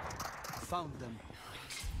 Found them.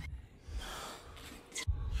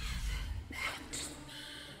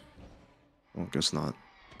 Well, guess not.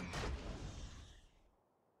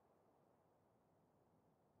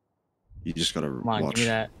 You just gotta Come on, watch. give me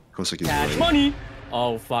that. Kosaki's Cash right. money!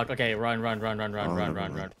 Oh, fuck. Okay, run. Oh, never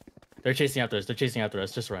mind. Run. They're chasing after us. They're chasing after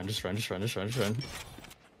us. Just run.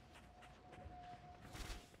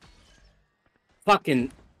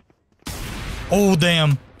 Fucking. Oh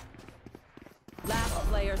damn. Last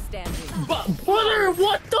player standing. Brother,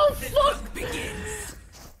 what the fuck?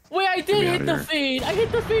 Wait, I did hit the fade. I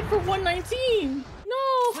hit the fade for 119.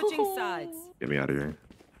 No. Switching sides. Get me out of here.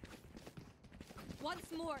 Once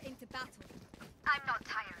more into battle. I'm not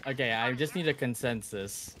tired. Okay, I just need a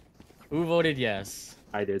consensus. Who voted yes?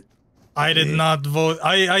 I did. I did not vote.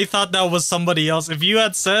 I thought that was somebody else. If you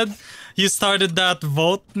had said you started that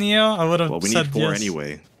vote, Neo, I would have Well, we said need 4 yes.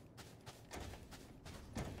 anyway.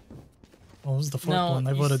 What was the fourth one?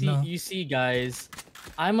 I voted no. You see, guys,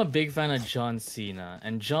 I'm a big fan of John Cena,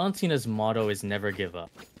 and John Cena's motto is never give up.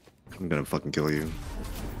 I'm gonna fucking kill you.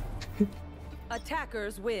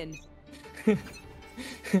 Attackers win.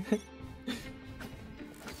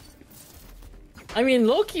 I mean,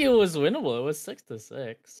 low-key, it was winnable. It was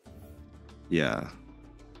 6-6. Yeah.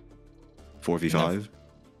 4v5?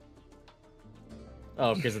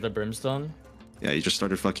 Oh, because of the brimstone? Yeah, you just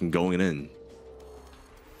started fucking going in.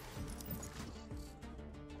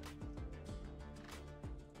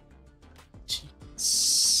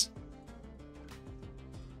 Jeez.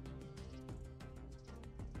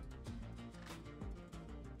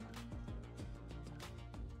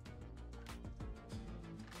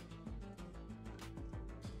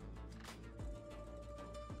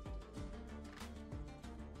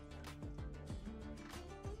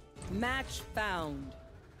 Match found.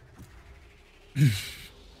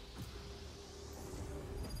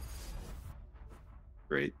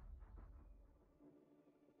 Great.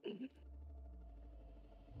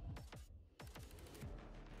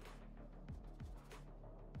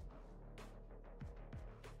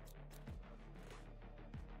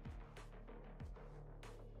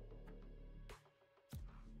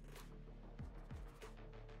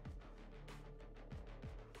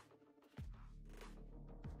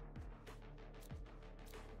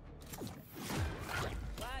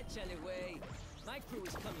 My crew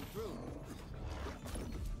is coming through.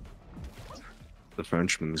 The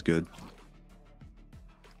Frenchman's good.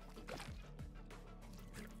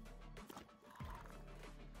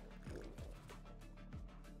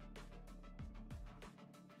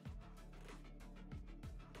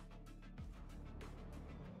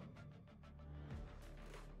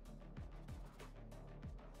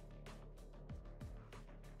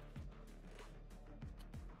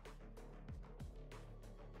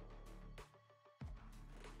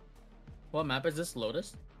 What map is this?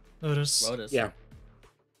 Lotus? Lotus. Lotus. Yeah.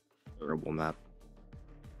 Terrible map.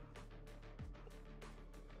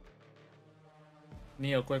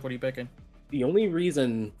 Neo, quick, what are you picking? The only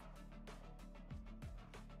reason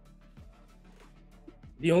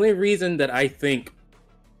that I think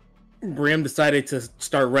Brim decided to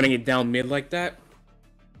start running it down mid like that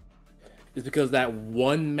is because that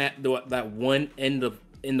one end of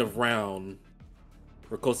round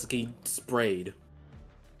where Kosuke sprayed.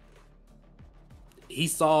 He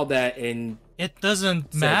saw that and it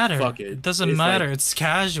doesn't said, matter. Fuck it. It doesn't It's matter. like- It's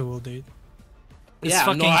casual, dude. It's yeah,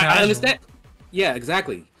 fucking no, I casual. understand. Yeah,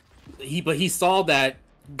 exactly. He saw that,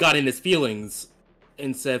 got in his feelings,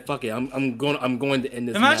 and said, "Fuck it, I'm going to end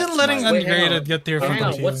this." Imagine match letting my way." ungraded get there Wait, from hang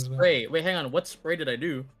the on, what feelings, man. spray? Wait, hang on, what spray did I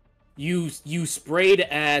do? You sprayed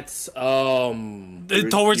at Towards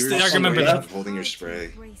the, I remember that. Holding your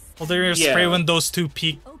spray. Holding your Yeah. spray when those two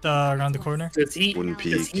peeked around the corner. Because he Wouldn't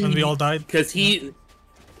peek. When we all died. Because he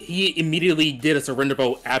immediately did a surrender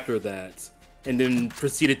vote after that, and then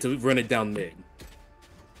proceeded to run it down mid.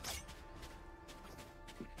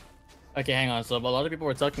 Okay, hang on. So a lot of people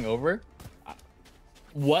were talking over.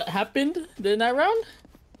 What happened in that round?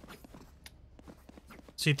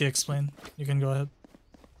 CT explain. You can go ahead.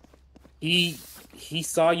 He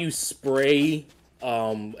saw you spray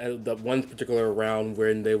at the one particular round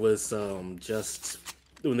when there was when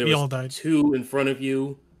there We all was died. 2 in front of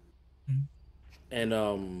you. Mhm. And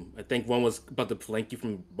I think one was about to flank you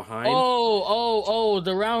from behind. Oh,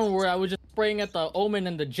 the round where I was just spraying at the Omen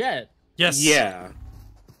and the Jet. Yes. Yeah.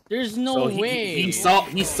 There's no So way. he saw They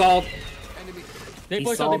he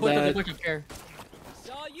pushed saw up, they that- pushed up, care.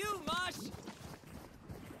 Saw you, Mosh.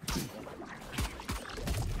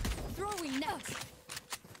 Throwing net.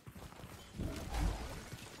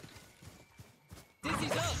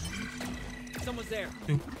 Dizzy's up. Someone's there.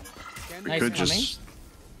 Nice Could coming. just.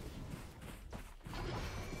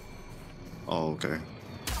 Oh, okay.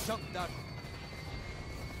 Chuck that.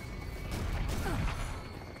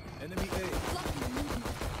 Enemy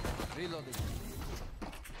A. Reloading.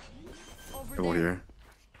 Over Over there. here.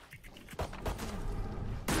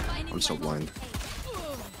 Finding I'm so my blind.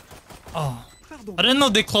 Oh. I didn't know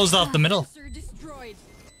they closed off the middle. Sensor destroyed.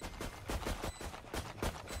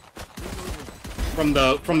 from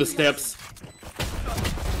the steps.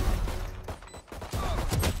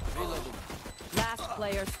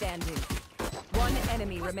 player standing. One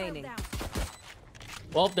enemy remaining.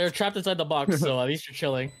 Well, they're trapped inside the box, so at least you're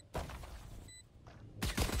chilling.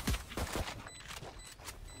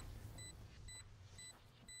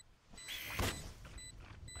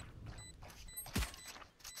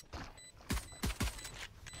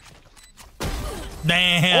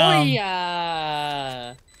 Damn. Oh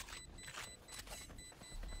yeah.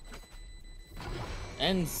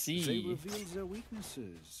 NC. They reveal their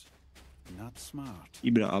weaknesses. Not smart.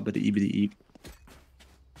 Eep.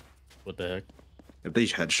 What the heck? If they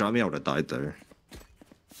headshot me, I would have died there.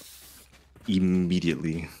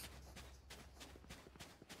 Immediately.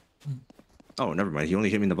 Oh, never mind. He only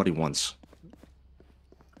hit me in the body once.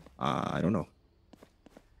 I don't know.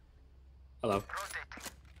 Hello.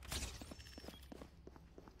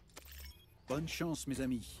 Bonne chance, mes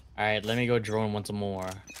amis. Alright, let me go drone once more.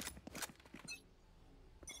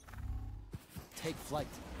 Take flight.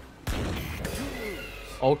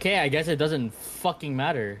 Okay, I guess it doesn't fucking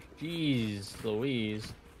matter. Jeez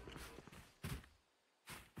Louise.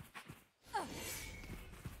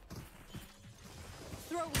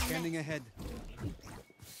 Scanning ahead.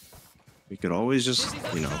 We could always just,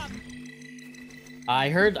 you know. I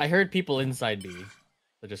heard people inside B.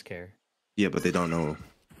 So just care. Yeah, but they don't know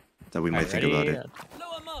that we might think about it.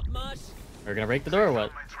 Blow him up, Mosh. We're gonna break the door or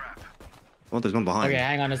what? Well, there's one behind. Okay,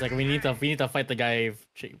 hang on a second. We need to fight the guy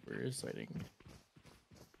chambers, I think.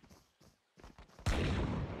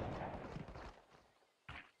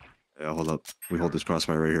 Yeah, hold up. We hold this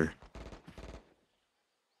crossfire right here.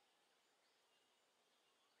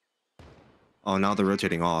 Oh, now they're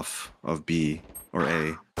rotating off of B or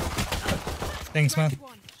A. Thanks, man.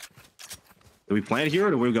 Do we plant here or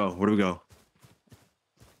do we go? Where do we go?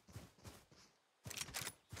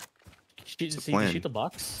 Shoot the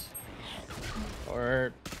box?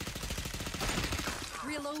 Or...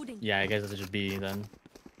 Reloading. Yeah, I guess it should be then.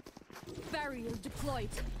 Barrier deployed.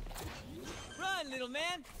 Run, little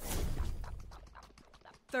man.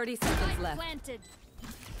 30 seconds left. Planted.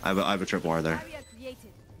 I have a tripwire there. Barrier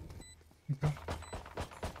created.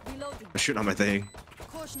 Reloading. I'm shooting on my thing.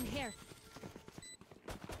 Caution here.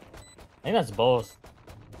 I think that's both.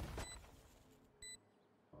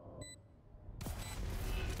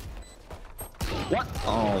 What?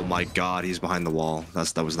 Oh my god, he's behind the wall.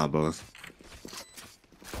 That was not both.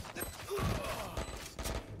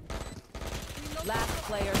 Last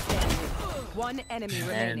player standing. One enemy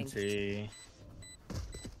remaining. Fancy.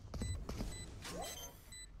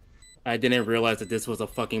 I didn't realize that this was a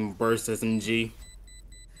fucking burst SMG.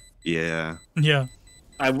 Yeah. Yeah.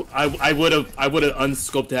 I would have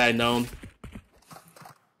unscoped had I known.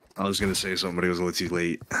 I was gonna say something, but it was a little too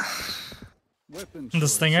late. The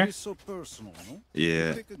stinger? So personal, no?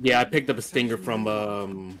 Yeah. Yeah, I picked up a stinger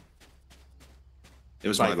from It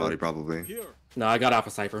was Cypher. my body probably. No, I got off a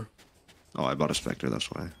Cypher. Oh, I bought a Spectre, that's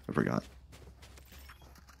why. I forgot.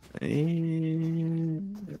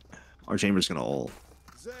 And... Our chamber's gonna ult.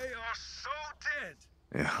 They are so dead.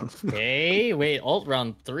 Yeah. Hey, wait, ult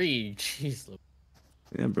round 3. Jeez.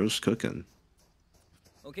 Yeah, bro's cooking.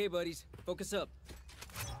 Okay, buddies, focus up.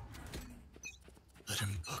 Let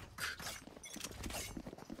him cook.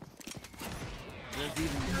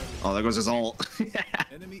 Oh, there goes his ult.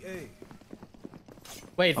 Enemy A.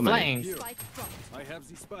 Wait, I'm flying. Spike dropped. I have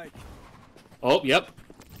the spike. Oh, yep.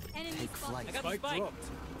 Enemy spotted. I got the Spike spike.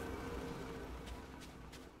 dropped.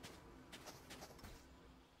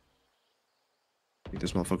 I think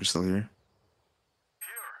this motherfucker's still here.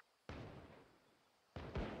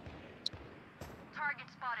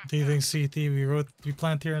 Do you think CT? We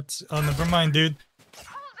plant here at... Oh, never mind, dude.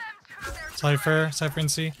 Cypher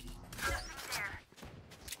and C.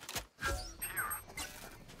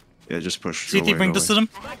 Yeah, just push. CT, bring this to them.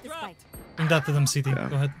 I have the spike. Bring that to them, CT. Yeah.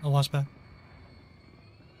 Go ahead. I'll watch back.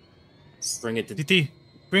 Bring it to CT,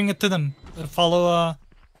 bring it to them. Follow,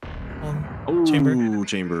 chamber. Ooh,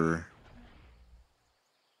 chamber.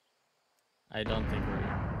 I don't think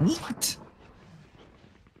we're... What?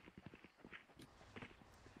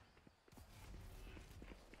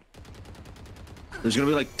 There's gonna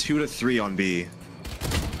be like 2 to 3 on B.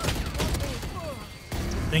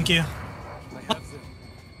 Thank you. I have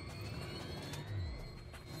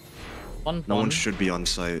them. No one should be on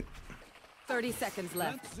site. 30 seconds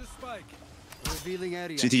left. Plant the spike. Revealing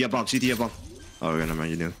area. CT up bomb, CT up bomb. Oh, never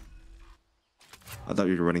mind, you knew. I thought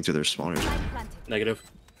you were running to their spawners. Planted. negative.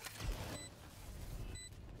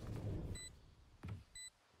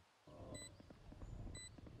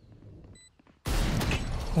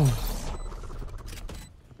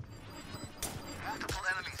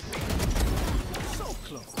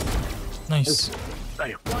 Nice.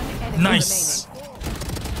 One enemy Nice.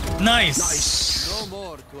 remaining. Nice.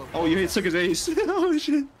 ace. Oh, you took his ace. Oh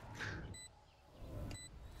shit.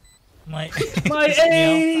 My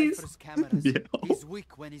ace. Yeah. He's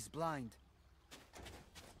weak when he's blind.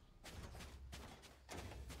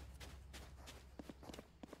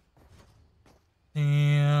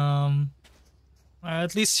 Damn.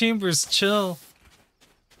 At least Chambers chill.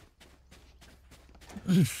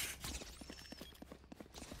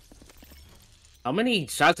 How many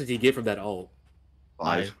shots did he get from that ult?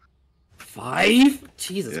 5. 5?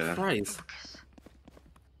 Jesus Yeah. Christ.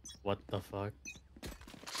 What the fuck?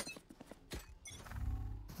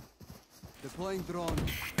 Deploying drone.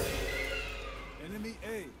 Enemy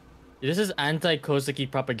A. This is anti-Kosaki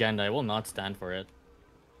propaganda. I will not stand for it.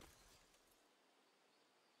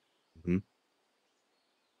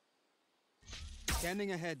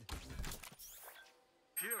 Scanning ahead.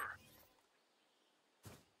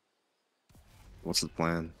 What's the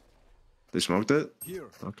plan? They smoked it? Here.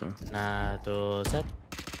 Okay. Nah, to set.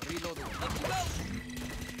 Reloading.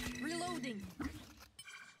 Reloading.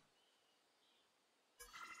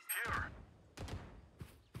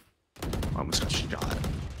 Almost got shot.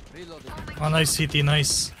 Reloading. Oh, nice CT,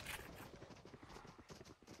 nice.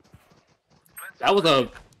 That was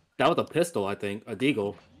a pistol, I think. A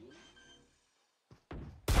deagle.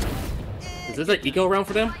 Is this an eco round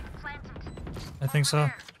for them? I think so.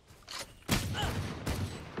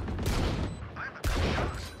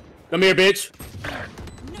 Come here, bitch.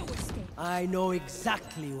 No escape. I know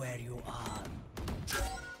exactly where you are.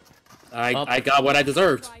 I got what I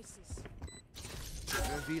deserved. Crisis.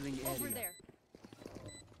 Revealing Over area.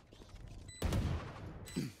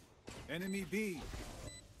 there. Enemy B.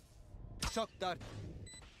 Shock dart.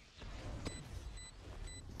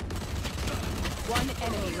 One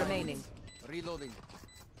enemy remaining. Reloading.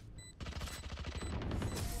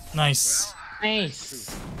 Nice.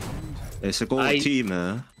 Nice. It's a gold team,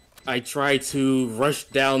 man. I tried to rush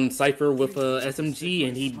down Cypher with a SMG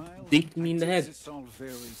and he dinked me in the head. This all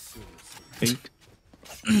very seriously. Think.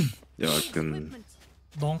 Yeah, I can. Equipment.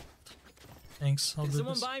 Don't. Thanks. I'll Can do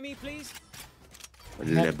someone this. buy me, please?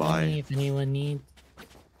 Let buy. If anyone needs.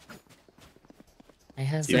 I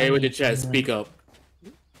have. Say with the chest, speak up.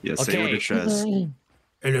 Yeah, say with the chest.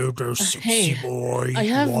 Hello there, Hey, boy. I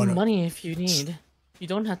have money if you need. You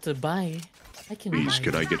don't have to buy. I can Please, buy.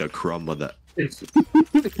 could I get a crumb of that?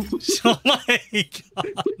 Oh my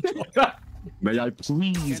god. May I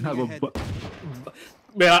please have a bu-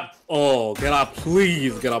 Can I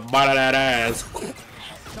please get a bite of that ass?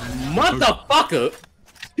 Motherfucker!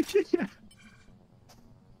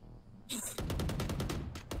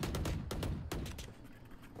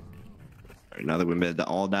 Alright, now that we made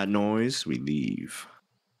all that noise, we leave.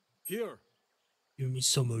 Here. Give me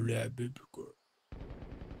some of that, baby girl.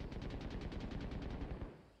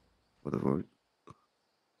 What the fuck?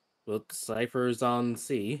 Look, Cypher's on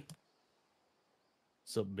C.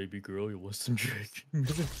 What's up, baby girl? You want some drink?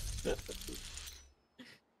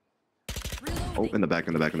 Oh, in the back,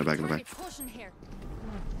 in the back, in the back, in the back. Caution here.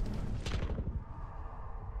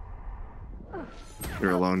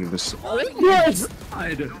 You're alone in this. Yes!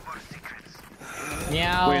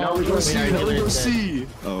 Meow. Wait, now we go C. Now we go C.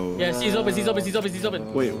 Oh. Yes, he's open. He's open. He's open. He's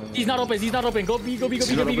open. Wait. He's not open. He's not open. Go B. Go B. Go B.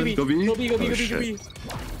 He's Go not B. Go open? B. Go B? Go B. Go B. Oh, Go B. Go shit. B.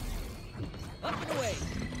 Up and away.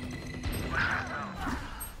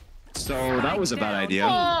 So that was a bad idea.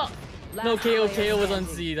 Oh! No, KO. KO was on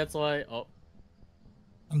C. That's why. Oh.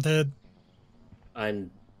 I'm dead. I'm.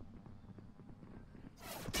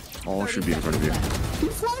 All should be in front of you. He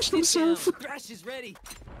flashed himself. Crash is ready.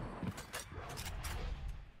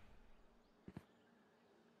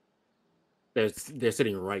 They're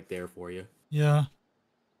sitting right there for you. Yeah.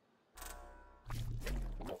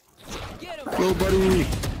 Get him. Go, buddy.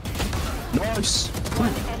 Nice.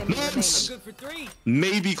 One enemy Nice. Good for 3.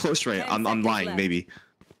 Maybe close right. 10 I'm seconds lying. left. Maybe.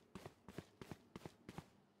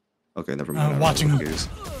 Okay, never mind. Watching.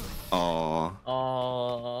 Aw.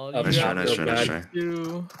 Oh. Nice try, nice try, nice try.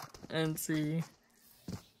 2 and C.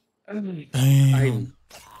 Damn.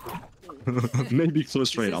 Maybe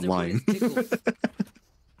close right. I'm lying.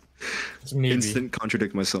 Maybe. Instant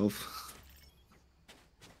contradict myself.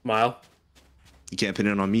 Smile. You can't pin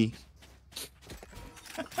it on me.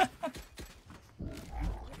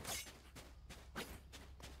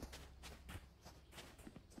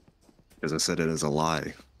 Because I said it as a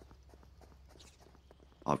lie.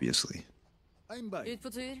 Obviously. I'm back. Ut på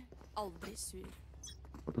tur, aldrig sur.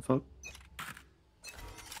 What the fuck?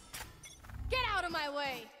 Get out of my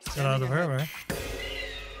way! Get out of her, right?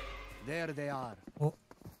 There they are. Oh.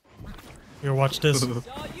 Here, watch this. Saw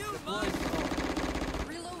you, man.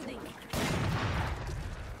 Reloading.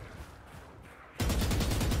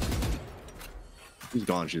 She's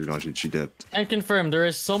gone. She's gone. She dipped. And confirm there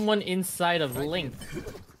is someone inside of Link.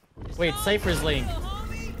 Wait, Cypher's Link.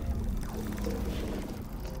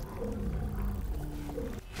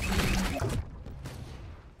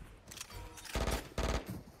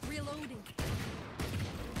 Reloading.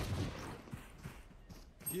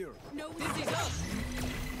 Here. No, Dizzy's up.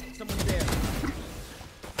 Someone's there.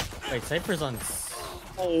 Wait, Cypher's on.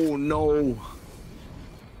 Oh no.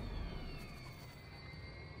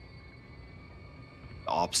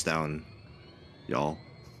 Ops down, y'all.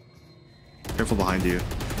 Careful behind you.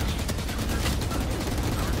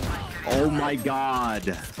 Oh my god.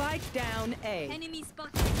 Spike down A. Enemy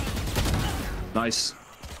spotted. Nice.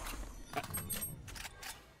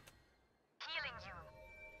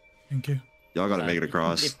 Thank you. Y'all gotta make it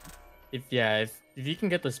across. If you can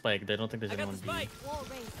get the spike, I don't think there's anyone B. Wall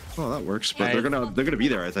raised. Oh, that works. But they're gonna be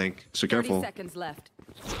there, I think. So 30 careful. seconds left.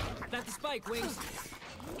 Got the spike, Wings.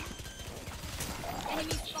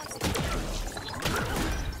 Enemy spotted.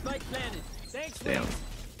 Spike planted. Thanks, Damn. Wings.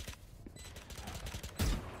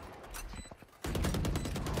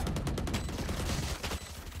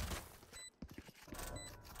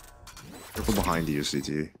 Careful behind you,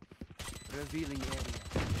 CT. Revealing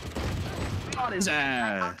area. On his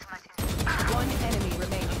ass. One enemy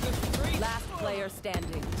remaining. Last player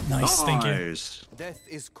standing. Nice, thank you. Nice. Death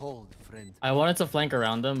is cold, friend. I wanted to flank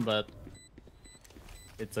around them, but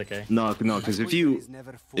it's okay. No, because if you,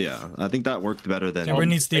 yeah, I think that worked better than. Chamber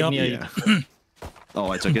needs the up. Yeah. Oh,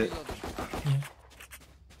 I took it.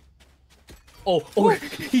 Oh,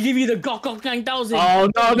 he gave you the Gok Gok 9000. Oh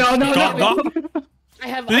no! Gok Gok? I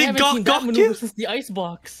haven't Did he seen Gok that Gok maneuver you? since the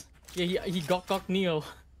Icebox. Yeah, he Gok Gok Neo.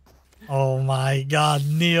 Oh my god,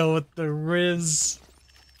 Neo with the Riz.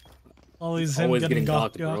 Always him Always getting getting Gok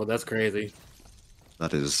docked, bro. Gok. That's crazy.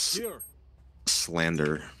 That is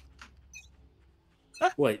slander.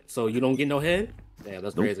 Wait, so you don't get no head? Yeah,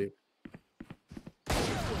 that's Nope. crazy.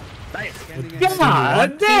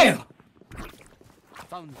 God damn!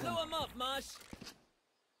 Found them. Blow him up, Mosh.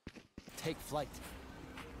 Take flight.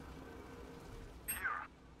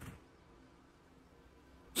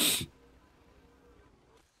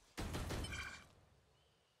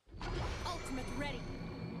 Ultimate ready.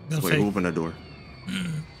 The Wait, fake. who opened the door?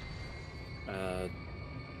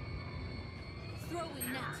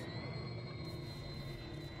 Throwing net.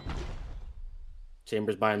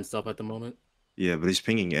 Chambers by himself at the moment. Yeah, but he's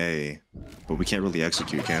pinging A, but we can't really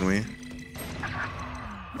execute, can we?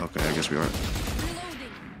 Okay, I guess we are. Reloading.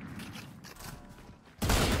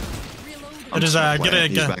 It is get it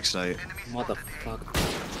He's again. backside. Motherfucker.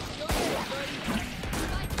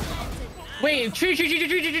 Wait,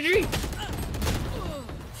 tree.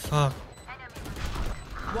 Fuck.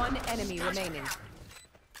 One enemy remaining.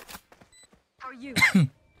 For you.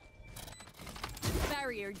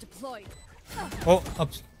 Barrier deployed. Oh, up.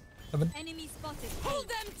 Seven. Enemy spotted. Pull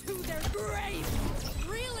them to their grave.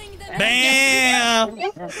 Reeling them. Bam!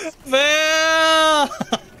 Bam!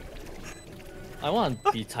 I want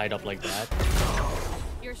to be tied up like that.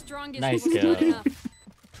 Your strongest Nice was kill. not enough.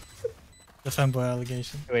 The fanboy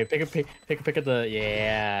allegation. Wait, pick at the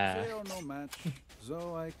yeah. Say or no match,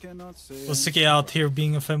 so I cannot say. We'll stick it out here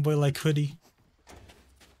being a fanboy like Hoodie.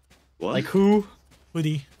 What? Like who?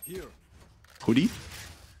 Hoodie. Here. Hoodie?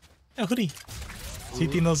 Yeah, Hoodie.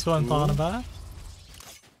 CT knows who I'm talking about.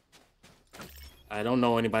 I don't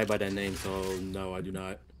know anybody by that name, so no, I do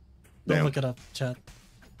not. Don't Damn. look it up, chat.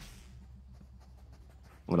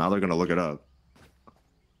 Well, now they're gonna look it up.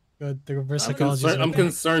 Good. The reverse I'm psychology. concerned, I'm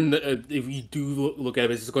concerned that if you do look at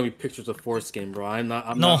it, it's just going to be pictures of foreskin, bro. I'm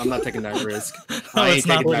not taking that risk. No, I ain't it's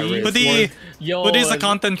not. taking that risk. Hoodie. Yo, Hoodie's a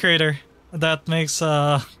content creator. That makes you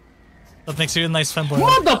a nice fanboy.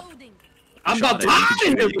 What the? Reloading. I'm Shot about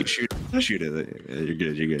it. to. You can shoot it. Yeah, you're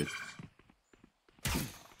good. You're good.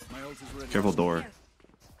 My ult is ready. Careful door.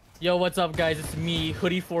 Yo, what's up, guys? It's me,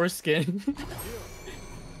 Hoodie Foreskin.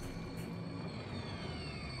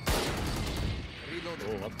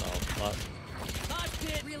 Oh, what the fuck? Hot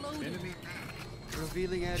pit. Reloading. Enemy.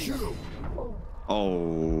 Revealing area.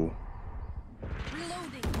 Oh,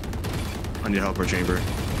 Reloading. I need help, our chamber.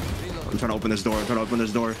 I'm trying to open this door.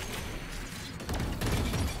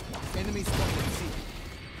 Enemy spotted. C.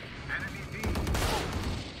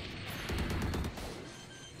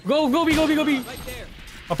 Go B. Right there.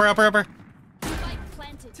 Upper. Spike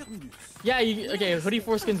planted. Yeah, okay, Hoodie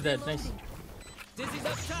Foreskin's dead. Nice. Dizzy's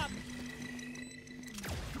up top.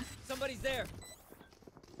 Somebody's there.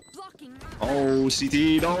 Blocking. Oh,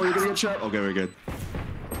 CT. No, you're gonna get shot. Okay, we're good.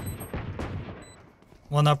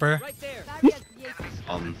 One upper. Right there. Barrier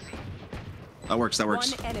created. That works. One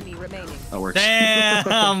enemy remaining. That works.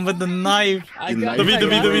 Damn, with the knife. I got got it.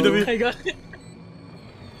 it. W. I got it.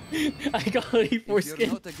 I got hoodie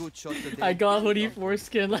foreskin. I got hoodie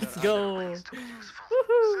foreskin. Let's go.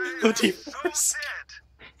 Hoodie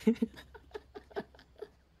foreskin.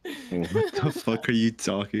 What the fuck are you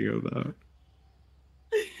talking about?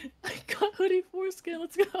 I got hoodie foreskin.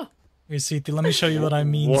 Let's go. Here, CT, let me show you what I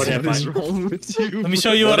mean. What CT. is wrong with you? Let me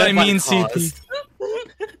show you what I mean, CT.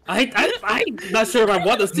 I'm not sure if I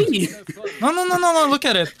want to see. No, look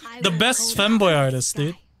at it. The best femboy artist,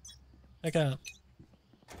 dude. Check out.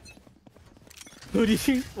 Hoodie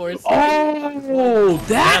foreskin. Oh,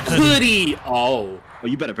 that hoodie. Oh,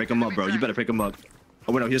 you better pick him up, bro. You better pick him up.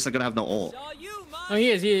 Oh, wait, no, he's not gonna have no ult. Oh, he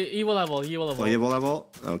is. He will level. He will level. Oh, he will level?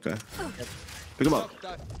 Okay. Pick him up.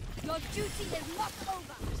 Your duty is not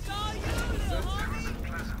over.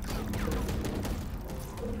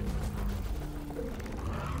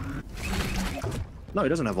 No, he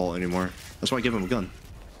doesn't have ult anymore. That's why I give him a gun.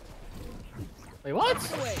 Wait, what?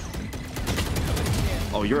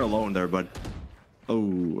 Oh, you're alone there, bud. Oh.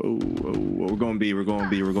 We're going B. We're going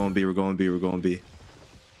B. We're going B. We're going B. We're going B.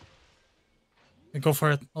 Go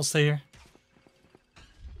for it. I'll stay here.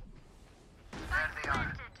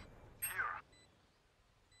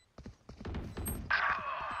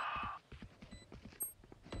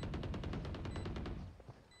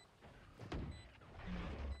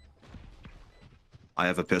 I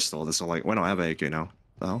have a pistol. This is like, why don't I have an AK now?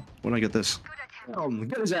 The hell? When do I get this?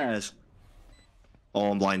 Get his ass.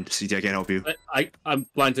 Oh, I'm blind. CT, I can't help you. I'm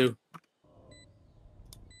blind too.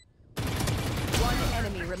 One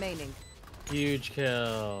enemy remaining. Huge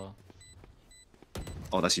kill.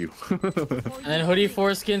 Oh, that's you. And then hoodie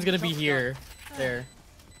foreskin's gonna be here. There.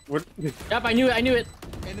 Yep, I knew it. I knew it.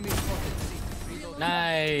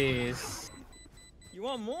 Nice. You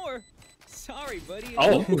want more? Sorry, buddy.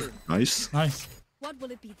 Oh, Nice. Nice. What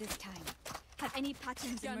will it be this time? Have any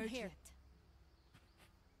patterns emerged yet?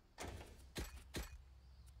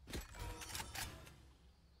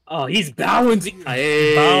 oh, he's balancing.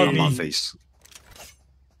 Hey. On my face.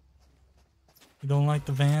 You don't like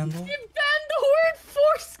the Vandal? You banned the word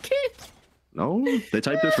foreskin. No, they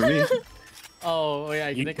typed it for me. Oh yeah, I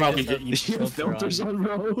You think probably I did. just You have filters on,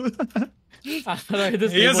 bro. He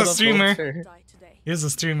is a streamer. He's a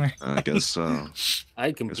streamer. I guess. I'm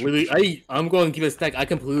going to give a stack. I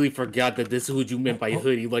completely forgot that this is what you meant by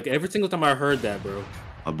hoodie. Like every single time I heard that, bro.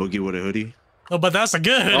 A boogie with a hoodie. Oh, but that's a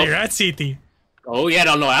good hoodie, right, CT? Oh yeah,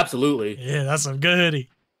 no, absolutely. Yeah, that's a good hoodie.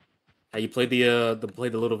 Have you played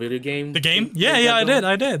the little video game? The game? Yeah,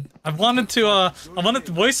 I did. I wanted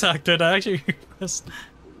to voice act it. I actually request.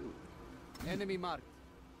 Enemy marked.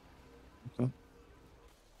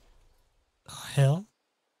 Hell?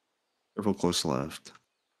 Careful close left.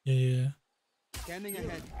 Yeah. Scanning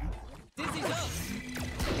ahead. Dizzy's up.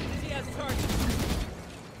 Dizzy has target.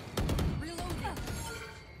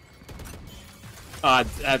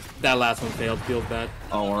 That last one failed. Feels bad.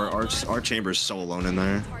 Oh, our chamber's so alone in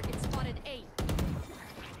there. Target spotted A.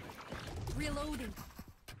 Reloading.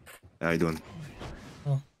 How you doing?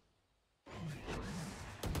 Oh.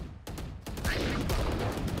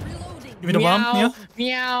 Reloading. Give me the bomb, yeah?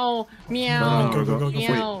 Meow. Meow. Go.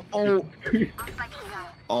 Meow. Oh.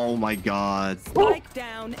 Oh my god. Spike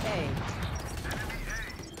down A.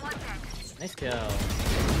 Nice kill.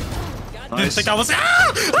 Didn't Nice. think I was. Run,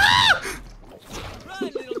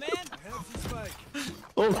 little man.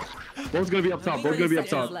 Oh, both gonna be up top. Both gonna be up 30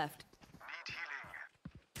 top. seconds left.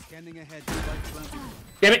 Scanning ahead. Spike planted.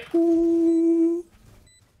 Damn it! I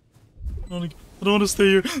don't want to stay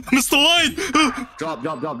here. Mr. White! Drop.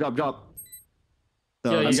 No,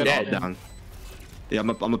 Yo, you that's gotta- it. Down. Yeah, I'm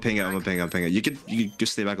a ping it. I'm a ping it. You can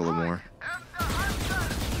just stay back a little more.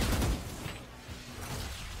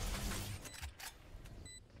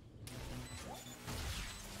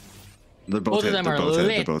 They're both hit. Both of them are lit.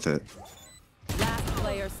 They're both hit. Last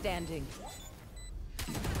player standing.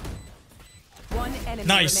 One enemy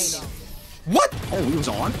Nice. remaining. What? Oh, he was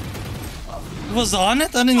on? It was on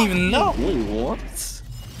it? I didn't even know. Whoa, what?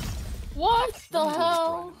 What the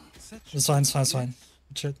hell? It's fine.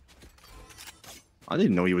 Shit. I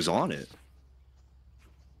didn't know he was on it.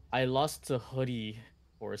 I lost to hoodie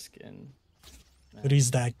foreskin. But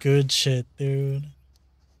he's that good shit, dude.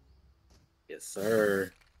 Yes,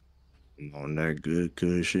 sir. On that good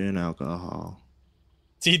cushion alcohol.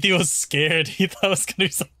 TT was scared. He thought it was gonna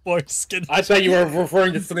be some foreskin. I thought you were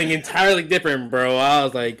referring to something entirely different, bro. I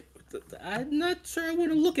was like, I'm not sure I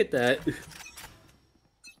want to look at that. That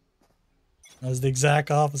was the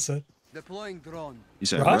exact opposite. Deploying drone. You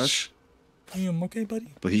said Rush? rush? Hey, I'm okay,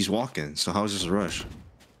 buddy. But he's walking, so how is this a rush?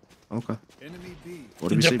 Okay. Enemy B. What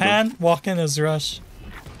did In we say, bro? Japan, walking is rush.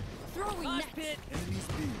 Throwing Mosh net. pit. Enemies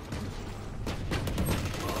B.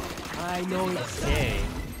 I know it's gay.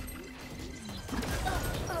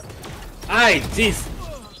 Aye, jeez.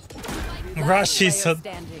 Rashi said.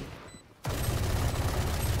 Standing.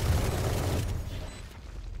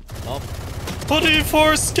 Oh, Putty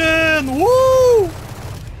foreskin! Woo!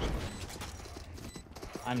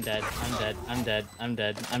 I'm dead. I'm dead. I'm dead. I'm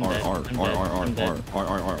dead. I'm dead. R, I'm dead. R, R, I'm dead. R,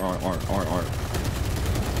 R, R, R, R, R, R.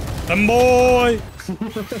 Them boy!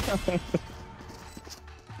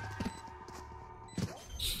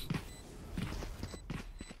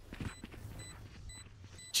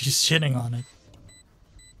 She's shitting on it.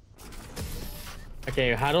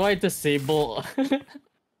 Okay, how do I disable?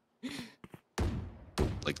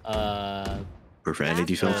 Like uh,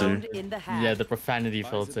 profanity filter. In the hat. yeah, the profanity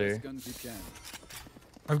filter. Guns you can.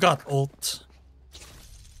 I've got ult.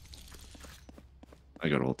 I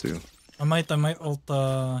got all too. I might ult,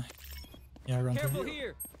 yeah, run Careful through.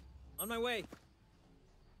 here. On my way.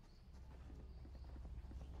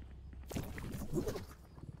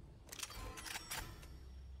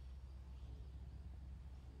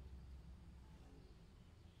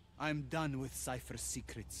 I'm done with Cypher's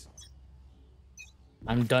secrets.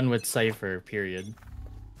 I'm done with Cypher, period.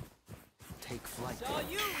 Take flight. It's all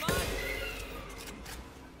you, man.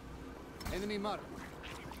 Enemy mark.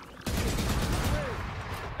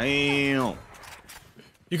 Damn.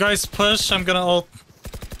 You guys push, I'm gonna ult.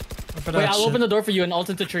 Wait, I'll open the door for you and ult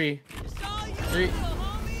into tree. It's all you, 3.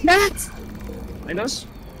 homie. I know.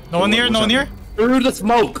 No one here, no one here? Through the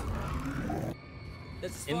smoke.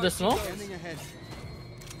 That's In the smoke? Standing ahead.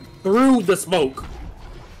 Through the smoke.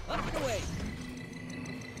 Up and away.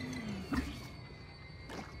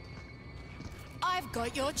 I've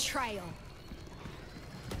got your trail.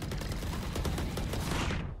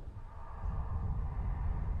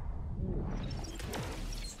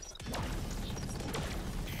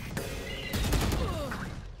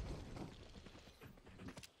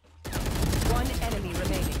 One enemy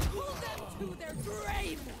remaining. To their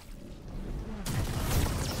grave.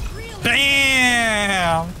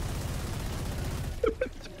 Bam!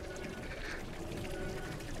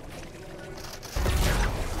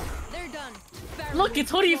 They're done. Look,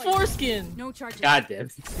 it's hoodie foreskin. No charges. God damn.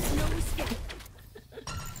 No escape.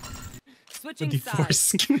 Switching The sides.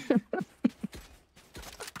 foreskin.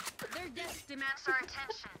 They're dead. Demands our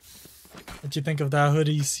attention. What'd you think of that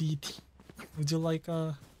hoodie, CT? Would you like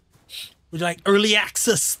early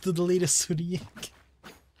access to the latest hoodie?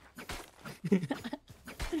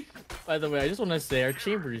 By the way, I just want to say our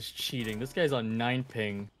chamber is cheating. This guy's on 9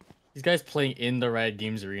 ping. These guys playing in the Riot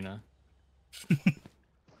Games arena.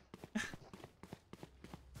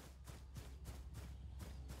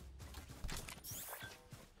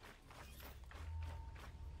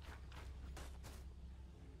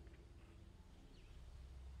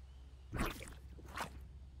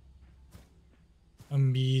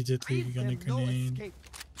 Immediately Give gonna them no grenade. escape.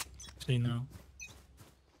 Actually, no.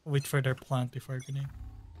 Wait for their plant before grenade.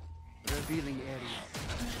 Revealing area.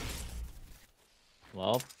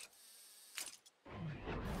 Well,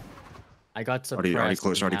 I got Already suppressed.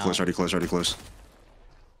 close, already now. close, already close, already close.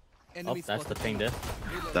 Oh, Enemy that's the spotted. ping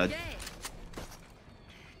diff. That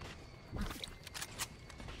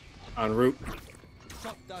En route.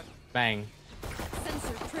 Shot done. Bang.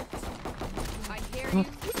 Sensor tripped. I hear you.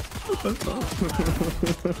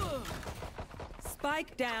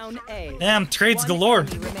 Spike down A. Damn, trades One galore.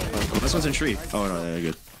 enemy remaining. oh, this one's in tree. Oh no, yeah,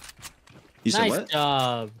 good. You said Nice what?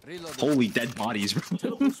 job. Reloading. Holy dead bodies, bro.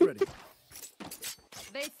 Telepulse ready.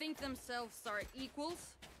 They think themselves are equals.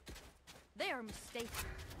 They are mistaken.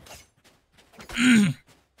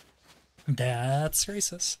 That's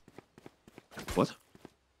racist. What?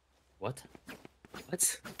 What?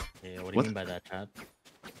 What? Yeah, what do you What? mean by that, chat?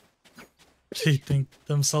 They think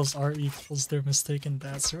themselves are equals, they're mistaken.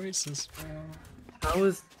 That's racist, bro. How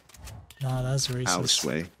is? Nah, that's racist. Ow,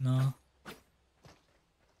 sway. No.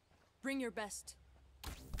 Bring your best.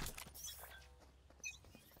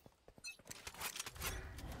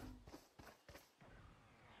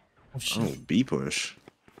 Oh shit. Oh, B push.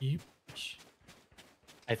 Yep.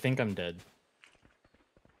 I think I'm dead.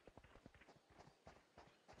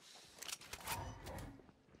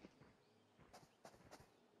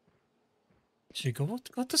 Should go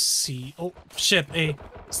to C. Oh shit, A.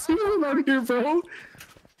 See him out of here, bro.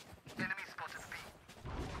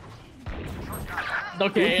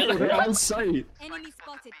 Okay. On sight. Enemy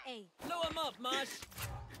spotted A. Blow him up, Mosh.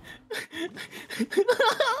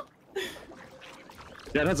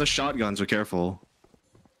 That has a shotgun, so careful.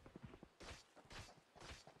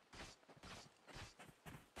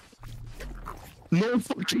 No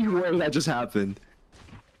fucking way that just happened.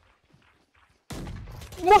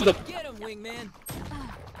 Mother! Get him, wingman.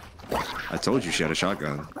 I told you she had a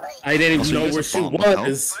shotgun. I didn't Also, even you know guys where are she bomb, what the hell?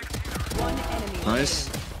 was. One enemy Nice.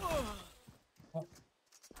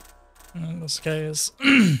 This guy is.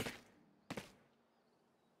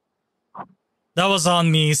 That was on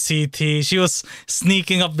me, CT. She was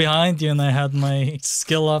sneaking up behind you, and I had my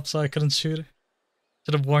skill up, so I couldn't shoot her.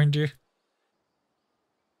 Should have warned you.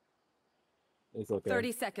 It's okay.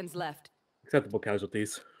 30 seconds left. Acceptable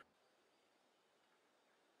casualties.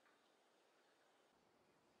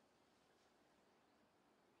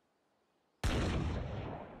 Enemy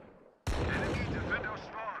defender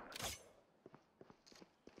spawn.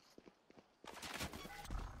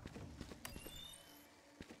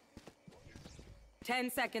 10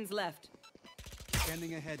 seconds left.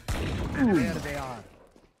 Scanning ahead. There they are.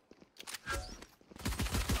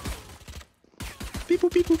 People,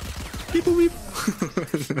 people, people,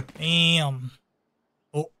 people. Damn.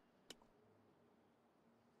 Oh.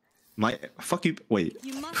 My fuck you. Wait.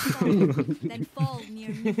 You must fall, then fall near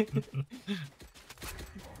me.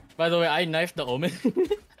 By the way, I knifed the Omen.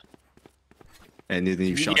 And then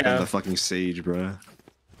you shot down the fucking Sage, bruh.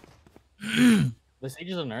 The Sage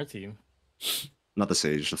is on our team. Not the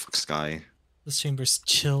Sage, the fuck Sky. This chamber's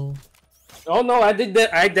chill. Oh no, I did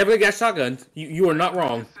that. I definitely got shotgunned. You are not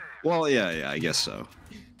wrong. Well, yeah, I guess so.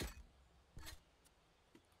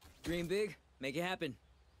 Dream big, make it happen.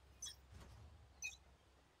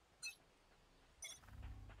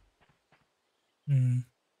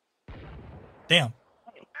 Damn.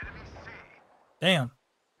 Damn.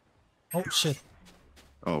 Oh shit.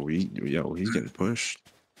 Oh, he's getting pushed.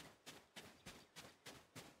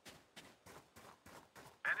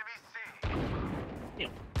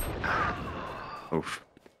 Oof.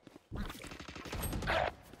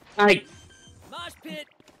 Hi. Mosh pit.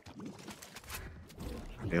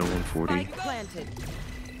 AL 140. Spike planted.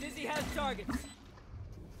 Dizzy has targets.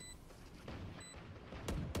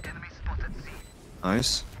 Enemy spotted C.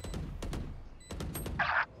 Nice.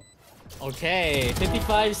 Okay,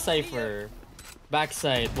 55 Cypher.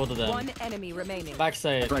 Backside, both of them. One enemy remaining.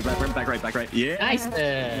 Backside. Back right. Yeah. Nice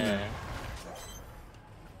there.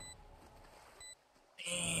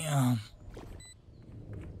 Damn.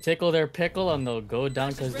 Tickle their pickle and they'll go down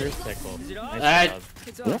because they're pickle. Is it on? Nice job.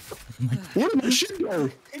 It's off. Where did my shit go?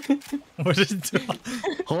 What did it do?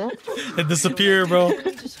 Huh? It disappeared, bro.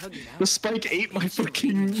 Just hug it out. The spike ate my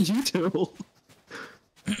fucking util.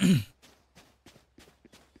 Who needs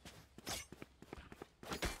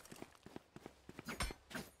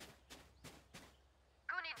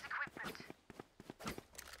equipment?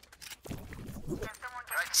 Can someone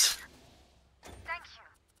get it? Thank you.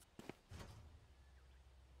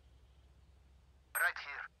 Right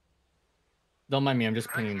here. Don't mind me, I'm just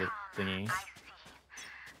pinging the thingy. I see.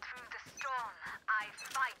 Through the storm, I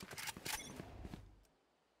fight.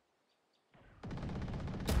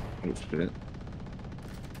 Oh shit.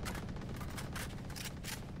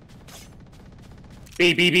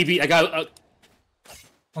 B. I got.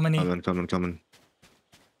 How many? Coming. Many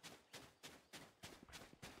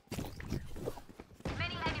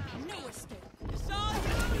enemies. No escape.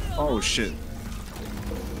 Oh shit.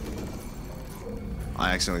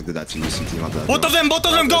 I accidentally did that to you, CT. My bad. Both of them,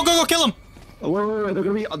 go, kill them. Oh, wait. They're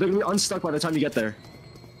gonna be unstuck by the time you get there.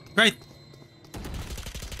 Great.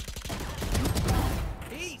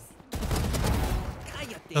 Peace.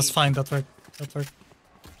 That's fine, that worked.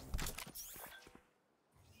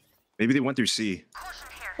 Maybe they went through C.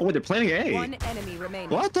 Oh wait, they're playing A. One enemy remaining.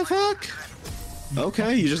 What the fuck?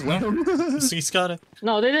 Okay, you just let them. C's got it.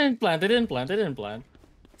 No, they didn't plant. No,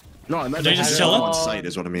 I meant They they just just chilling? on site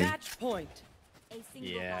is what I mean. Match point. A single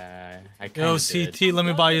Yeah, I Yo, kinda CT, did. let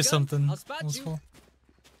me buy you something. I'll spot What's you. for?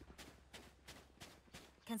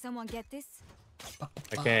 Can someone get this?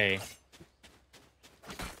 Okay.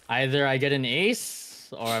 Either I get an ace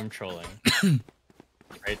or I'm trolling.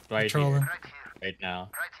 right Trolling. here, right now.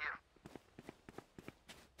 Right here.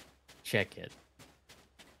 Check it.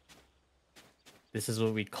 This is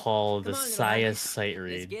what we call the Come on, Saya Leviathan. sight Let's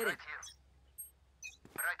read. get it.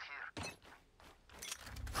 Right here.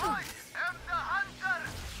 I am the hunter.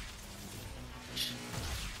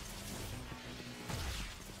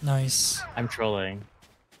 Nice. I'm trolling.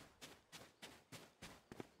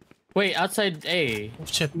 Wait, outside A. Oh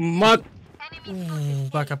shit. Mug. Ooh,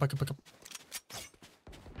 back up.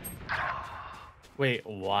 Wait,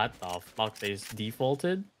 what the fuck? They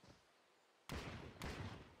defaulted?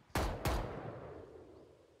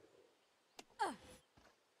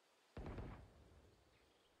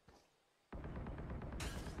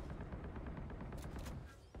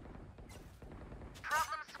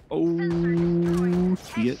 Oh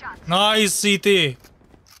shit. Nice, CT.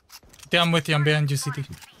 I'm with you. I'm behind you, CT.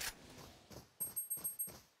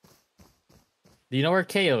 Do you know where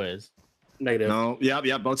KO is? Negative. No, yeah,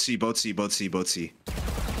 both C. Right here.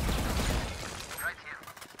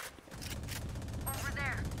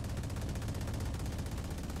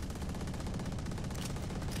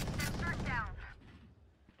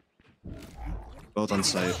 Both on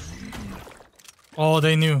site. Oh,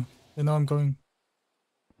 they knew. They know I'm going.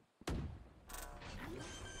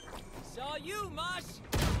 Saw you, Mosh.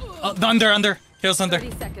 Oh, under. Kills under.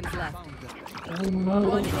 30 seconds left.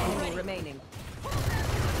 One enemy remaining.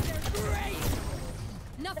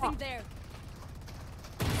 Nothing there.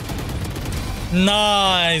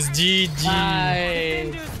 Nice, GG.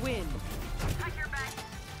 Defenders win.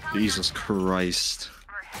 Jesus Christ.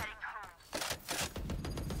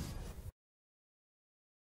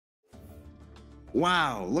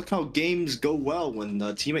 Wow, look how games go well when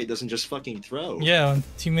the teammate doesn't just fucking throw. Yeah, when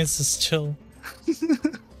teammates just chill.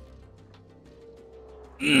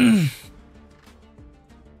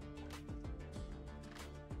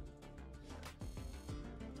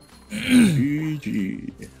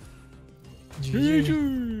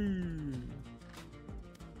 GG.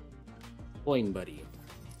 Boing, buddy.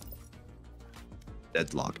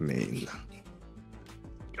 Deadlock main.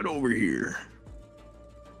 Get over here.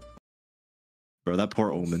 Bro, that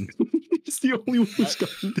poor Omen. He's the only one who's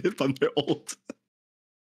gotten hit on their ult.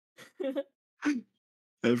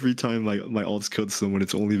 Every time my ult's killed someone,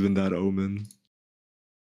 it's only been that Omen.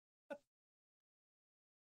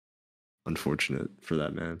 Unfortunate for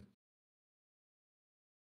that man.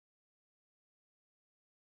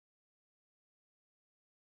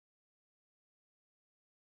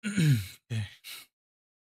 Okay.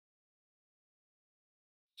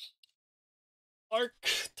 Arc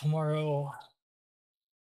tomorrow.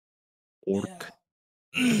 Orc.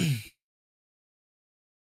 Yeah.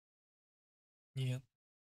 Yep.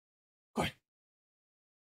 Go ahead.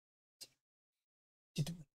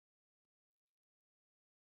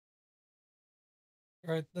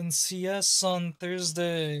 Alright, then CS on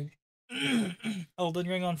Thursday. Elden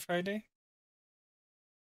Ring on Friday.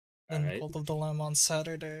 Then Alright. Cult of the Lamb on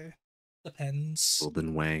Saturday. Depends.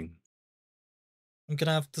 Golden Wang. I'm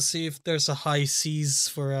gonna have to see if there's a high seas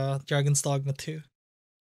for Dragon's Dogma 2.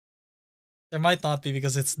 There might not be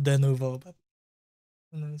because it's de novo, but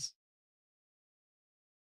who knows?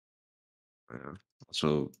 Yeah.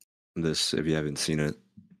 So this, if you haven't seen it,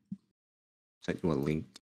 sent you a link.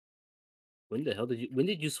 When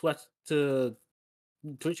did you switch to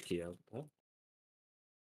Twitch key? Huh?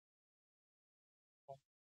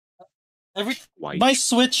 My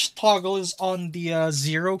Switch toggle is on the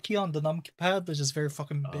 0 key on the numpad, which is very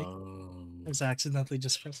fucking big. I was accidentally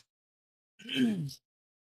just pressed.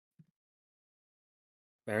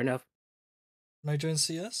 Fair enough. Can I join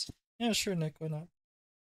CS? Yeah, sure, Nick. Why not?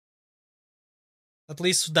 At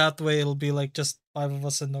least that way it'll be like just 5 of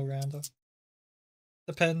us and no random.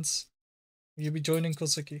 Depends. Will you be joining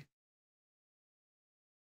Kosuki?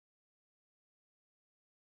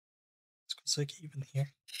 Is Kosuki even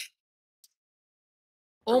here?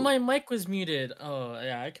 Oh, my mic was muted. Oh,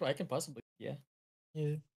 yeah, I can possibly, yeah.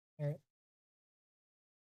 Yeah, alright.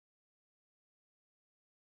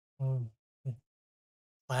 Oh, yeah.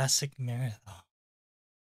 Classic marathon.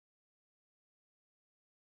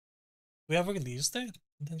 We have a release date?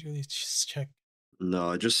 I didn't really just check.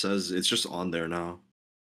 No, it just says it's just on there now.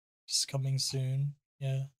 It's coming soon.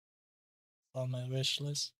 Yeah. It's on my wish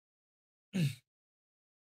list.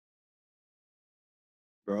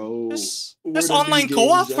 Bro, There's online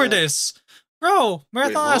co-op for this. Bro,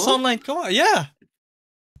 Marathon has huh? online co-op. Yeah.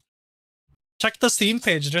 Check the Steam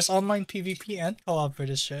page. There's online PvP and co-op for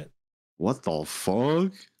this shit. What the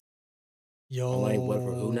fuck? Yo. Online what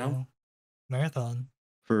for who now? Marathon.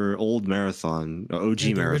 For old Marathon, OG Yeah,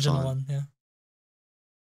 the Marathon. original one, yeah.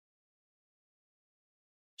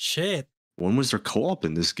 Shit. When was there co-op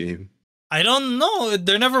in this game? I don't know.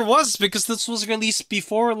 There never was because this was released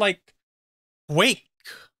before like Wake.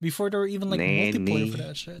 Before there were even like multiplayer for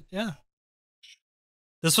that shit. Yeah.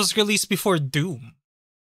 This was released before Doom.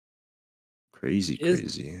 Crazy.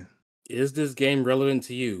 Is this game relevant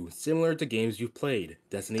to you? Similar to games you've played?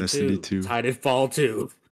 Destiny 2, 2. Titanfall 2.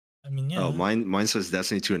 I mean, yeah. Oh, mine says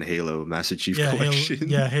Destiny 2 and Halo, Master Chief yeah, Collection.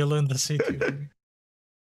 Halo and Destiny 2.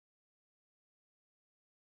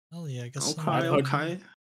 Hell yeah, I guess. Okay.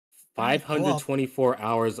 524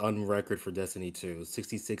 hours on record for Destiny 2,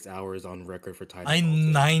 66 hours on record for Titanfall 2.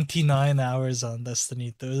 99 hours on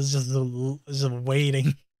Destiny 2. It's just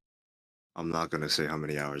waiting. I'm not gonna say how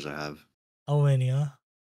many hours I have. How many, huh?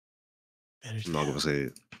 I'm not gonna say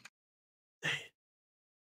it.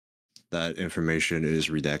 That information is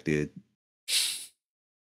redacted.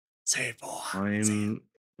 Say it, boy. I'm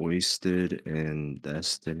wasted in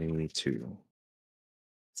Destiny 2.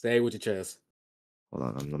 Say it with your chest. Hold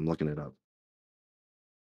on, I'm looking it up.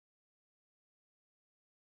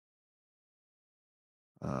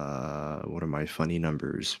 What are my funny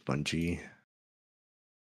numbers, Bungie?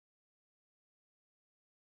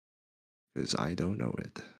 Because I don't know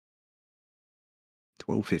it.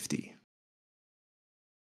 1250.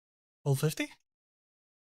 1250?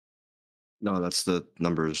 No, that's the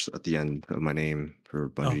numbers at the end of my name for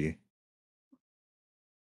Bungie.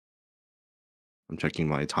 I'm checking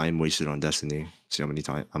my time wasted on Destiny. See how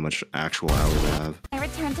much actual hours I have. I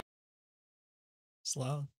returned to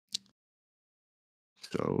Slow.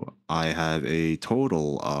 So I have a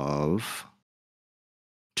total of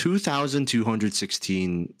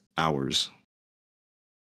 2,216 hours.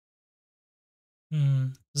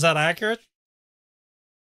 Is that accurate?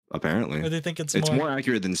 Apparently. Or do you think it's more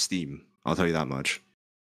accurate than Steam? I'll tell you that much.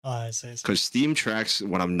 Oh, I see. Because Steam tracks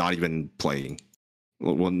when I'm not even playing.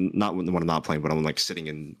 Well, not when I'm not playing, but I'm like sitting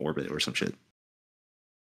in orbit or some shit.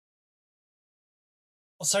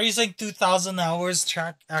 So are you saying 2,000 hours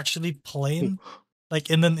track actually playing? Like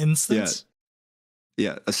in an instance?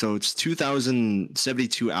 Yeah. So it's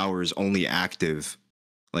 2,072 hours only active,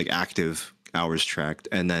 like active hours tracked,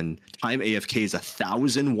 and then time AFK is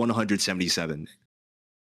 1,177.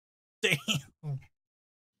 Damn.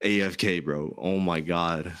 AFK, bro. Oh my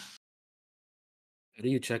god. How do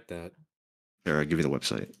you check that? Here, I'll give you the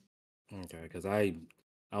website. Okay, because I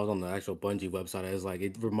was on the actual Bungie website. I was like,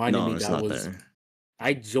 it reminded me it's that not was there.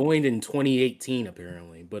 I joined in 2018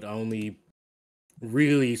 apparently, but I only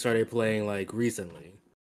really started playing like recently.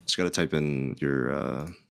 Just gotta type in your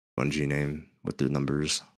Bungie name with the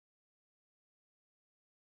numbers.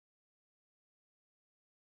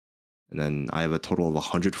 And then I have a total of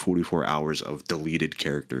 144 hours of deleted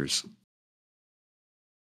characters.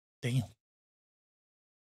 Damn.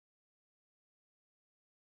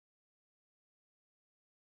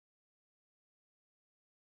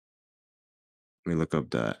 Let me look up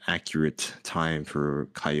the accurate time for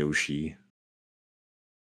Kyoshi.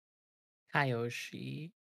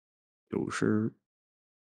 Kyoshi. Oh, sure.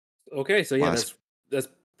 Okay, so yeah, Last- that's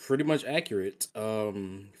pretty much accurate.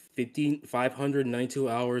 592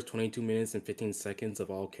 hours, 22 minutes, and 15 seconds of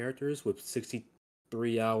all characters, with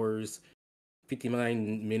 63 hours,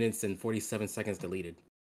 59 minutes, and 47 seconds deleted.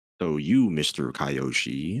 So you, Mr.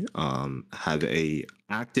 Kyoshi, have a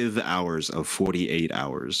active hours of 48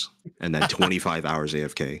 hours and then 25 hours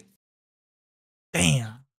AFK.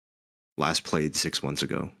 Damn. Last played 6 months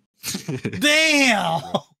ago. Damn.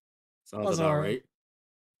 Sounds about right.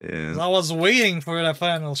 Yeah. I was waiting for the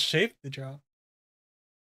final shape to drop.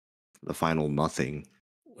 The final nothing.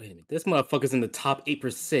 Wait a minute, this motherfucker's in the top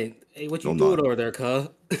 8%. Hey, what you I'm doing not. over there, cuz?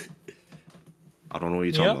 I don't know what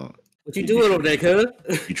you're talking about. What you doing over there, cuz?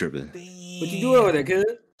 You tripping. What you doing over there, cuz?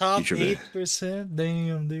 Top You tripping. 8%?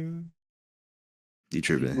 Damn, dude. You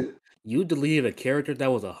tripping. You deleted a character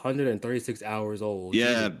that was 136 hours old.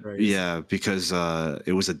 Yeah, Jesus Christ. yeah, because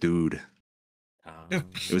it was a dude. It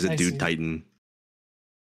was a I dude see. titan.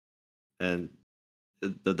 And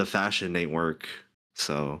the fashion ain't work,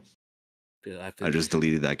 so Yeah, I just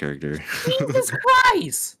deleted that character. Jesus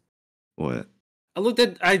Christ! What?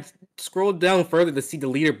 I scrolled down further to see the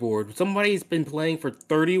leaderboard. Somebody's been playing for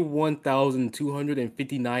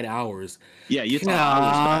 31,259 hours. Yeah, you thought I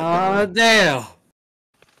was bad, God damn.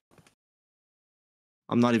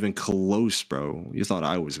 I'm not even close, bro. You thought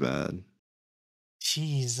I was bad.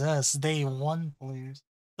 Jesus, day one players.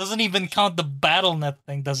 Doesn't even count the BattleNet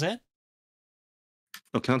thing, does it?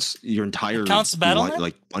 It counts your entire. It counts BattleNet?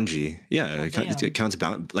 Like Bungie. Yeah, Oh, it counts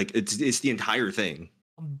about like it's the entire thing.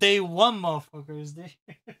 Day one, motherfuckers.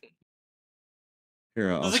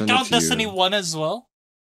 Here, I'll Does it send count to Destiny you. 1 as well?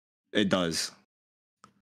 It does.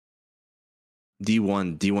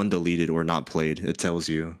 D1 deleted or not played. It tells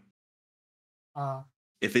you.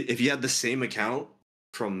 If you had the same account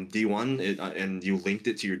from D1 and you linked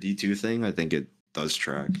it to your D2 thing, I think it does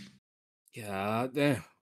track. Yeah, damn.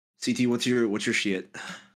 CT, what's your shit?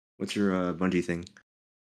 What's your Bungie thing?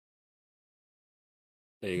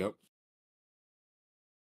 There you go.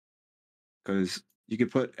 Because you could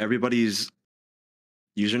put everybody's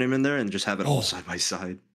username in there and just have it all side by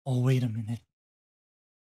side. Oh, wait a minute.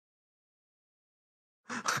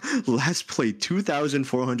 Last played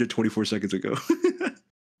 2,424 seconds ago.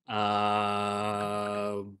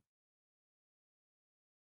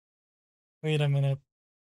 Wait a minute.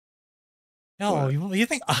 Yo, you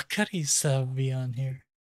think Akari's be on here?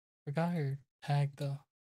 Forgot her tag though.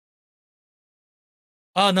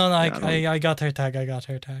 Oh no, I got her tag. I got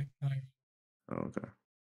her tag. Alright. Oh, okay.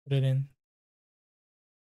 Put it in.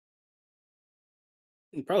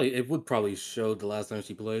 It would probably show the last time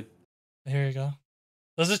she played. Here you go.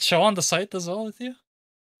 Does it show on the site as well with you?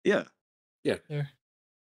 Yeah. Yeah. There.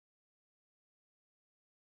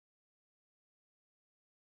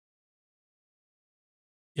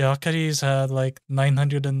 Yeah, Akari's had like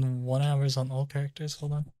 901 hours on all characters.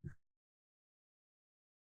 Hold on.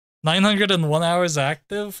 901 hours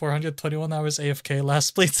active, 421 hours AFK.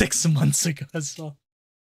 Last played 6 months ago as well.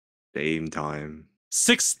 Same time.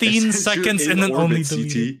 16 seconds and then only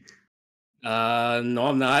deleted. No,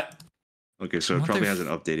 I'm not. Okay, so it probably hasn't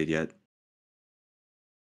updated yet.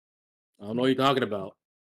 I don't know what you're talking about.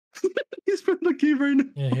 He's from the game right now.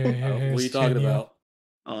 Yeah, here, What are you talking about?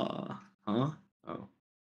 Huh? Oh.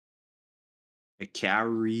 A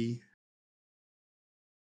carry.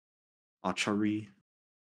 Achari.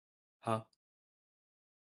 Huh?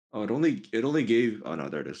 Oh, it only gave. Oh no,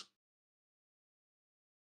 there it is.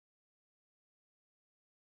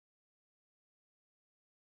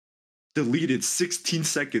 Deleted 16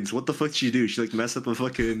 seconds. What the fuck did she do? She like mess up a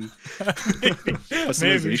fucking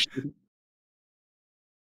customization.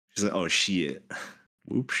 She's like, oh shit.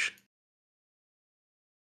 Whoops.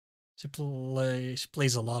 She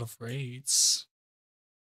plays a lot of raids.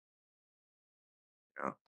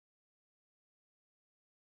 Yeah.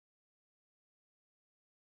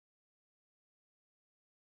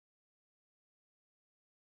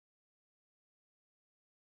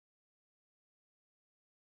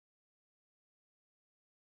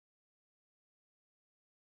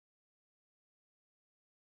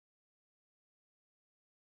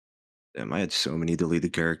 Damn, I had so many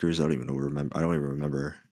deleted characters. I don't even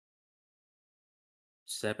remember.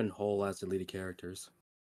 7 whole ass deleted characters.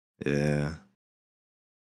 Yeah.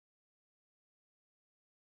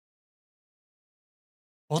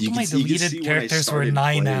 Both of my deleted characters were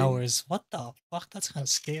 9 hours. What the fuck? That's kind of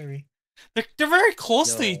scary. They're very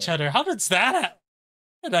close to each other. How does that?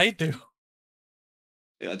 What did I do?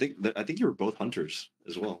 Yeah, I think you were both hunters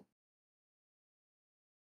as well.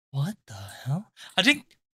 What the hell? I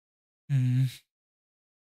think. I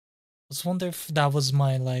was wonder if that was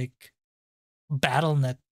my like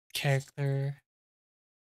BattleNet character.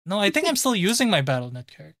 No, I think I'm still using my BattleNet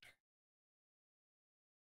character.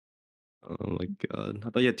 Oh my god! I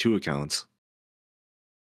thought you had 2 accounts.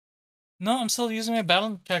 No, I'm still using my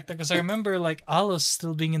BattleNet character because I remember like Alice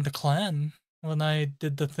still being in the clan when I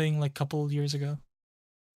did the thing like a couple years ago.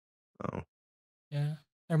 Oh. Yeah,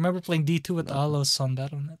 I remember playing D2 with Alice on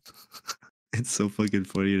BattleNet. It's so fucking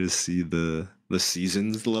funny to see the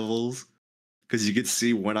seasons levels, because you could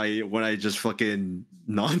see when I just fucking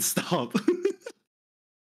nonstop.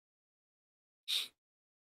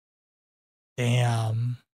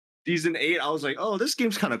 Damn. Season 8, I was like, oh, this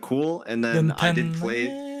game's kind of cool, and then 10, I didn't play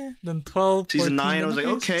it. Then 12. Season 14, 9, I was like,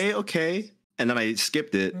 okay, and then I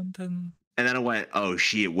skipped it, and then I went, oh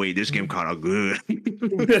shit, wait, this game kind of good.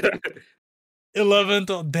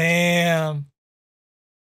 11. Damn.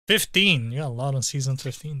 15. You got a lot on season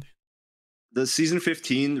 15. Dude. The season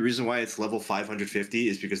 15, the reason why it's level 550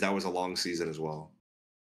 is because that was a long season as well.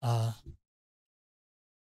 And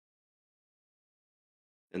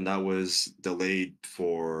that was delayed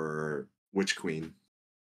for Witch Queen.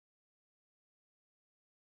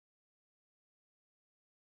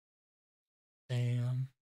 Damn.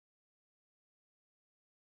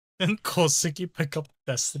 Didn't Koseki pick up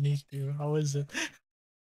Destiny 2? How is it?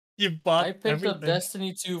 You bought I picked everything. up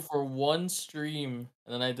Destiny 2 for 1 stream,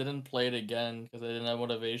 and then I didn't play it again because I didn't have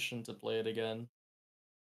motivation to play it again.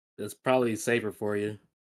 That's probably safer for you.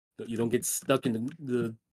 You don't get stuck in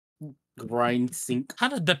the grind sink.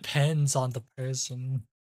 Kind of depends on the person.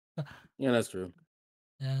 Yeah, that's true.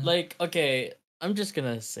 Yeah. Like, okay, I'm just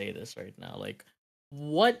gonna say this right now. Like,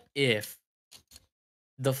 what if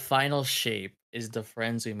the final shape is the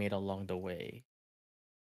friends we made along the way?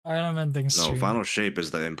 I'm ending stream. No, final shape is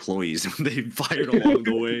the employees they fired along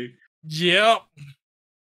the way. Yep.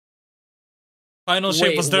 Final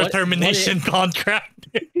shape was their termination contract.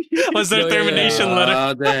 Was their termination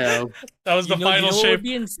letter. Damn. That was the final shape. What would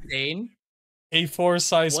be insane? A4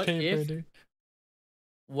 size What paper, dude.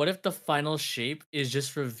 What if the final shape is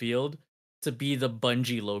just revealed to be the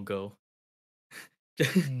Bungie logo?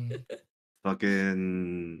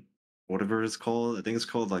 Fucking whatever it's called. I think it's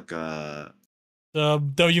called like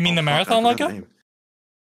you mean the marathon logo?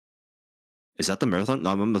 Is that the marathon?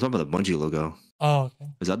 No, I'm talking about the Bungie logo. Oh,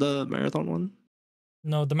 okay. Is that the marathon one?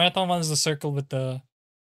 No, the marathon one is the circle with the.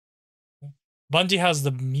 Bungie has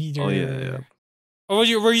the meter. Oh yeah. Or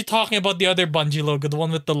were you talking about the other Bungie logo, the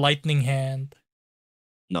one with the lightning hand?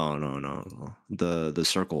 No. The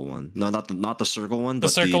circle one. No, not the circle one. The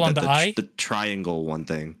circle on the eye. The triangle one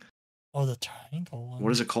thing. Oh, the triangle one.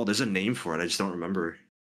 What is it called? There's a name for it. I just don't remember.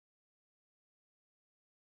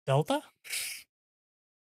 Delta?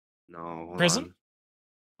 No. Prism?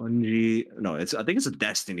 Bungie. No, I think it's a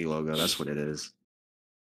Destiny logo. That's what it is.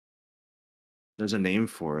 There's a name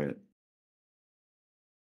for it.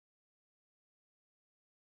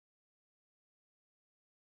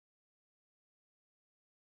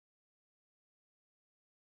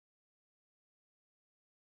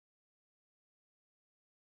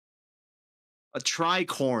 A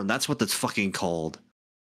tricorn. That's what that's fucking called.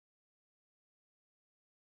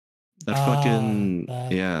 That fucking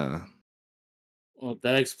yeah. Well,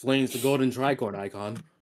 that explains the golden tricorn icon.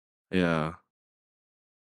 Yeah.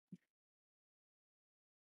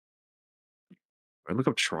 I look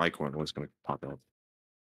up tricorn. What's gonna pop up?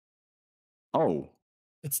 Oh,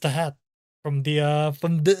 it's the hat from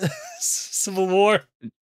the Civil War.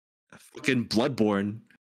 fucking Bloodborne.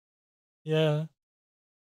 Yeah.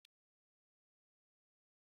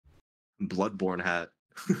 Bloodborne hat.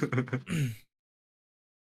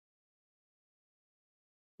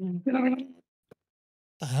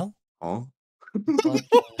 The hell? Oh.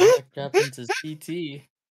 Happens to CT.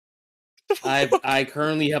 I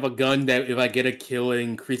currently have a gun that if I get a kill, it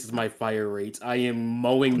increases my fire rates. I am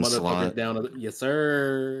mowing motherfuckers down. Yes,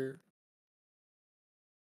 sir.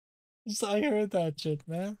 So I heard that shit,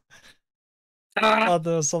 man. I thought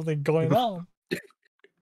there was something going on.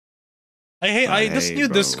 This new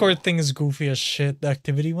Discord thing is goofy as shit. The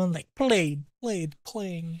activity one, like playing.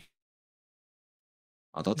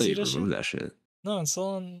 I thought they removed that shit. No, it's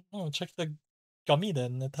on. No, check the gummy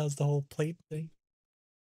then. It has the whole plate thing.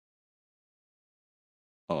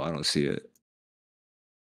 Oh, I don't see it.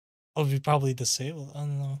 Oh, we probably disabled. I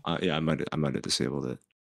don't know. Yeah, I might have disabled it.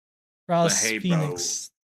 Ross But hey, Phoenix.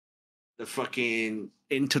 Bro, the fucking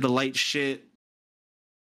into the light shit.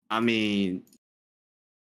 I mean,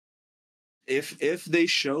 if they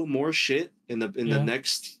show more shit in the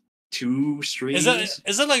next 2 streams,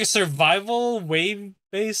 is it like a survival wave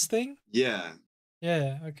based thing? Yeah.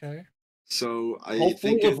 Yeah. Okay. So I hopefully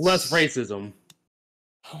think with it's less racism.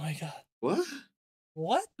 Oh my god. What?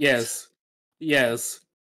 What? Yes.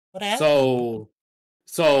 What happened?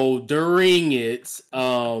 So during it,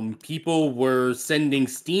 people were sending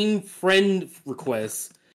Steam friend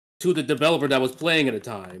requests to the developer that was playing at the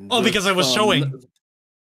time. Oh, because I was showing.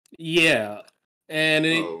 Yeah, and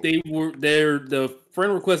the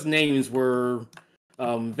friend request names were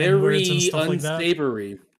very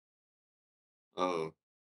unsavory. Oh.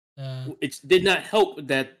 It did not help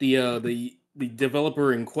that the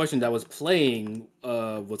developer in question that was playing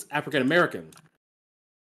was African American.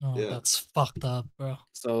 Oh, that's fucked up, bro.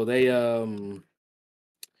 So they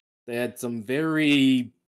had some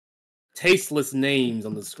very tasteless names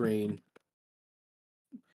on the screen.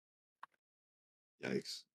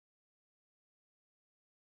 Yikes.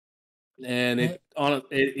 And it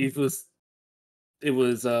was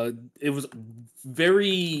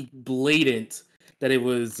very blatant that it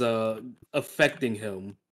was affecting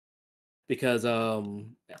him because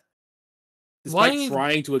despite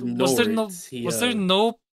trying to ignore was there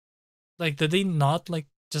no like did they not like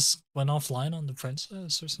just went offline on the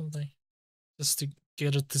princess or something just to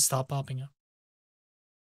get it to stop popping up?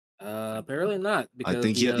 Apparently not. Because I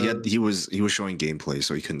think he was showing gameplay,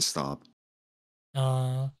 so he couldn't stop.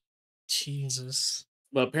 Jesus.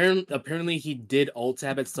 But apparently he did alt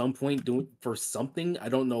tab at some point doing for something. I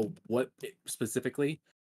don't know what specifically.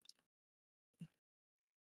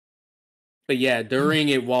 But yeah, during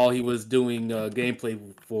it while he was doing gameplay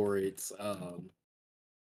for it,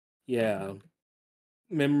 yeah,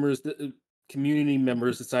 community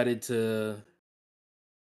members decided to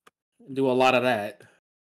do a lot of that.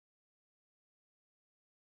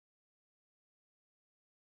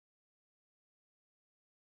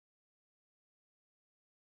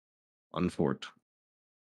 Unforked.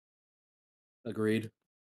 Agreed.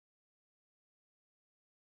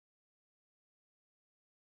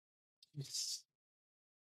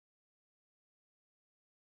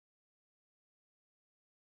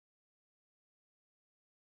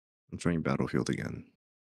 I'm trying Battlefield again.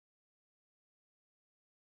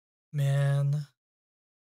 Man.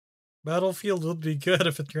 Battlefield would be good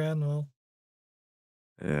if it ran well.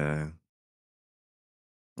 Yeah.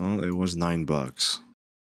 Well, it was $9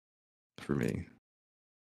 for me.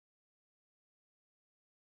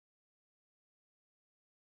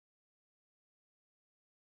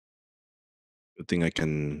 Good thing I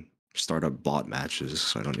can start up bot matches,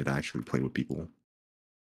 so I don't need to actually play with people.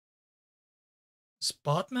 It's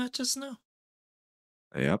bot matches now?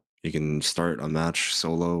 Yep. You can start a match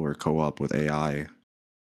solo or co-op with AI.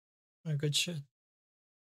 Oh, good shit.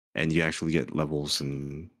 And you actually get levels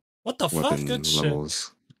and what the fuck? Good levels.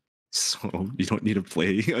 Shit. So you don't need to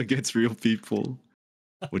play against real people,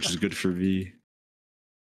 which is good for me.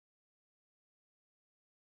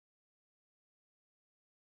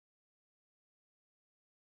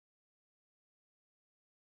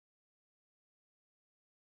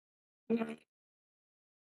 Oh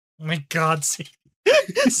my god, see.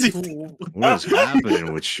 What is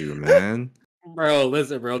happening with you, man? Bro,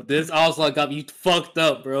 listen, bro. This also got me fucked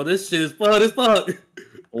up, bro. This shit is fun as fuck.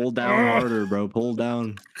 Pull down harder, bro. Pull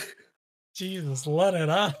down. Jesus, let it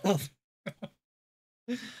out.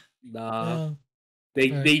 Nah.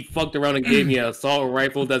 They fucked around and gave me an assault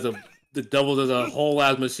rifle that doubles as a whole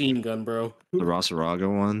ass machine gun, bro. The Rosaraga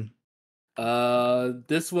one.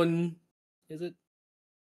 This one is it?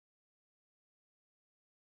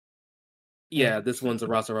 Yeah, this one's a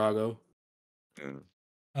Rosarago. Yeah.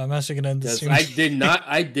 I'm actually gonna end the stream. I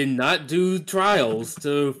did not do trials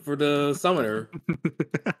for the summoner.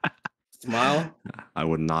 Smile. I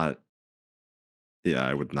would not. Yeah,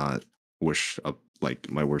 I would not wish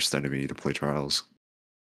like my worst enemy to play trials.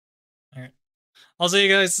 All right, I'll see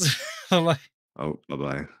you guys. Bye. Oh, bye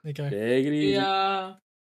bye. Okay. Take it easy. Yeah.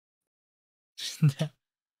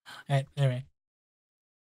 Alright, anyway.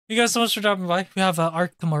 Thank you guys so much for dropping by. We have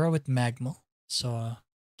Arc tomorrow with Magma. So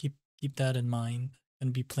keep that in mind.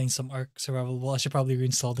 Gonna be playing some Arc survival. Well, I should probably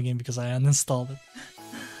reinstall the game because I uninstalled it.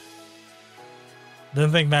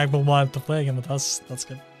 Didn't think Magma wanted to play again, but that's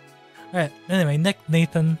good. Alright, anyway, Nick,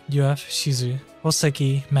 Nathan, UF, Shizu,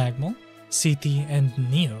 Hoseki, Magma, CT, and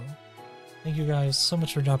Neo. Thank you guys so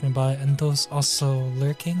much for dropping by, and those also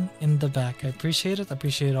lurking in the back. I appreciate it. I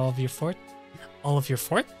appreciate all of your support.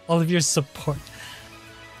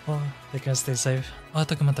 Well, take care, stay safe. あ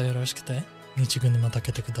とまたよろしくて。日軍にまた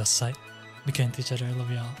来てください。We can't each other. I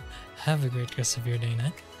love y'all. Have a great rest of your day,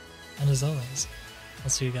 night. And as always, I'll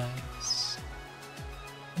see you guys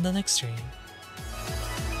in the next stream.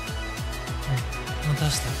 また明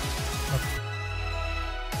日。